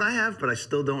more doubt I have, but I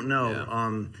still don't know.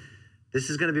 Yeah. This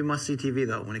is going to be must-see TV,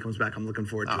 though. When he comes back, I'm looking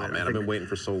forward to it. Oh, man, I've been waiting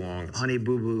for so long. Honey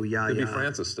Boo Boo, Could be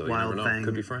Francis still. You never know. Thing.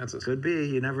 Could be Francis. Could be.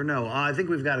 You never know. I think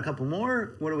we've got a couple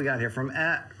more. What do we got here? From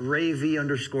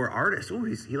 @RayV_artist. Oh,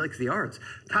 he likes the arts.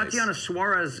 Nice. Tatiana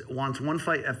Suarez wants one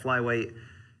fight at flyweight,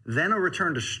 then a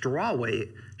return to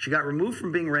strawweight. She got removed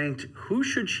from being ranked. Who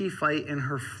should she fight in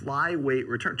her flyweight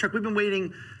return? Chuck, we've been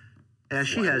waiting, as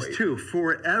she has too,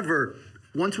 forever.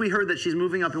 Once we heard that she's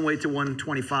moving up in weight to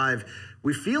 125,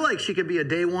 we feel like she could be a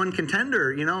day one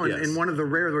contender, in one of the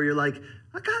rare where you're like,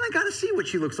 I kind of got to see what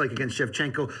she looks like against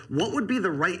Shevchenko. What would be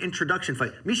the right introduction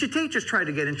fight? Miesha Tate just tried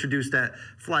to get introduced at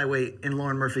flyweight, and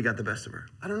Lauren Murphy got the best of her.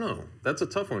 I don't know. That's a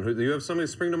tough one. Do you have somebody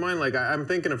spring to mind? Like, I'm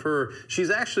thinking of her. She's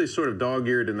actually sort of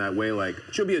dog-eared in that way. Like,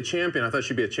 she'll be a champion. I thought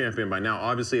she'd be a champion by now.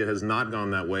 Obviously, it has not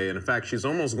gone that way. And in fact, she's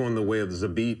almost going the way of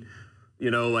Zabit.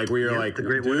 Like where you're like,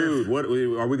 dude, what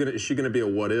are we gonna? Is she gonna be a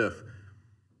what if?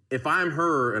 If I'm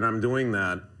her and I'm doing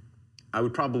that, I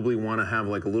would probably want to have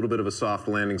like a little bit of a soft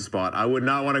landing spot. I would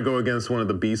not want to go against one of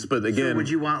the beasts. But again, so would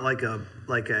you want like a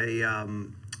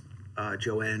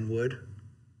Joanne Wood?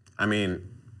 I mean,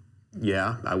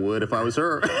 yeah, I would if I was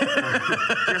her.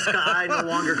 Jessica Ai no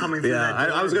longer coming through that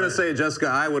door. I was going to say Jessica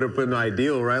Ai would have been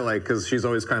ideal, right? Like, because she's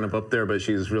always kind of up there, but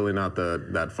she's really not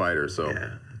that fighter. So.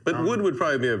 Yeah. But Wood would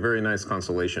probably be a very nice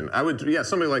consolation.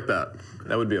 Somebody like that.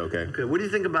 That would be okay. Okay. What do you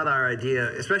think about our idea,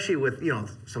 especially with,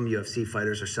 some UFC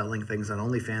fighters are selling things on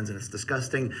OnlyFans and it's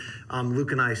disgusting.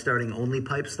 Luke and I starting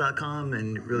OnlyPipes.com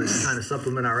and really trying to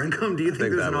supplement our income. Do you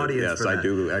think there's an audience for that? Yes, I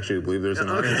do actually believe there's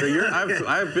an audience. So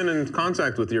I've been in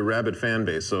contact with your rabid fan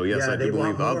base, so yes, I do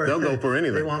believe they'll go for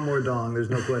anything. They want more dong,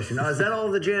 there's no question. Is that all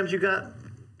the jams you got,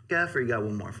 Gaff, or you got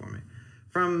one more for me?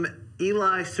 From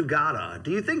Eli Sugata,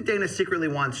 do you think Dana secretly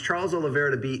wants Charles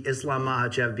Oliveira to beat Islam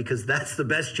Makhachev because that's the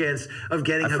best chance of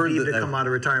getting Khabib to come out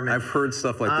of retirement? I've heard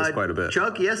stuff like this quite a bit.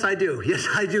 Chuck, yes, I do. Yes,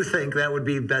 I do think that would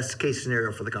be best case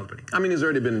scenario for the company. I mean, he's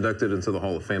already been inducted into the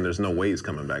Hall of Fame. There's no way he's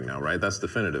coming back now, right? That's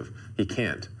definitive. He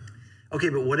can't. Okay,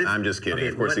 but what if... I'm just kidding.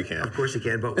 Of course he can. Of course he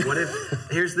can. But what if...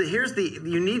 Here's the...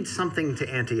 You need something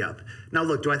to ante up. Now,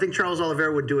 look, do I think Charles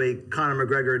Oliveira would do a Conor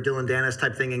McGregor, Dylan Dennis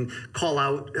type thing and call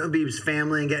out Khabib's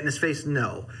family and get in his face?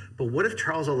 No. But what if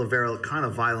Charles Oliveira kind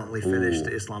of violently finished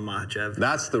Islam Makhachev?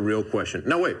 That's the real question.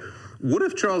 No, wait. What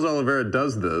if Charles Oliveira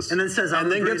does this and then says,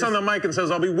 gets on the mic and says,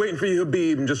 "I'll be waiting for you,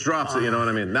 Khabib," and just drops it? You know what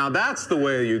I mean? Now that's the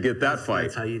way you get that fight.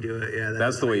 That's how you do it. Yeah,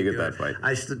 that's the way you get that fight.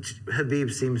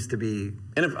 Khabib seems to be.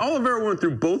 And if Oliveira went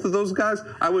through both of those guys,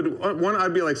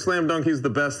 I'd be like, slam dunk. He's the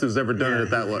best who's ever done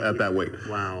it at that weight.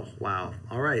 Wow.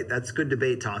 All right, that's good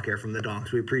debate talk here from the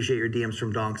Donks. We appreciate your DMs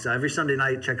from Donks. Every Sunday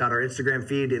night, check out our Instagram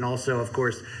feed, and also, of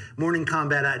course,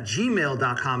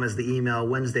 morningcombat@gmail.com is the email.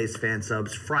 Wednesdays fan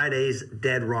subs. Fridays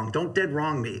dead wrong. Don't dead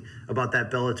wrong me about that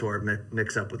Bellator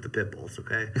mix up with the pit bulls.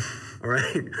 Okay, all right.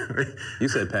 You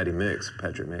said Patrick Mix.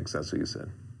 That's what you said.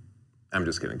 I'm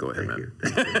just kidding. Go ahead, man.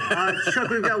 Thank you. Chuck,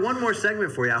 we've got one more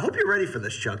segment for you. I hope you're ready for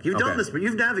this, Chuck. You've done this, but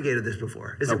you've navigated this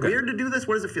before. Is it weird to do this?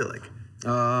 What does it feel like?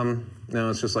 No,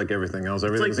 it's just like everything else.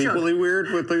 Everything's like equally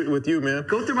weird with you, man.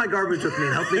 Go through my garbage with me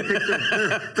and help me pick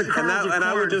the kernels of corn.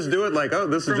 I would just do it like,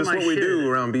 this is just what we do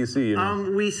around BC.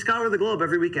 We scour the globe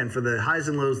every weekend for the highs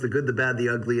and lows, the good, the bad, the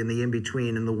ugly, and the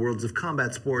in-between in the worlds of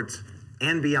combat sports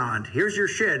and beyond. Here's your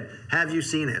shit. Have you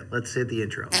seen it? Let's hit the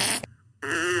intro.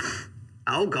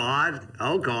 Oh, God.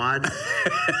 Oh, God.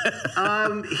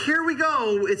 Here we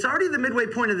go. It's already the midway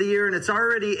point of the year, and it's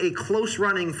already a close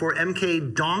running for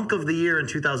MK Donk of the Year in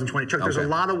 2020. Chuck, there's a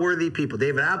lot of worthy people.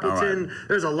 David Appleton. Right.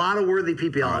 There's a lot of worthy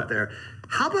people out there.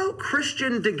 How about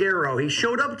Christian DeGuerro? He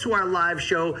showed up to our live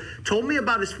show, told me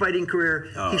about his fighting career.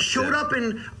 He showed up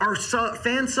in our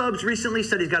fan subs recently,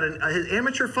 said he's got his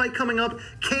amateur fight coming up.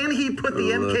 Can he put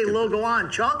the MK logo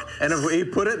on, Chuck? And if he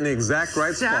put it in the exact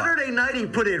right spot. Saturday night, he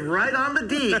put it right on the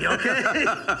D, okay?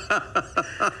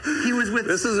 He was with...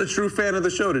 This is a true fan of the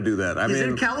show to do that. He's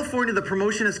in California. The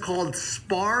promotion is called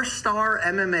Spar Star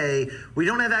MMA. We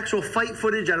don't have actual fight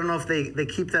footage. I don't know if they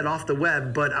keep that off the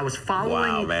web, but I was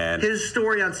following his story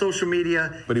on social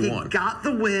media. But he won. Got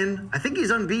the win. I think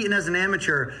he's unbeaten as an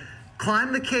amateur.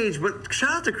 Climbed the cage, but shout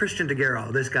out to Christian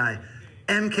DeGuerro, this guy.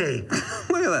 MK.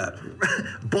 Look at that.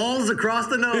 Balls across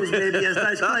the nose, baby, as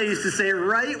Dice Clay used to say,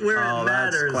 right where it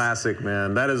matters. That's classic,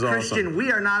 man. That is Christian, awesome.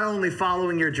 we are not only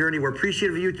following your journey, we're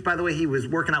appreciative of you. By the way, he was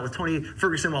working out with Tony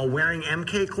Ferguson while wearing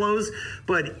MK clothes.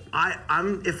 But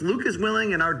if Luke is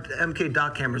willing and our MK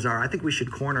doc cameras are, I think we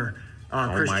should corner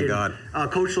Christian,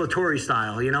 Coach Latore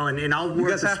style, and I'll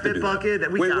work the spit bucket.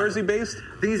 Wait, where's he based?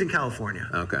 I think he's in California.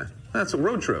 Okay. That's a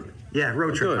road trip. Yeah,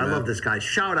 road trip. I love this guy.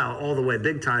 Shout out all the way.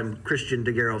 Big time Christian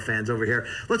DeGuerro fans over here.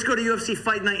 Let's go to UFC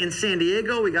Fight Night in San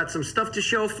Diego. We got some stuff to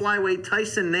show. Flyweight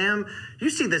Tyson Nam. You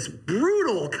see this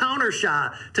brutal counter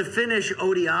shot to finish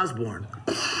Odie Osborne.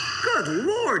 Good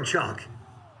Lord, Chuck.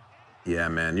 Yeah,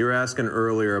 man. You were asking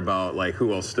earlier about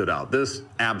who else stood out. This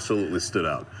absolutely stood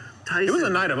out. Tyson. It was a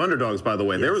night of underdogs, by the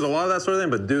way. Yes. There was a lot of that sort of thing,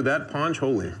 but dude, that punch,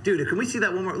 holy. Dude, can we see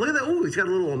that one more? Look at that. Oh, he's got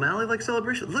a little O'Malley-like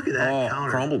celebration. Look at that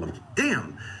counter. Crumbled him.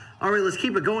 Damn. All right, let's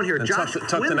keep it going here. And Josh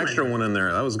tucked an extra one in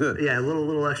there. That was good. Yeah, a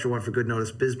little extra one for good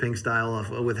notice. Bisping style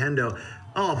with Hendo.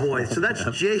 Oh, boy. So that's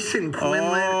Jason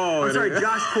Quinlan.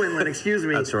 Josh Quinlan, excuse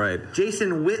me. That's right.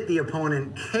 Jason Witt, the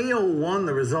opponent. KO won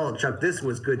the result, Chuck. This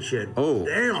was good shit. Oh.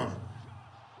 Damn.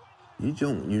 You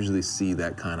don't usually see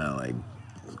that kind of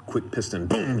quick piston,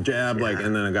 boom, jab,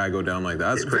 and then a guy go down like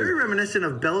that. That's crazy. Very reminiscent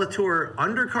of Bellator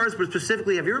undercards, but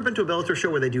specifically, have you ever been to a Bellator show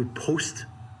where they do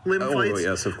post-limb fights? Oh,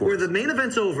 yes, of course. Where the main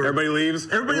event's over. Everybody leaves.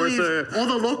 All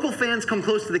the local fans come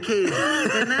close to the cage,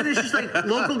 and then it's just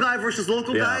local guy versus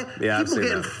local guy. Yeah, people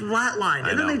getting flatlined,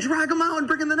 and then they drag them out and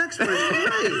bring in the next one.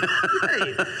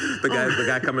 Great. The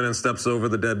guy coming in steps over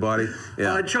the dead body.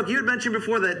 Yeah. Chuck, you had mentioned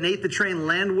before that Nate the Train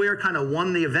Landwehr kind of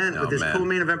won the event with his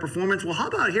co-main event performance. Well, how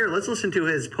about here? Let's listen to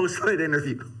his post-fight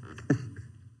interview.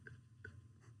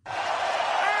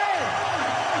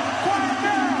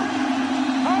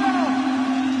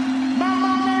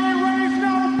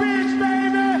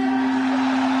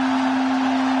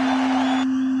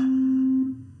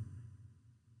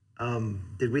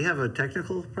 Did we have a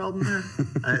technical problem there?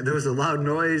 There was a loud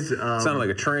noise. Sounded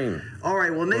like a train. All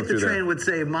right, well, Nate the Train would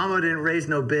say, Mama didn't raise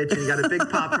no bitch, and he got a big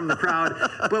pop from the crowd.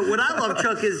 But what I love,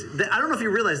 Chuck, is that, I don't know if you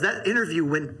realize that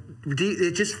interview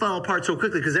it just fell apart so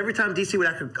quickly because every time DC would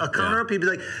act a counter up, he'd be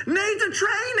like, Nate the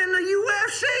Train in the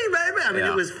UFC, baby. I mean,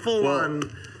 it was full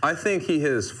on. I think he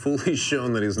has fully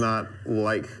shown that he's not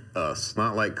like us,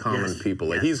 not like common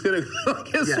people. He's gonna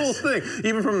his whole thing,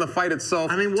 even from the fight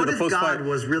itself. I mean, what if God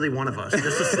was really one of us?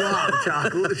 Just a slob,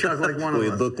 Chuck, like one of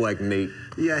us. He'd look like Nate.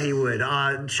 Yeah, he would.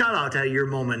 Shout out to your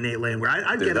moment, Nate Landwehr.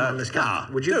 I'd get him on this guy.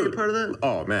 Would you be a part of that?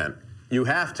 Oh man. You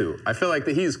have to. I feel like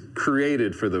that he's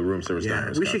created for the room service.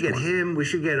 Yeah, we should get him. We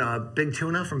should get Big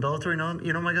Tuna from Bellator.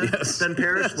 You know my guy? Yes. Ben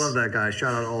Parrish. Love that guy.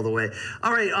 Shout out all the way.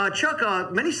 All right,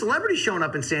 Chuck, many celebrities showing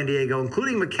up in San Diego,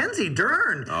 including Mackenzie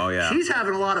Dern. Oh, yeah. She's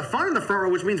having a lot of fun in the front row,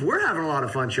 which means we're having a lot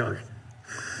of fun, Chuck.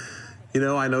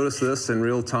 I noticed this in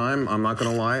real time. I'm not going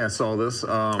to lie. I saw this.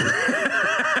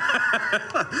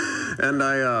 And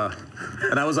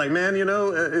I was like, man,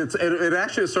 it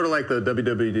actually is sort of like the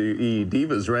WWE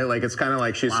divas, right? Like it's kind of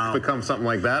like she's become something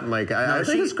like that. And I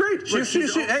think it's great.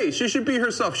 She should be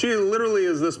herself. She literally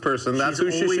is this person. That's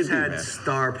who she should be. She's always had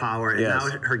star power, and now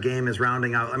her game is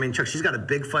rounding out. I mean, Chuck, she's got a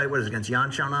big fight. What is it, against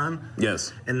Yan Xiaonan?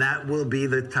 Yes. And that will be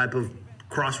the type of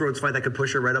crossroads fight that could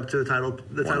push her right up to the title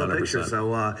 100%. Picture.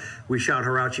 So we shout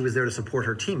her out. She was there to support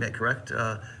her teammate, correct?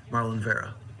 Marlon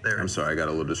Vera. There. I'm sorry, I got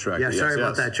a little distracted. Yeah, sorry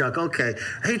about that, Chuck. Okay.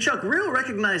 Hey, Chuck, Real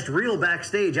recognized Real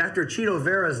backstage after Chito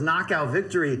Vera's knockout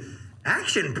victory.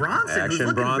 Action Bronson.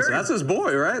 Action Bronson. That's his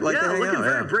boy, right? Like yeah, looking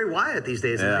very Bray Wyatt these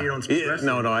days. Yeah. You don't speak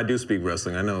wrestling. No, I do speak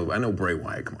wrestling. I know Bray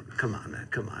Wyatt. Come on, man.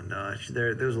 Come on.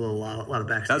 There's a lot of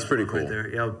backstage. That's pretty cool. Right there.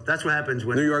 You know, that's what happens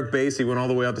when New York base. He went all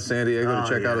the way out to San Diego to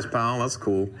check out his pal. That's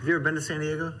cool. Have you ever been to San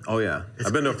Diego? Oh yeah,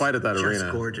 I've been to a fight at that arena.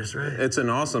 It's gorgeous, right? It's an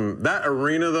awesome. That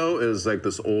arena though is like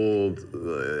this old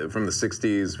from the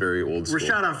 '60s, very old school.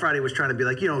 Rashad on Friday was trying to be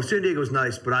like, San Diego's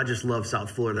nice, but I just love South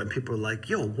Florida. And people are like,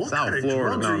 yo, what kind of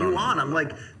drugs are you on? I'm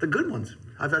like, the good ones.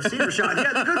 I've seen Rashad.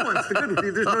 Yeah, the good ones. The good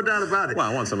ones. There's no doubt about it. Well,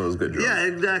 I want some of those good drugs. Yeah,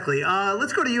 exactly.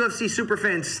 Let's go to UFC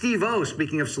superfan Steve-O,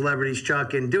 speaking of celebrities,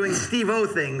 Chuck, and doing Steve-O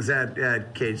things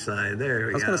at Cage Side. There we go.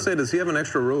 I was going to say, does he have an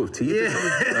extra row of teeth? Yeah.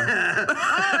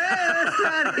 Oh, hey, that's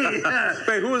Patty. Yeah.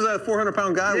 Hey, who was that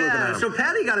 400-pound guy looking at him? So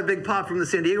Patty got a big pop from the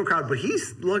San Diego crowd, but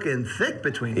he's looking thick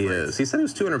between He fights. is. He said he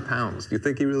was 200 pounds. Do you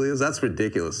think he really is? That's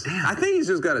ridiculous. Damn. I think he's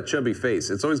just got a chubby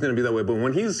face. It's always going to be that way. But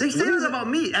when he's... They say that about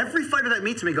me. Every fighter that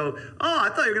meets me go, I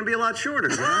thought you were going to be a lot shorter.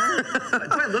 Do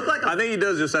I look like I think he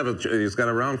does just have he's got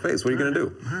a round face. What are you going to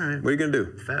do? All right. What are you going to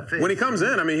do? Fat face. When he comes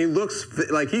in, I mean, he looks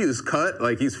like he's cut,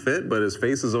 like he's fit, but his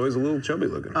face is always a little chubby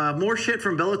looking. More shit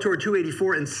from Bellator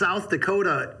 284 in South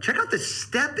Dakota. Check out the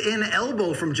step-in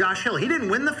elbow from Josh Hill. He didn't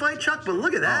win the fight, Chuck, but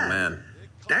look at that. Oh, man.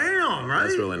 Damn, right?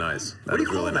 That's really nice. What do you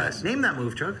call that? Nice. Name that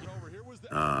move, Chuck.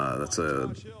 That's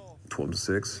a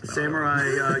 12-6.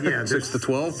 Samurai, yeah. 6 to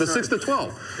 12? The 6 to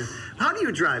 12. How do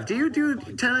you drive? Do you do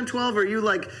 10 and 12, or are you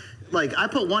like I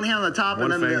put one hand on the top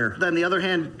and then the other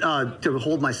hand to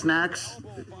hold my snacks?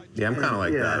 Yeah, I'm kind of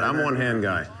like that. I'm a one-hand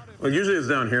guy. Well, usually it's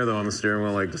down here, though, on the steering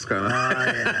wheel, like just kind of.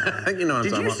 Yeah. You know what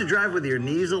I'm Did you used to drive with your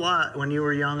knees a lot when you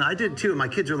were young? I did, too. My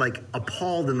kids are, like,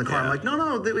 appalled in the car. Yeah. I'm like,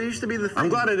 no, that used to be the thing. I'm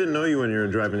glad I didn't know you when you were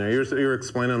driving there. You were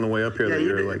explaining on the way up here that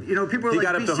you were like, people are he like,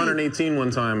 got up to 118 one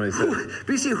time, and he said,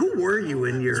 BC, who were you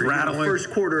in your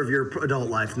first quarter of your adult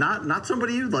life? Not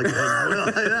somebody you'd like to hang out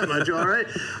with that much, all right?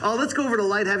 Let's go over to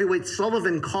light heavyweight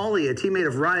Sullivan Cauley, a teammate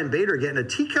of Ryan Bader, getting a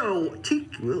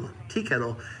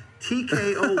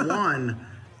TKO1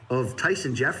 of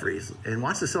Tyson Jeffries. And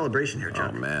watch the celebration here,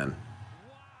 Chuck. Oh, man.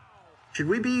 Should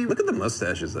we be... Look at the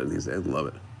mustaches of these. I love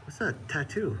it. What's that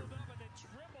tattoo?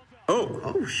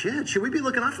 Oh, shit. Should we be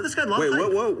looking out for this guy?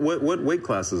 Wait, what weight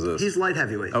class is this? He's light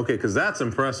heavyweight. Okay, because that's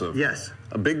impressive. Yes.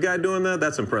 A big guy doing that,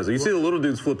 that's impressive. You see the little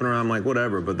dudes flipping around, like,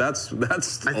 whatever, but that's a lot of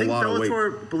weight. I think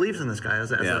Bellator believes in this guy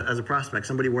as a prospect,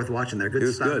 somebody worth watching there.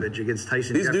 Good stoppage against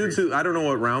Tyson These Jeffries. dudes who, I don't know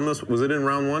what round this, was it in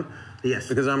round 1? Yes.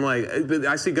 Because I'm like,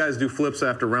 I see guys do flips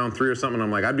after round 3 or something, and I'm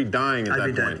like, I'd be dying at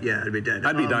that point. Yeah, I'd be dead.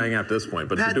 I'd be dying at this point.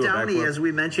 But Pat to do Downey, as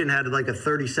we mentioned, had like a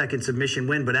 30-second submission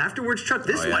win, but afterwards, Chuck,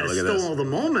 this might have stolen the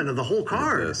moment of the whole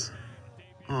card.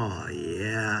 Oh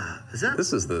yeah, is that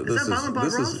Marlon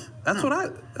Bob Ross? That's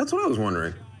what I was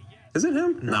wondering. Is it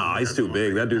him? No, he's too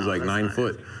big. That dude's like 9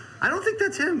 foot. I don't think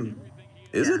that's him.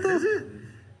 Is it though? Is it?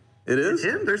 It is?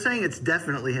 It's him? They're saying it's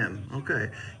definitely him. Okay.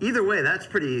 Either way, that's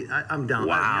pretty... I'm down.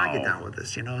 Wow. I get down with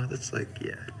this, That's like,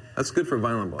 yeah. That's good for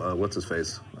violent... what's his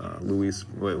face? Luis...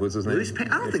 Wait, what's his name? Luis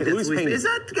Pena. I don't think that's Luis Pena. Is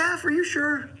that Gaff? Are you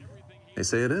sure? They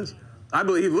say it is. I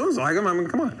believe he looks like him. I mean,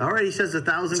 come on. All right, he says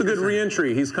 1,000%. It's a good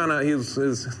re-entry. He's kind of... He's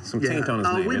some taint on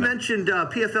his name. We mentioned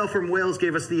PFL from Wales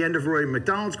gave us the end of Rory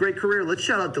McDonald's great career. Let's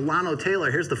shout out Delano Taylor.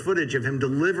 Here's the footage of him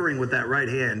delivering with that right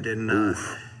hand. And...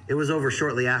 it was over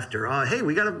shortly after. Hey,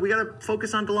 we gotta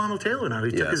focus on Delano Taylor now.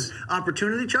 He took his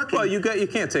opportunity, Chuck. Well, you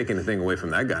can't take anything away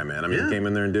from that guy, man. I mean, he came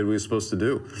in there and did what he was supposed to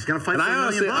do. He's gonna fight for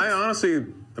 $1 million. I honestly,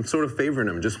 I'm sort of favoring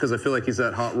him just because I feel like he's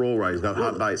that hot roll right. He's got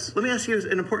hot dice. Let me ask you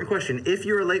an important question. If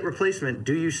you're a late replacement,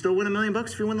 do you still win $1 million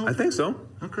if you win the whole thing? I think so.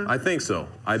 Okay. I think so.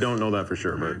 I don't know that for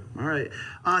sure, All right.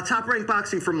 Top Rank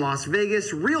Boxing from Las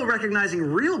Vegas. Recognizing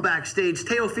real backstage.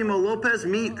 Teofimo Lopez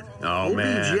meet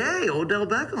OBJ, Odell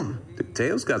Beckham. Dude,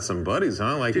 Teo's got some buddies,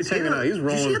 huh? Like he's hanging out. He's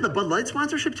rolling. Did you see the Bud Light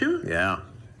sponsorship too? Yeah.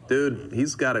 Dude,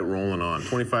 he's got it rolling on.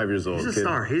 25 years old. He's a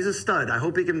star. He's a stud. I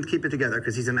hope he can keep it together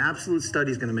because he's an absolute stud.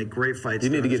 He's going to make great fights. You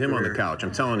need to get him on the couch.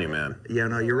 I'm telling you, man. Yeah,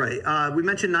 no, you're right. We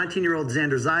mentioned 19-year-old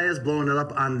Xander Zayas blowing it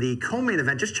up on the co-main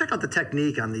event. Just check out the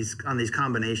technique on these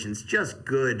combinations. Just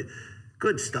good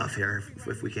stuff here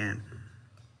if we can.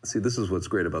 See, this is what's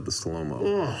great about the slow-mo.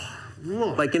 Oh,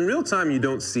 look. Like in real time, you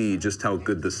don't see just how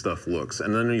good this stuff looks,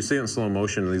 and then you see it in slow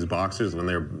motion in these boxers when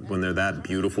they're that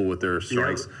beautiful with their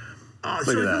strikes. Yep. Oh,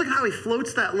 so look at how he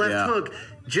floats that left hook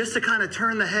just to kind of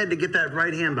turn the head to get that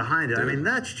right hand behind it. Dude. I mean,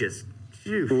 that's just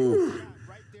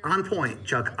on point,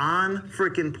 Chuck. On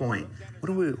freaking point.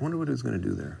 Wonder what he's going to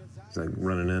do there. He's like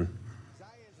running in.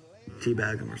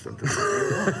 Teabag him or something.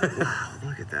 Wow,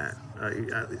 look at that.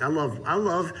 I love.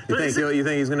 You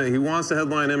think he's gonna? He wants to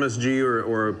headline MSG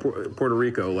or Puerto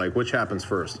Rico. Like, which happens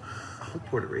first?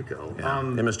 Puerto Rico. Yeah.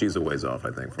 MSG's a ways off,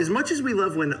 I think. As much as we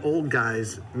love when old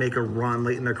guys make a run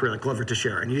late in their career, like Glover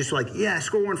Teixeira, and you're just like, yeah,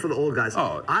 score one for the old guys.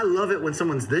 Oh. I love it when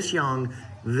someone's this young,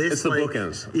 it's the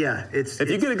bookends. Yeah, if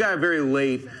you get a guy very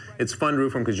late, it's fun to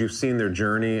root for him because you've seen their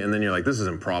journey, and then you're like, this is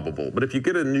improbable. But if you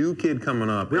get a new kid coming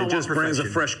up, it just brings a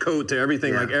fresh coat to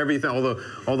everything, like everything,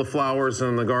 all the flowers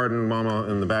in the garden, mama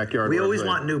in the backyard. We always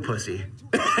want new pussy.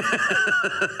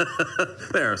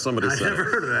 There, somebody said. I've never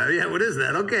heard of that. Yeah, what is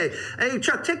that? Okay. Hey,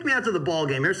 Chuck, take me out to the ball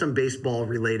game. Here's some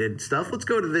baseball-related stuff. Let's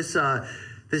go to this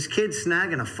this kid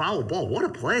snagging a foul ball. What a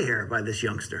play here by this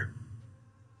youngster.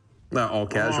 Not all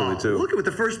casually, too. Look at with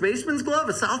the first baseman's glove,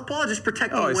 a southpaw, just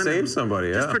protecting he saved somebody,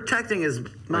 yeah. Just protecting his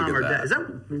mom or dad. Is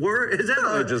that word? Is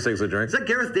that it just takes a drink. Is that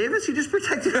Gareth Davis? He just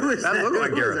protected who is that? That looked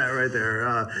like Gareth. Who is that right there?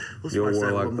 Let's watch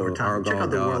that one more time. Check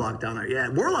out the Warlock down there. Yeah,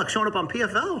 Warlock showing up on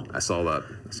PFL. I saw that.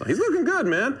 He's looking good,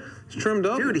 man. He's trimmed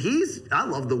up. Dude, I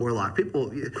love the Warlock.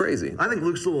 People. Crazy. I think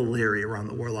Luke's a little leery around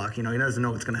the Warlock. You know, he doesn't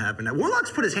know what's going to happen. Now,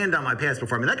 Warlock's put his hand down my pants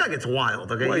before. I mean, that guy gets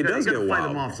wild, okay? Well, he does get wild. Fight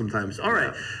him off sometimes. All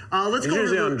right. Let's go.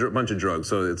 He's usually on a bunch of drugs,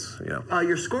 so it's,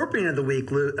 your Scorpion of the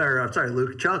week,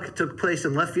 Luke, Chuck, took place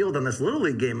in left field on this Little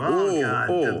League game.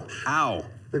 Ow.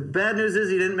 The bad news is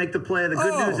he didn't make the play. The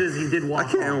good news is he did walk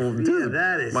off. Dude,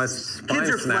 that is. My kids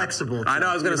are flexible. Chuck. I know.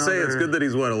 I was going to say it's good that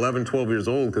he's 11, 12 years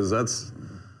old because that's.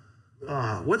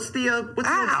 What's the old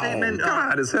statement?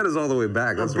 God, his head is all the way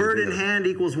back. That's a bird in hand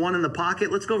equals one in the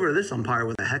pocket. Let's go over to this umpire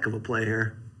with a heck of a play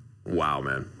here. Wow,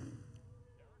 man.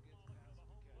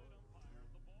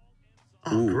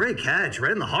 Oh, great catch.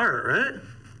 Right in the heart, right?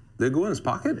 Did it go in his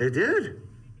pocket? It did.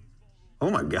 Oh,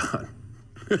 my God.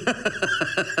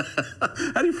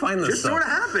 How do you find this Just stuff? sort of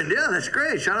happened. Yeah, that's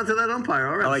great. Shout out to that umpire.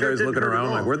 All right. I like how he's looking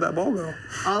around like, where'd that ball go?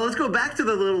 Let's go back to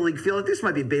the Little League field. This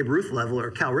might be Babe Ruth level or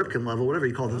Cal Ripken level, whatever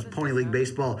you call those Pony League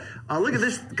baseball. Look at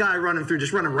this guy running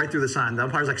right through the sign. The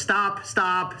umpire's like, stop.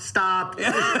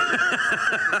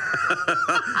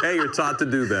 Hey, you're taught to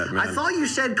do that, man. I thought you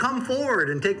said come forward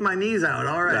and take my knees out.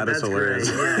 All right, that's hilarious.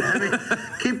 Great. Yeah, I mean,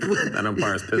 that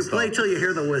umpire's pissed off. You play till you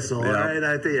hear the whistle. Yeah. All right,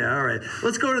 all right.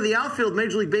 Let's go to the outfield,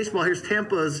 Major League Baseball. Here's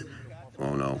Tampa's.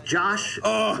 Oh, no. Josh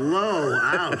Lowe.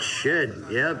 Ouch, shit.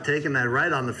 Yep, taking that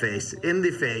right on the face. In the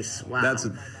face. Wow.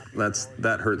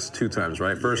 That hurts two times,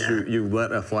 right? First, you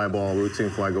let a fly ball, routine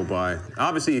fly go by.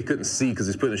 Obviously, he couldn't see because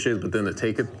he's putting the shades, but then to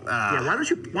take it. Yeah, why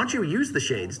don't you use the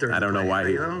shades during I don't know why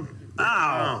he. Ow.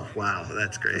 Oh, wow,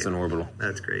 that's great. That's an orbital.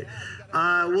 That's great.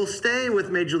 We'll stay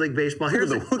with Major League Baseball. Here's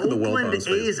the Oakland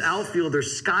A's outfielder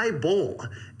Sky Bull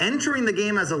entering the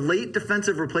game as a late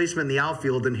defensive replacement in the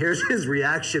outfield, and here's his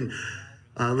reaction.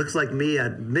 Looks like me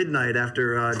at midnight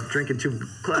after drinking two.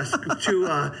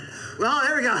 Well,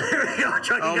 there we go.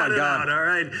 Chucky got it out. All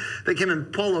right. I think him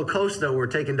and Paulo Costa were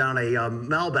taking down a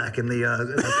Malbec in the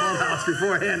clubhouse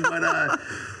beforehand, but.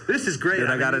 This is great. Dude,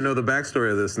 I got to know the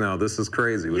backstory of this now. This is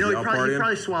crazy. Was he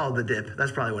probably swallowed the dip.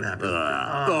 That's probably what happened.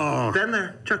 Been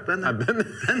there. Chuck, been there. I've been there.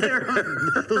 Been there.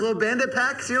 Those little bandit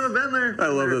packs, you ever been there? I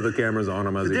love that the camera's on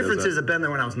him as he does that. The difference is I've been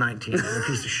there when I was 19. I'm a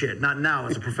piece of shit. Not now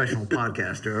as a professional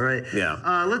podcaster, all right? Yeah.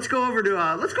 Let's go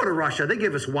to Russia. They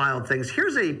give us wild things.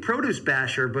 Here's a produce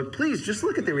basher, but please just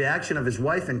look at the reaction of his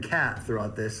wife and cat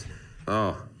throughout this.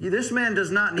 Oh. This man does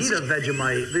not need a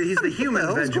Vegemite. He's the human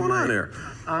Vegemite. What's going on here?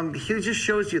 He just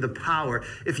shows you the power.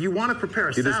 If you want to prepare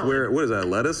a salad. Just what is that,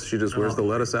 lettuce? She just wears the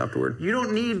lettuce afterward? You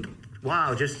don't need,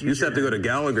 you used to have to go to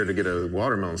Gallagher to get a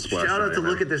watermelon splash. Shout out to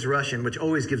Look at This Russian, which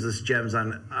always gives us gems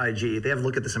on IG. They have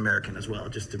Look at This American as well,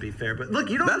 just to be fair. But look,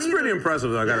 you don't That's need pretty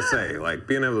impressive, I got to say. Like,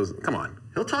 being able to, come on.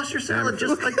 He'll toss your salad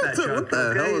just like that, Chuck. What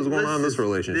the hell is going on in this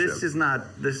relationship? This is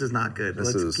not good.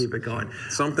 Let's keep it going.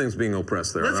 Something's being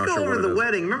oppressed there. Let's go over to the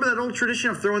wedding. Remember that old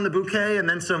tradition of throwing the bouquet and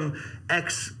then some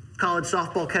ex-college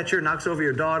softball catcher knocks over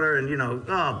your daughter and,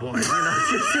 oh, boy.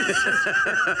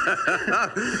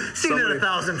 Seen it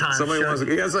 1,000 times. Somebody wants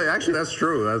to, actually, that's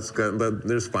true.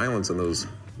 There's violence in those.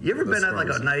 You ever been at like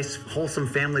a nice, wholesome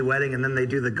family wedding and then they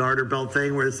do the garter belt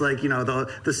thing where it's like,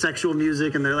 the sexual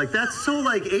music and they're like, that's so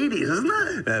like 80s, isn't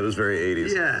that? That was very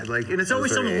 80s. Yeah, and it's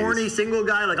always some horny single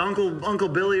guy like Uncle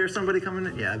Billy or somebody coming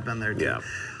in. Yeah, I've been there too. Yeah.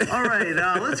 All right,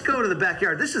 let's go to the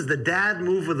backyard. This is the dad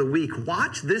move of the week.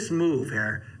 Watch this move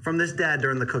here from this dad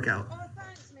during the cookout.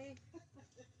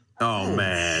 Oh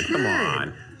man, come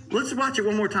on. Let's watch it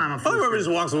one more time. Whoever just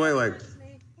walks away like,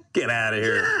 get out of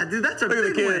here. Yeah, dude, that's a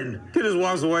big win. Kid just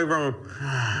walks away from him.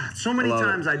 So many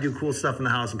times I do cool stuff in the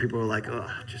house and people are like, oh,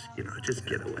 just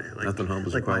get away. Like, nothing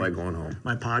humbles you quite like going home.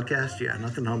 My podcast, yeah,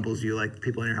 nothing humbles you like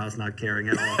people in your house not caring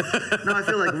at all. No, I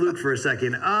feel like Luke for a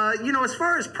second. As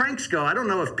far as pranks go, I don't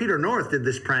know if Peter North did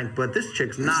this prank, but this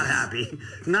chick's not happy.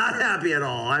 Not happy at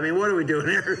all. I mean, what are we doing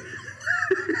here?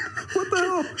 What the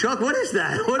hell? Chuck, what is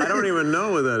that? I don't even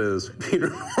know what that is. Peter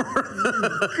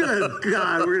North. Good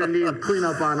God, we're going to need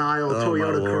cleanup on aisle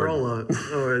Toyota Corolla.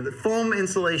 Or the foam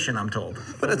insulation, I'm told.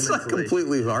 But it's not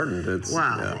completely hardened.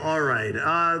 Wow, all right.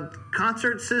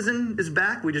 Concert season is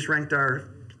back. We just ranked our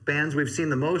bands we've seen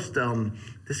the most.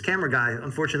 This camera guy,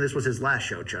 unfortunately, this was his last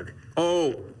show, Chuck.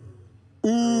 Oh.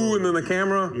 Ooh, and then the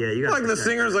camera. Yeah, you got like the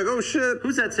singer's like, oh shit.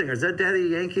 Who's that singer? Is that Daddy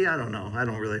Yankee? I don't know. I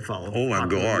don't really follow. Oh my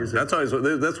God, music. that's always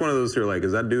that's one of those who are like,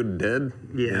 is that dude dead?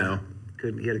 Yeah. You know?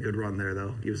 Good. He had a good run there,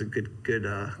 though. He was a good.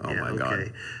 Oh my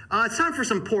God. It's time for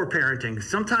some poor parenting.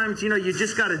 Sometimes you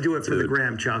just got to do it for the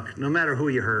gram, Chuck. No matter who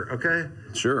you hurt. Okay.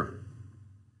 Sure.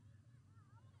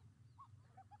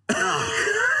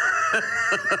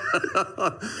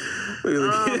 Boy,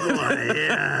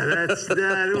 yeah, that's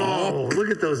that. Oh, look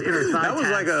at those inner thigh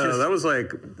that was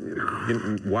like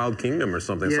Wild Kingdom or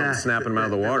something. Something snapping him out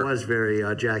of the water. That was very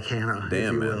Jack Hanna,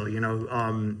 damn, if you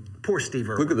will. Poor Steve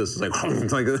Irwin. Look at this.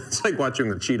 It's like watching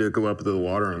the cheetah go up into the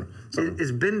water. And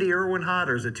is Bindi Irwin hot,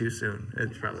 or is it too soon?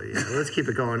 It's probably. Yeah. Let's keep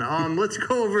it going. Let's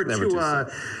go over to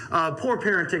poor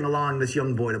parenting allowing this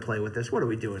young boy to play with this. What are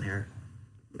we doing here?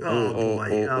 Oh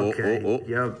boy. Okay.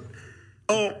 Yep.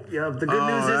 Yep. The good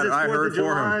news is it's 4th of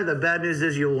July. The bad news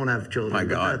is you won't have children. My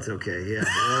God. That's okay. Yeah.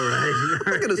 All right.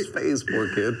 Look at his face, poor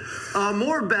kid.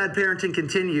 More bad parenting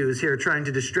continues here, trying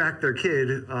to distract their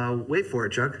kid. Wait for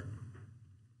it, Chuck.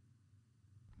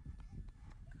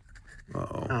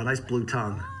 Uh-oh. Oh, nice blue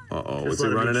tongue. Uh-oh. What's he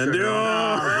running into? There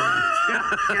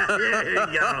you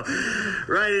go.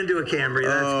 Right into a Camry.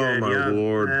 That's good. My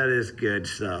Lord. That is good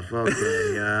stuff.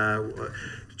 Okay.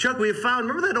 Chuck, we have found,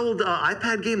 remember that old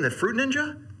iPad game, the Fruit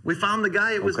Ninja? We found the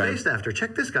guy it was based after.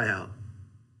 Check this guy out.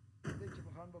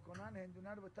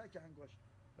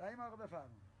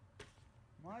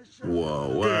 Whoa,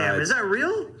 what? Damn, is that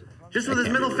real? Just with his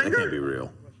middle finger? That can't be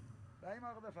real.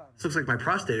 This looks like my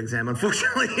prostate exam,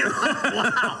 unfortunately.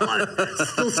 Wow.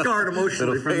 Still scarred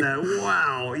emotionally from that.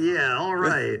 Wow. Yeah, all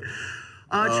right.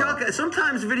 Chuck,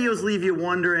 sometimes videos leave you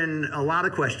wondering a lot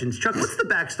of questions. Chuck, what's the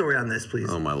backstory on this, please?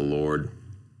 Oh, my Lord.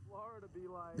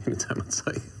 Anytime it's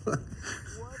like,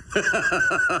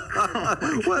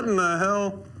 what in the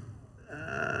hell?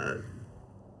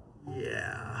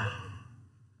 Yeah.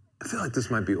 I feel like this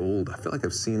might be old. I feel like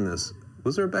I've seen this.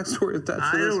 Was there a backstory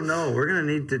attached to this? I don't know. We're going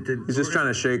to need to... He's just trying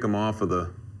to shake him off of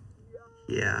the...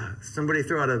 Yeah. Somebody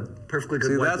throw out a perfectly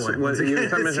good white boy.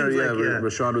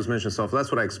 Rashad was mentioning South. That's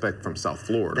what I expect from South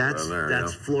Florida.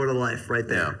 That's Florida life right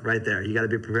there. Yeah. Right there. You got to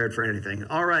be prepared for anything.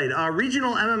 All right.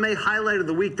 Regional MMA highlight of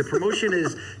the week. The promotion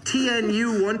is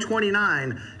TNU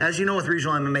 129. As you know, with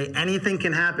regional MMA, anything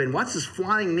can happen. Watch this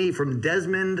flying knee from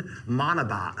Desmond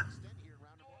Monabat.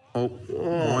 Oh.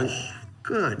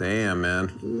 Good. Damn,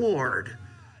 man. Lord.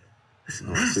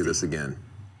 Let's see this again.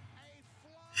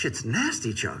 Shit's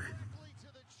nasty, Chuck.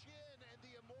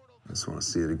 I just want to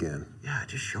see it again. Yeah,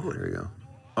 just show it. There we go.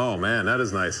 Oh, man, that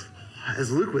is nice.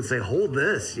 As Luke would say, hold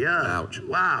this. Yeah. Ouch.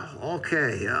 Wow.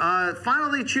 Okay.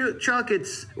 Finally, Chuck,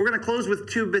 we're going to close with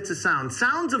 2 bits of sound.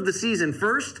 Sounds of the season.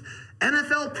 First,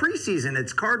 NFL preseason.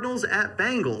 It's Cardinals at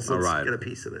Bengals. Let's get a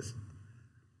piece of this.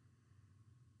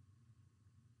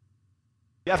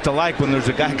 You have to like when there's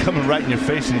a guy coming right in your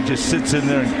face and he just sits in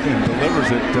there and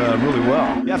delivers it really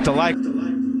well. You have to like.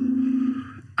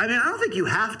 I mean, I don't think you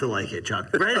have to like it, Chuck.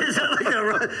 Right? Is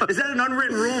that an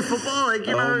unwritten rule in football?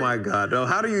 Oh my God! No,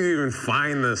 how do you even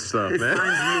find this stuff, man? It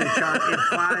finds me, Chuck. It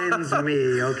finds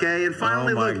me. Okay. And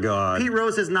finally, God. Pete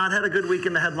Rose has not had a good week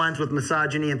in the headlines with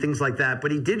misogyny and things like that,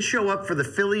 but he did show up for the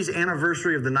Phillies'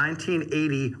 anniversary of the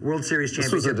 1980 World Series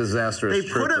championship. This was a disastrous. They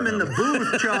put him in the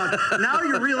booth, Chuck. Now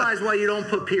you realize why you don't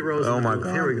put Pete Rose in the booth.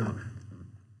 God. Here we go.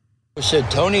 I said,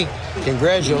 Tony,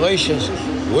 congratulations.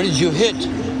 What did you hit?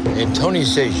 And Tony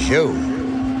says, Joe,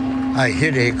 I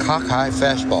hit a cock-high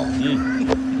fastball.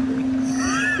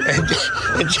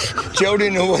 And Joe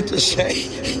didn't know what to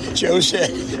say. Joe said,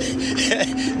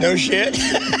 no shit.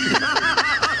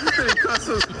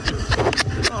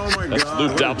 Oh, my That's God.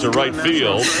 looped out to right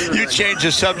field. You changed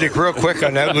the subject real quick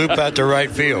on that loop out to right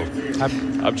field.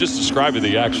 I'm just describing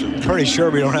the action. Pretty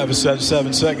sure we don't have a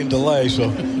 7-second delay,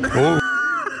 so.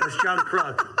 That's John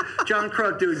Kruk. John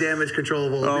Kruk doing damage control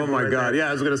of all Oh, my God. Yeah,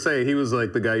 I was going to say, he was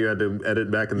like the guy you had to edit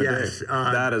back in the day.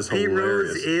 That is Pete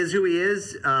hilarious. Rose is who he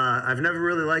is. I've never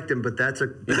really liked him, but that's a...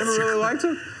 You never really liked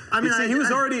him? I mean, he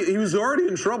was already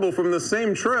in trouble from the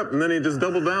same trip, and then he just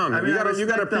doubled down. I mean, you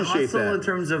got to appreciate the hustle that. in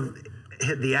terms of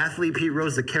the athlete Pete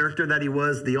Rose, the character that he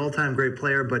was, the all-time great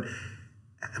player. But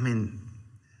I mean,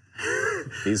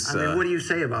 what do you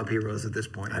say about Pete Rose at this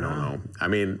point? I don't know. I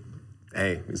mean,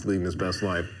 Hey, he's leading his best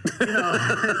life.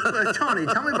 Tony,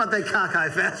 tell me about that cockeye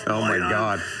fastball. Oh, my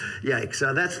God. Yikes.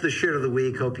 That's the shit of the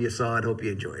week. Hope you saw it. Hope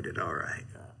you enjoyed it. All right.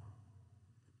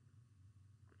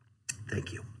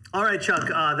 Thank you. All right, Chuck,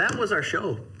 that was our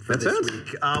show for this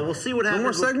week. We'll see what happens. No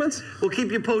more segments? We'll keep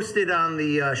you posted on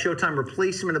the Showtime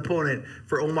replacement opponent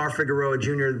for Omar Figueroa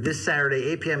Jr. this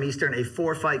Saturday, 8 p.m. Eastern, a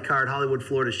 4-fight card, Hollywood,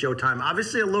 Florida, Showtime.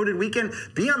 Obviously a loaded weekend.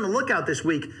 Be on the lookout this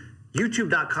week.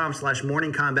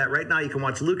 YouTube.com/Morning Combat. Right now you can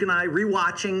watch Luke and I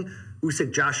rewatching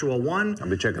Usyk Joshua 1. I'll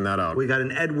be checking that out. We got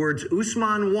an Edwards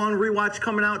Usman 1 rewatch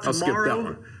coming out tomorrow. I'll skip that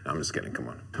one. I'm just kidding. Come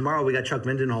on. Tomorrow we got Chuck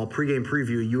Mindenhall pregame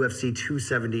preview UFC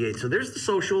 278. So there's the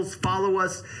socials. Follow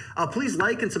us. Please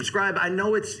like and subscribe. I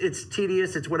know it's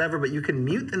tedious, it's whatever, but you can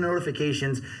mute the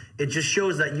notifications. It just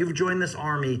shows that you've joined this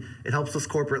army. It helps us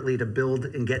corporately to build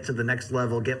and get to the next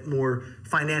level, get more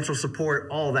financial support,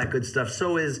 all that good stuff.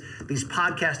 So is these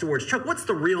podcast awards. Chuck, what's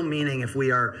the real meaning if we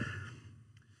are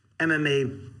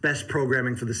MMA best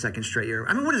programming for the second straight year?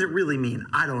 I mean, what does it really mean?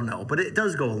 I don't know, but it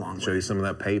does go a long way. Show you some of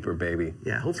that paper, baby.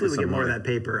 Yeah, hopefully we get more of that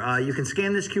paper. You can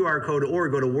scan this QR code or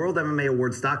go to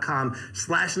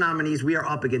worldmmaawards.com/nominees. We are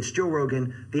up against Joe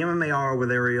Rogan, the MMA Hour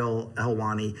with Ariel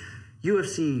Helwani,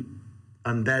 UFC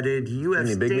Unvetted,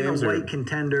 UFC Dana White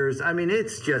contenders. I mean,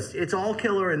 it's all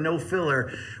killer and no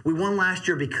filler. We won last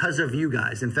year because of you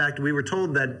guys. In fact, we were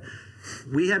told that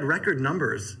we had record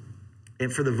numbers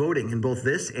and for the voting in both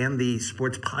this and the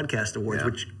Sports Podcast Awards,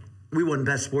 which we won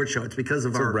Best Sports Show. It's because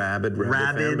of our rabid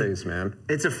fan base, man.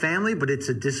 It's a family, but it's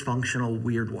a dysfunctional,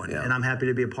 weird one. Yeah. And I'm happy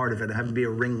to be a part of it. I have to be a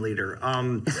ringleader.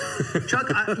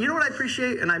 Chuck, you know what I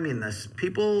appreciate? And I mean this.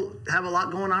 People have a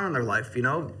lot going on in their life, you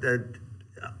know?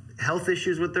 Health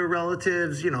issues with their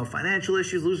relatives, you know, financial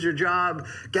issues, lose your job,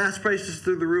 gas prices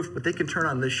through the roof, but they can turn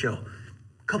on this show a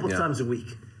couple times a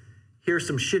week. Hear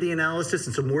some shitty analysis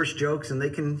and some worse jokes, and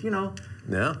they can, you know,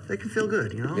 they can feel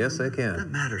good, you know? Yes, they can. That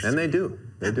matters. And they do.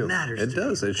 That matters. It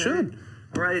does. It should.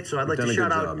 All right, so I'd like to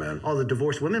shout out all the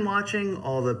divorced women watching,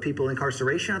 all the people in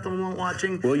incarceration at the moment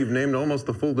watching. Well, you've named almost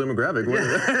the full demographic.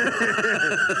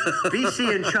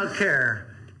 BC and Chuck care.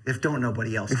 If don't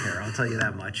nobody else care, I'll tell you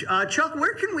that much. Chuck,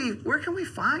 where can we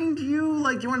find you?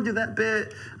 Like, do you want to do that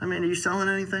bit? I mean, are you selling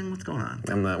anything? What's going on?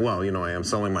 I'm not. Well, you know, I am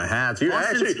selling my hats.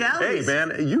 Boston Hey,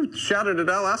 man, you shouted it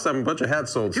out last time. A bunch of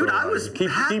hats sold. Dude, so, I was keep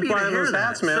happy buying to hear those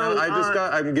hats, that. man. So,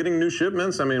 I'm getting new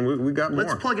shipments. I mean, we got more.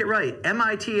 Let's plug it right.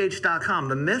 MITH.com.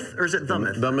 The Myth, or is it The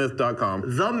Myth? TheMyth.com.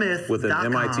 TheMyth. With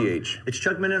an MITH. It's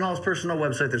Chuck Mindenhall's personal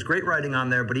website. There's great writing on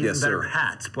there, but even better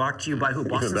hats. Brought to you by who?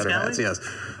 Boston Even better Scally? hats, yes.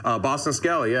 Boston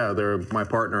Scally, yeah. They're my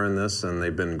partner in this, and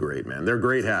they've been great, man. They're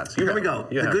great hats. Here we go.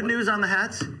 The good news on the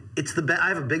hats, it's the I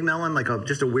have a big melon, like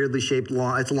just a weirdly shaped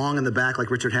long. It's long in the back,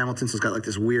 like Richard Hamilton, so it's got like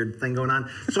this weird thing going on.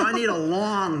 So I need a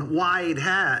long, wide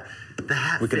hat. The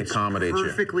hat fits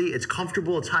perfectly. It's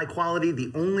comfortable. It's high quality.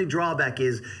 The only drawback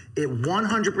is it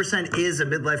 100% is a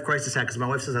midlife crisis hat because my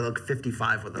wife says I look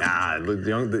 55 with it.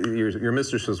 Your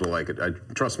mistresses will like it.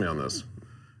 Trust me on this.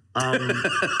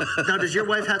 Now, does your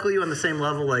wife heckle you on the same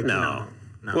level? Like, no. You know?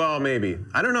 No. Well, maybe.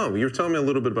 I don't know. You're telling me a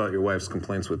little bit about your wife's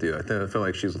complaints with you. I feel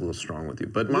like she's a little strong with you.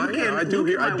 But I do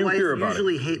hear about it.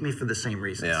 Usually hate me for the same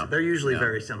reasons. Yeah. They're usually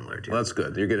very similar too. Well, that's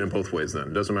good. You're getting it both ways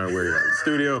then. Doesn't matter where you're at.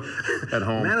 Studio, at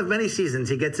home. Man of many seasons.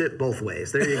 He gets it both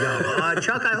ways. There you go.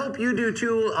 Chuck, I hope you do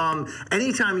too.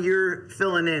 Anytime you're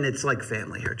filling in, it's like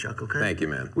family here, Chuck, okay? Thank you,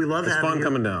 man. We love having you. It's fun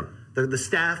coming down. The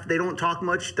staff, they don't talk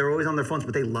much. They're always on their phones,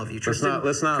 but they love you. Tristan,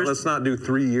 let's not do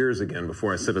 3 years again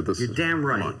before I sit at this. You're damn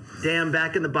right. Damn,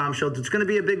 back in the bomb shelter. It's going to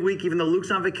be a big week, even though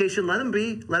Luke's on vacation. Let him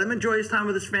be. Let him enjoy his time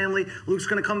with his family. Luke's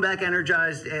going to come back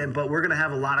energized, but we're going to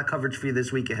have a lot of coverage for you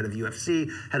this week ahead of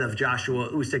UFC, ahead of Joshua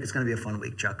Usyk. It's going to be a fun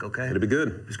week, Chuck, okay? It'll be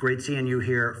good. It's great seeing you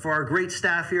here. For our great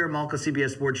staff here at Malka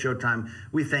CBS Sports Showtime,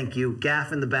 we thank you.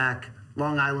 Gaff in the back,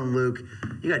 Long Island Luke.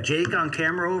 You got Jake on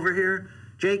camera over here.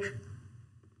 Jake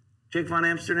Von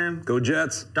Amsterdam. Go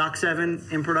Jets. Doc 7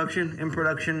 in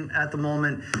production at the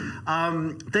moment.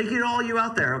 Thank you to all you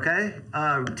out there, okay?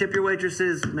 Tip your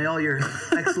waitresses. May all your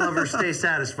ex-lovers stay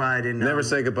satisfied. And never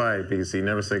say goodbye, BC.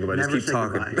 Never say goodbye. Just keep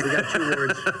talking. Goodbye. We got 2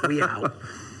 words. We out.